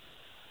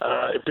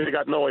 If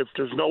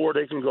there's nowhere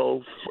they can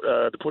go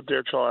to put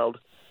their child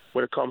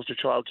when it comes to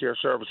child care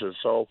services.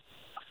 So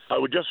I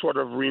would just sort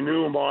of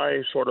renew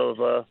my sort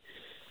of,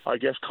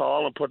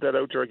 call and put that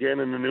out there again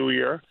in the new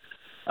year.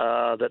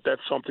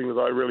 That's something that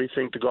I really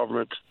think the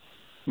government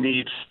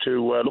needs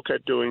to look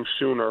at doing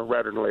sooner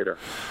rather than later.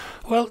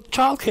 Well,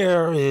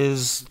 childcare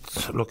is,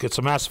 it's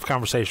a massive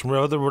conversation.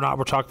 Whether or not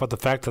we're talking about the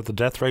fact that the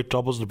death rate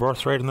doubles the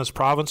birth rate in this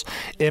province,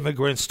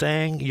 immigrants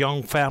staying,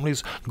 young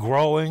families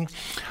growing,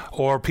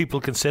 or people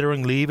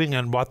considering leaving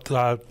and what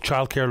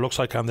childcare looks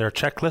like on their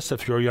checklist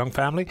if you're a young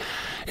family.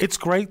 It's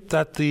great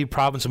that the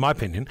province, in my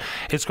opinion,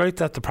 it's great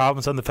that the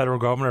province and the federal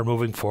government are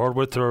moving forward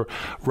with their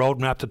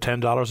roadmap to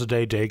 $10 a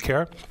day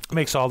daycare. It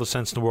makes all the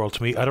sense in the world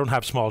to me. I don't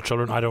have small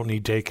children. I don't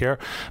need daycare.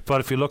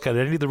 But if you look at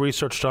any of the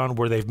research done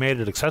where they've made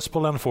it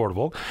accessible and affordable,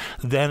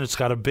 then it's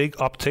got a big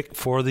uptick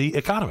for the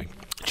economy.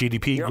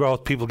 GDP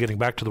growth, people getting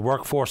back to the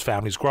workforce,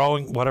 families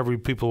growing, whatever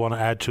people want to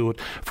add to it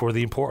for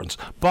the importance.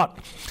 But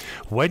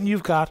when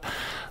you've got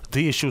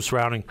the issues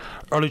surrounding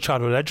early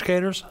childhood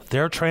educators,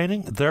 their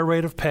training, their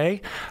rate of pay,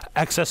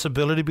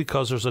 accessibility,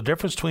 because there's a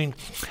difference between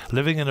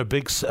living in a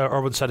big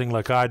urban setting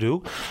like I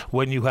do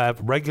when you have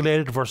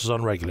regulated versus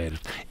unregulated,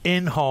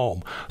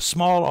 in-home,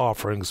 small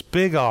offerings,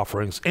 big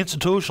offerings,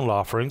 institutional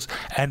offerings,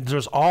 and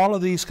there's all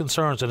of these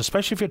concerns. And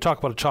especially if you're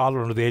talking about a child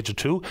under the age of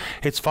 2,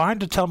 it's fine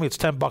to tell me it's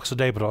 $10 a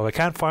day, but if I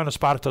can't find a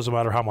spot, it doesn't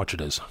matter how much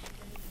it is.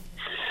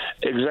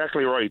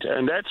 Exactly right.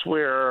 And that's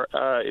where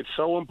it's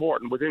so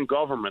important within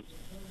government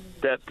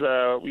that,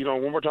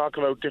 when we're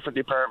talking about different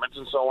departments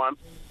and so on,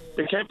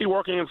 they can't be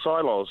working in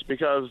silos,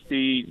 because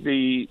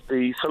the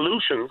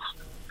solutions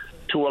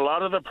to a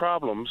lot of the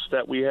problems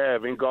that we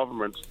have in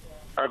government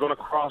are going to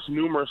cross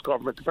numerous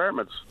government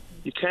departments.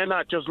 You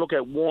cannot just look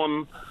at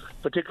one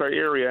particular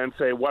area and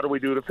say, what do we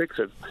do to fix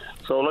it?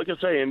 So like I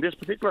say, in this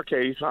particular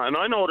case, and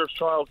I know there's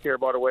childcare,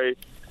 by the way,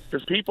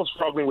 there's people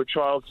struggling with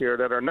childcare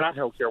that are not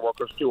healthcare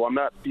workers too. I'm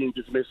not being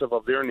dismissive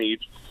of their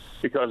needs,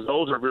 because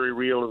those are very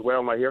real as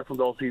well, and I hear from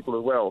those people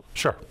as well.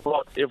 Sure.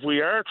 But if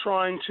we are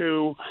trying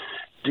to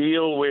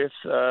deal with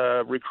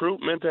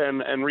recruitment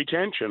and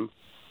retention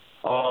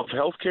of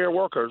healthcare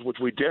workers, which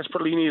we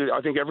desperately need,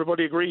 I think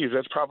everybody agrees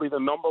that's probably the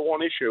number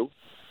one issue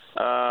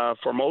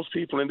for most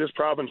people in this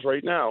province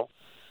right now,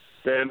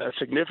 then a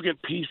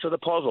significant piece of the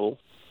puzzle,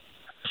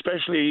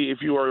 especially if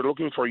you are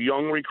looking for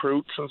young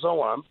recruits and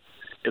so on,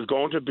 is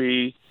going to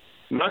be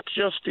not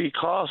just the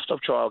cost of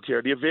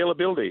childcare, the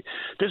availability.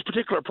 This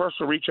particular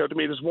person reached out to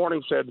me this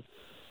morning, said,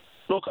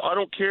 look, I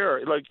don't care.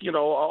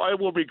 I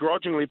will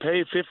begrudgingly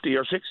pay $50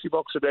 or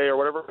 $60 a day or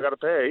whatever I got to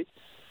pay.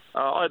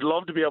 I'd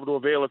love to be able to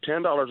avail of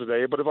 $10 a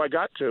day, but if I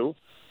got to,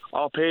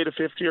 I'll pay the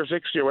 $50 or $60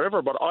 or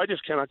whatever, but I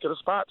just cannot get a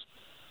spot.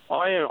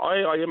 I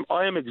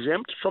am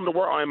exempt from the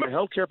work. I am a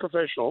healthcare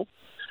professional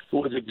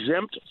who is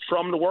exempt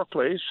from the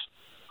workplace.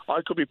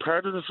 I could be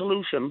part of the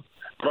solution,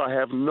 but I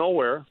have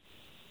nowhere.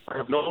 I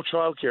have no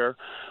child care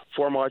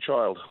for my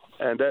child,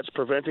 and that's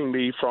preventing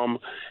me from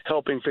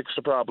helping fix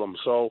the problem.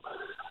 So,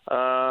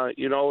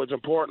 it's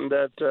important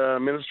that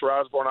Minister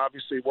Osborne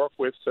obviously work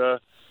with the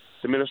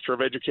Minister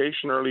of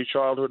Education, Early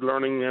Childhood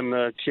Learning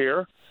and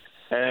Care,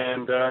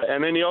 And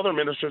any other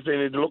ministers they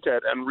need to look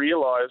at and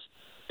realize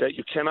that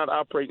you cannot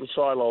operate in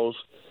silos,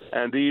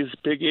 and these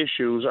big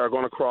issues are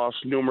going to cross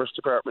numerous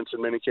departments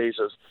in many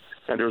cases.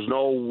 And there's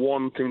no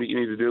one thing that you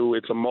need to do.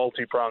 It's a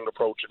multi-pronged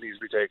approach that needs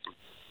to be taken.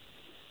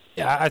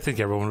 Yeah, I think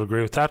everyone would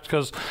agree with that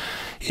because,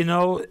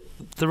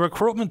 the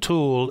recruitment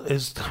tool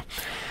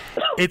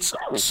it's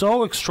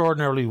so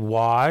extraordinarily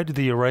wide,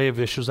 the array of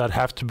issues that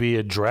have to be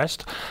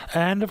addressed.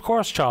 And, of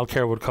course,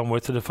 childcare would come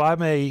with it. If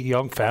I'm a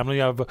young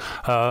family,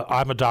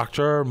 I'm a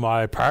doctor,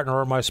 my partner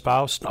or my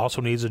spouse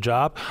also needs a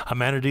job,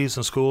 amenities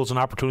and schools and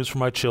opportunities for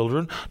my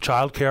children,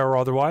 childcare or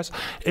otherwise.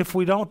 If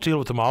we don't deal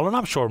with them all, and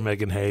I'm sure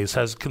Megan Hayes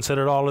has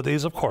considered all of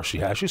these, of course she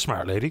has, she's a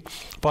smart lady,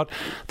 but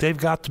they've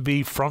got to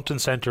be front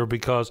and centre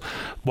because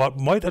what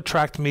might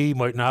attract me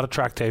might not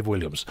attract Dave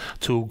Williams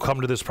to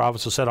come to this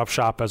province to set up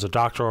shop as a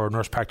doctor or a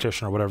nurse practitioner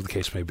or whatever the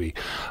case may be.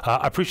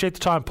 I appreciate the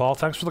time, Paul.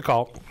 Thanks for the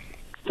call.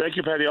 Thank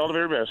you, Paddy. All the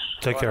very best.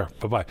 Take care.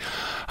 Bye-bye.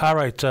 All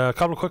right, a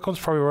couple of quick ones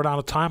before we run out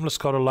of time. Let's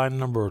go to line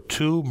number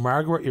 2.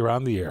 Margaret, you're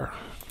on the air.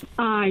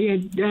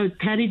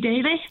 Paddy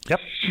Daly? Yep.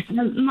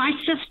 My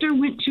sister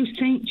went to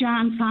St.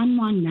 John's on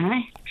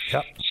Monday.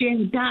 Yep. She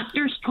had a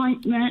doctor's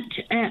appointment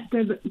at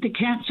the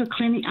cancer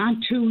clinic on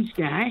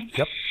Tuesday.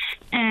 Yep.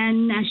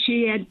 And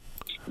she had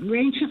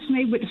arrangements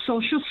made with the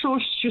social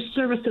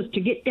services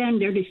to get down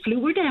there. They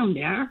flew her down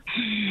there,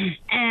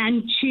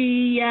 and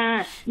she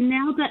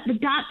now that the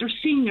doctor's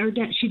seen her,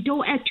 that she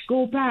don't have to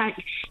go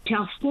back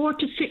till 4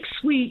 to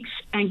 6 weeks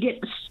and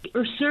get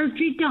her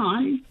surgery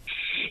done.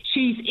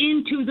 She's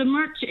into the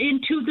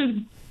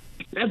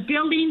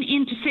building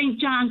into St.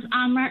 John's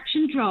on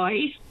Merchant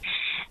Drive.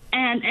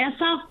 And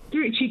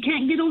SF3, she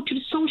can't get over to the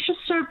social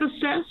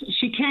services.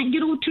 She can't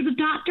get over to the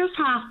doctor's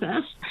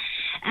office.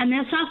 And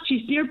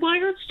she's there by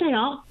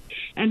herself.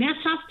 And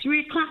that's at 3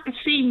 o'clock this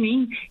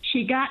evening.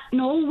 She got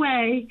no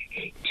way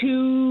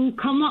to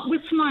come up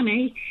with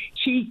money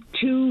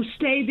to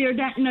stay there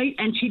that night,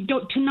 and she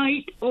don't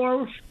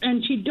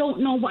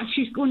know what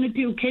she's going to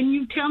do. Can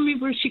you tell me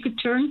where she could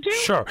turn to?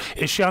 Sure.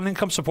 Is she on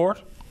income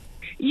support?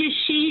 Yes,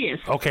 she is.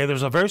 Okay,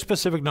 there's a very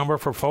specific number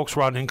for folks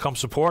who are on income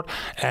support,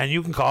 and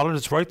you can call it.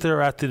 It's right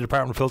there at the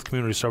Department of Health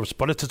Community Service,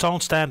 but it's its own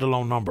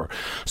standalone number.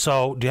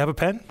 So, do you have a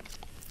pen?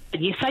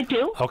 Yes, I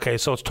do. Okay,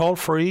 so it's toll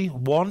free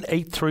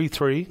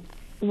 1-833.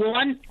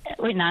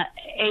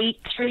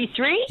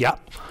 833? Yeah.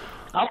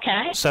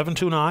 Okay.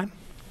 729.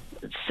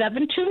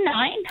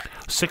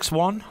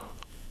 61.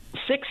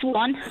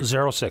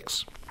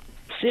 06.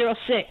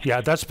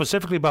 Yeah, that's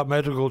specifically about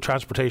medical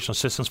transportation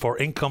assistance for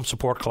income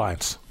support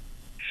clients.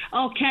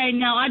 Okay,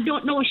 now I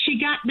don't know if she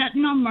got that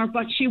number,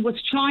 but she was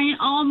trying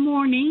all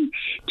morning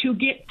to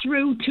get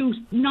through to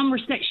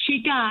numbers that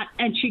she got,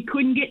 and she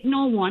couldn't get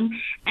no one.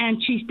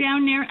 And she's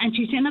down there, and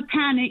she's in a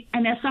panic,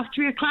 and that's after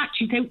 3 o'clock.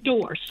 She's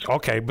outdoors.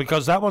 Okay,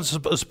 because that one's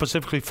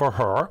specifically for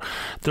her.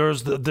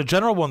 There's the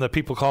general one that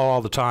people call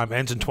all the time,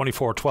 ends in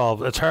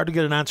 2412. It's hard to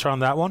get an answer on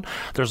that one.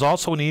 There's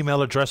also an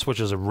email address, which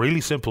is a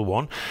really simple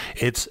one.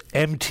 It's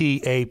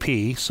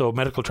MTAP, so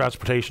Medical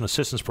Transportation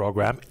Assistance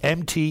Program,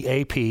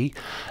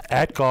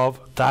 MTAP@gov.nl.ca.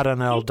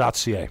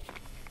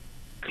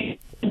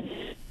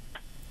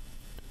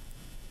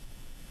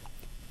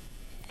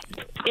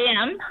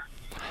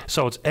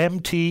 So it's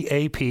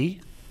MTAP.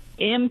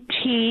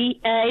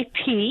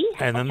 MTAP.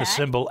 And then the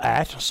symbol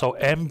at. So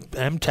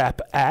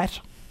MTAP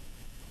at.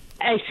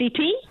 ACT?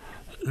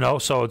 No,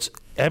 so it's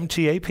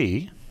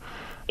MTAP.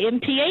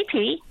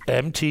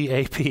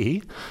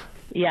 MTAP.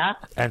 Yeah.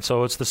 And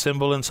so it's the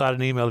symbol inside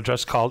an email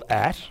address called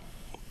at.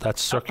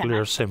 That's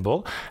circular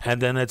symbol. And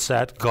then it's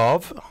at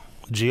gov,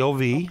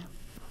 G-O-V.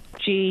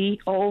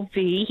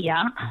 G-O-V,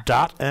 yeah.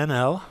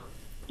 .nl.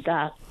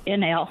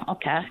 .nl,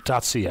 okay.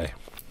 .ca.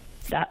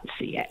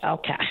 .ca,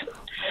 okay.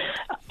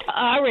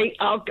 All right,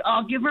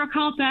 I'll give her a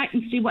call back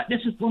and see what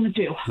this is going to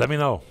do. Let me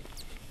know.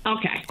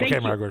 Okay, thank you.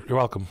 Margaret, you're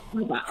welcome.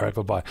 Bye-bye. All right,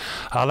 bye-bye.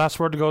 Last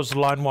word goes to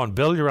line 1.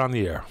 Bill, you're on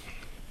the air.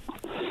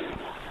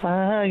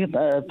 Hi,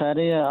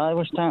 Paddy. I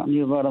was talking to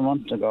you about a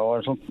month ago. I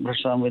was looking for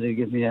somebody to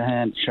give me a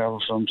hand to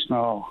shovel some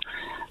snow.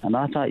 And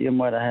I thought you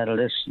might have had a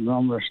list of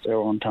numbers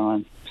there one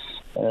time.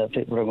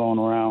 People are going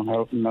around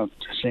helping out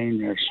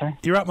seniors. Eh?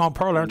 You're at Mount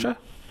Pearl, aren't you?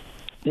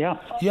 Yeah.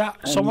 Yeah,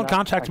 someone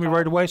contacted me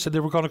right away, said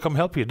they were going to come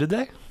help you. Did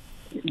they?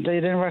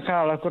 They didn't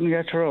recall. I couldn't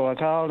get through. I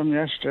called them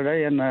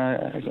yesterday, and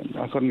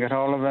I couldn't get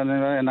hold of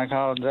anybody, and I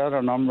called the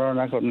other number,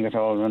 and I couldn't get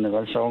hold of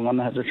anybody, so I'm going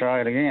to have to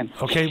try it again.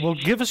 Okay, well,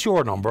 give us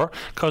your number,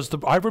 because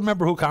I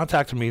remember who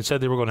contacted me and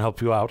said they were going to help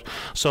you out.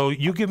 So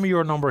you give me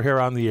your number here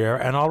on the air,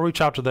 and I'll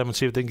reach out to them and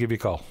see if they can give you a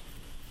call.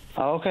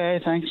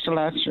 Okay, thanks a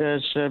lot.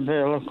 It's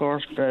Bill, of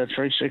course,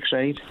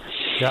 368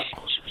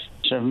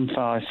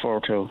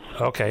 7542.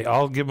 Okay,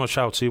 I'll give them a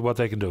shout, see what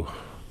they can do.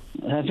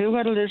 Have you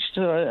got a list,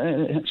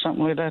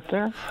 something like that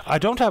there? I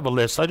don't have a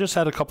list. I just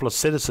had a couple of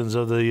citizens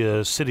of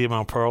the city of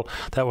Mount Pearl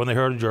that when they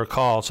heard your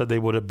call said they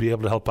would be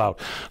able to help out.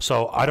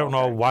 So I don't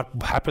know what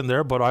happened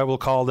there, but I will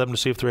call them to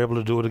see if they're able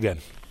to do it again.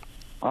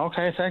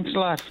 Okay, thanks a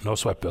lot. No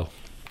sweat, Bill.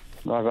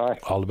 Bye-bye.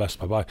 All the best.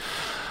 Bye-bye.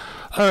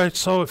 All right,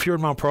 so if you're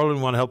in Mount Pearl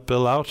and want to help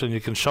Bill out and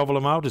you can shovel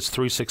him out, it's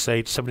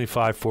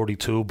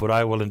 368-7542, but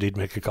I will indeed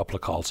make a couple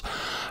of calls.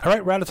 All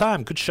right, we're out of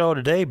time. Good show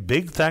today.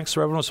 Big thanks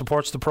to everyone who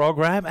supports the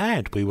program,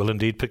 and we will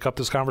indeed pick up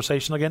this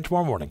conversation again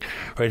tomorrow morning,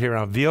 right here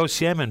on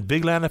VOCM and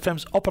Big Land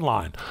FM's Open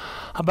Line.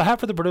 On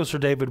behalf of the producer,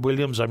 David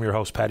Williams, I'm your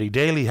host, Paddy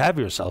Daly. Have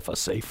yourself a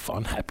safe,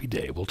 fun, happy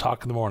day. We'll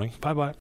talk in the morning. Bye-bye.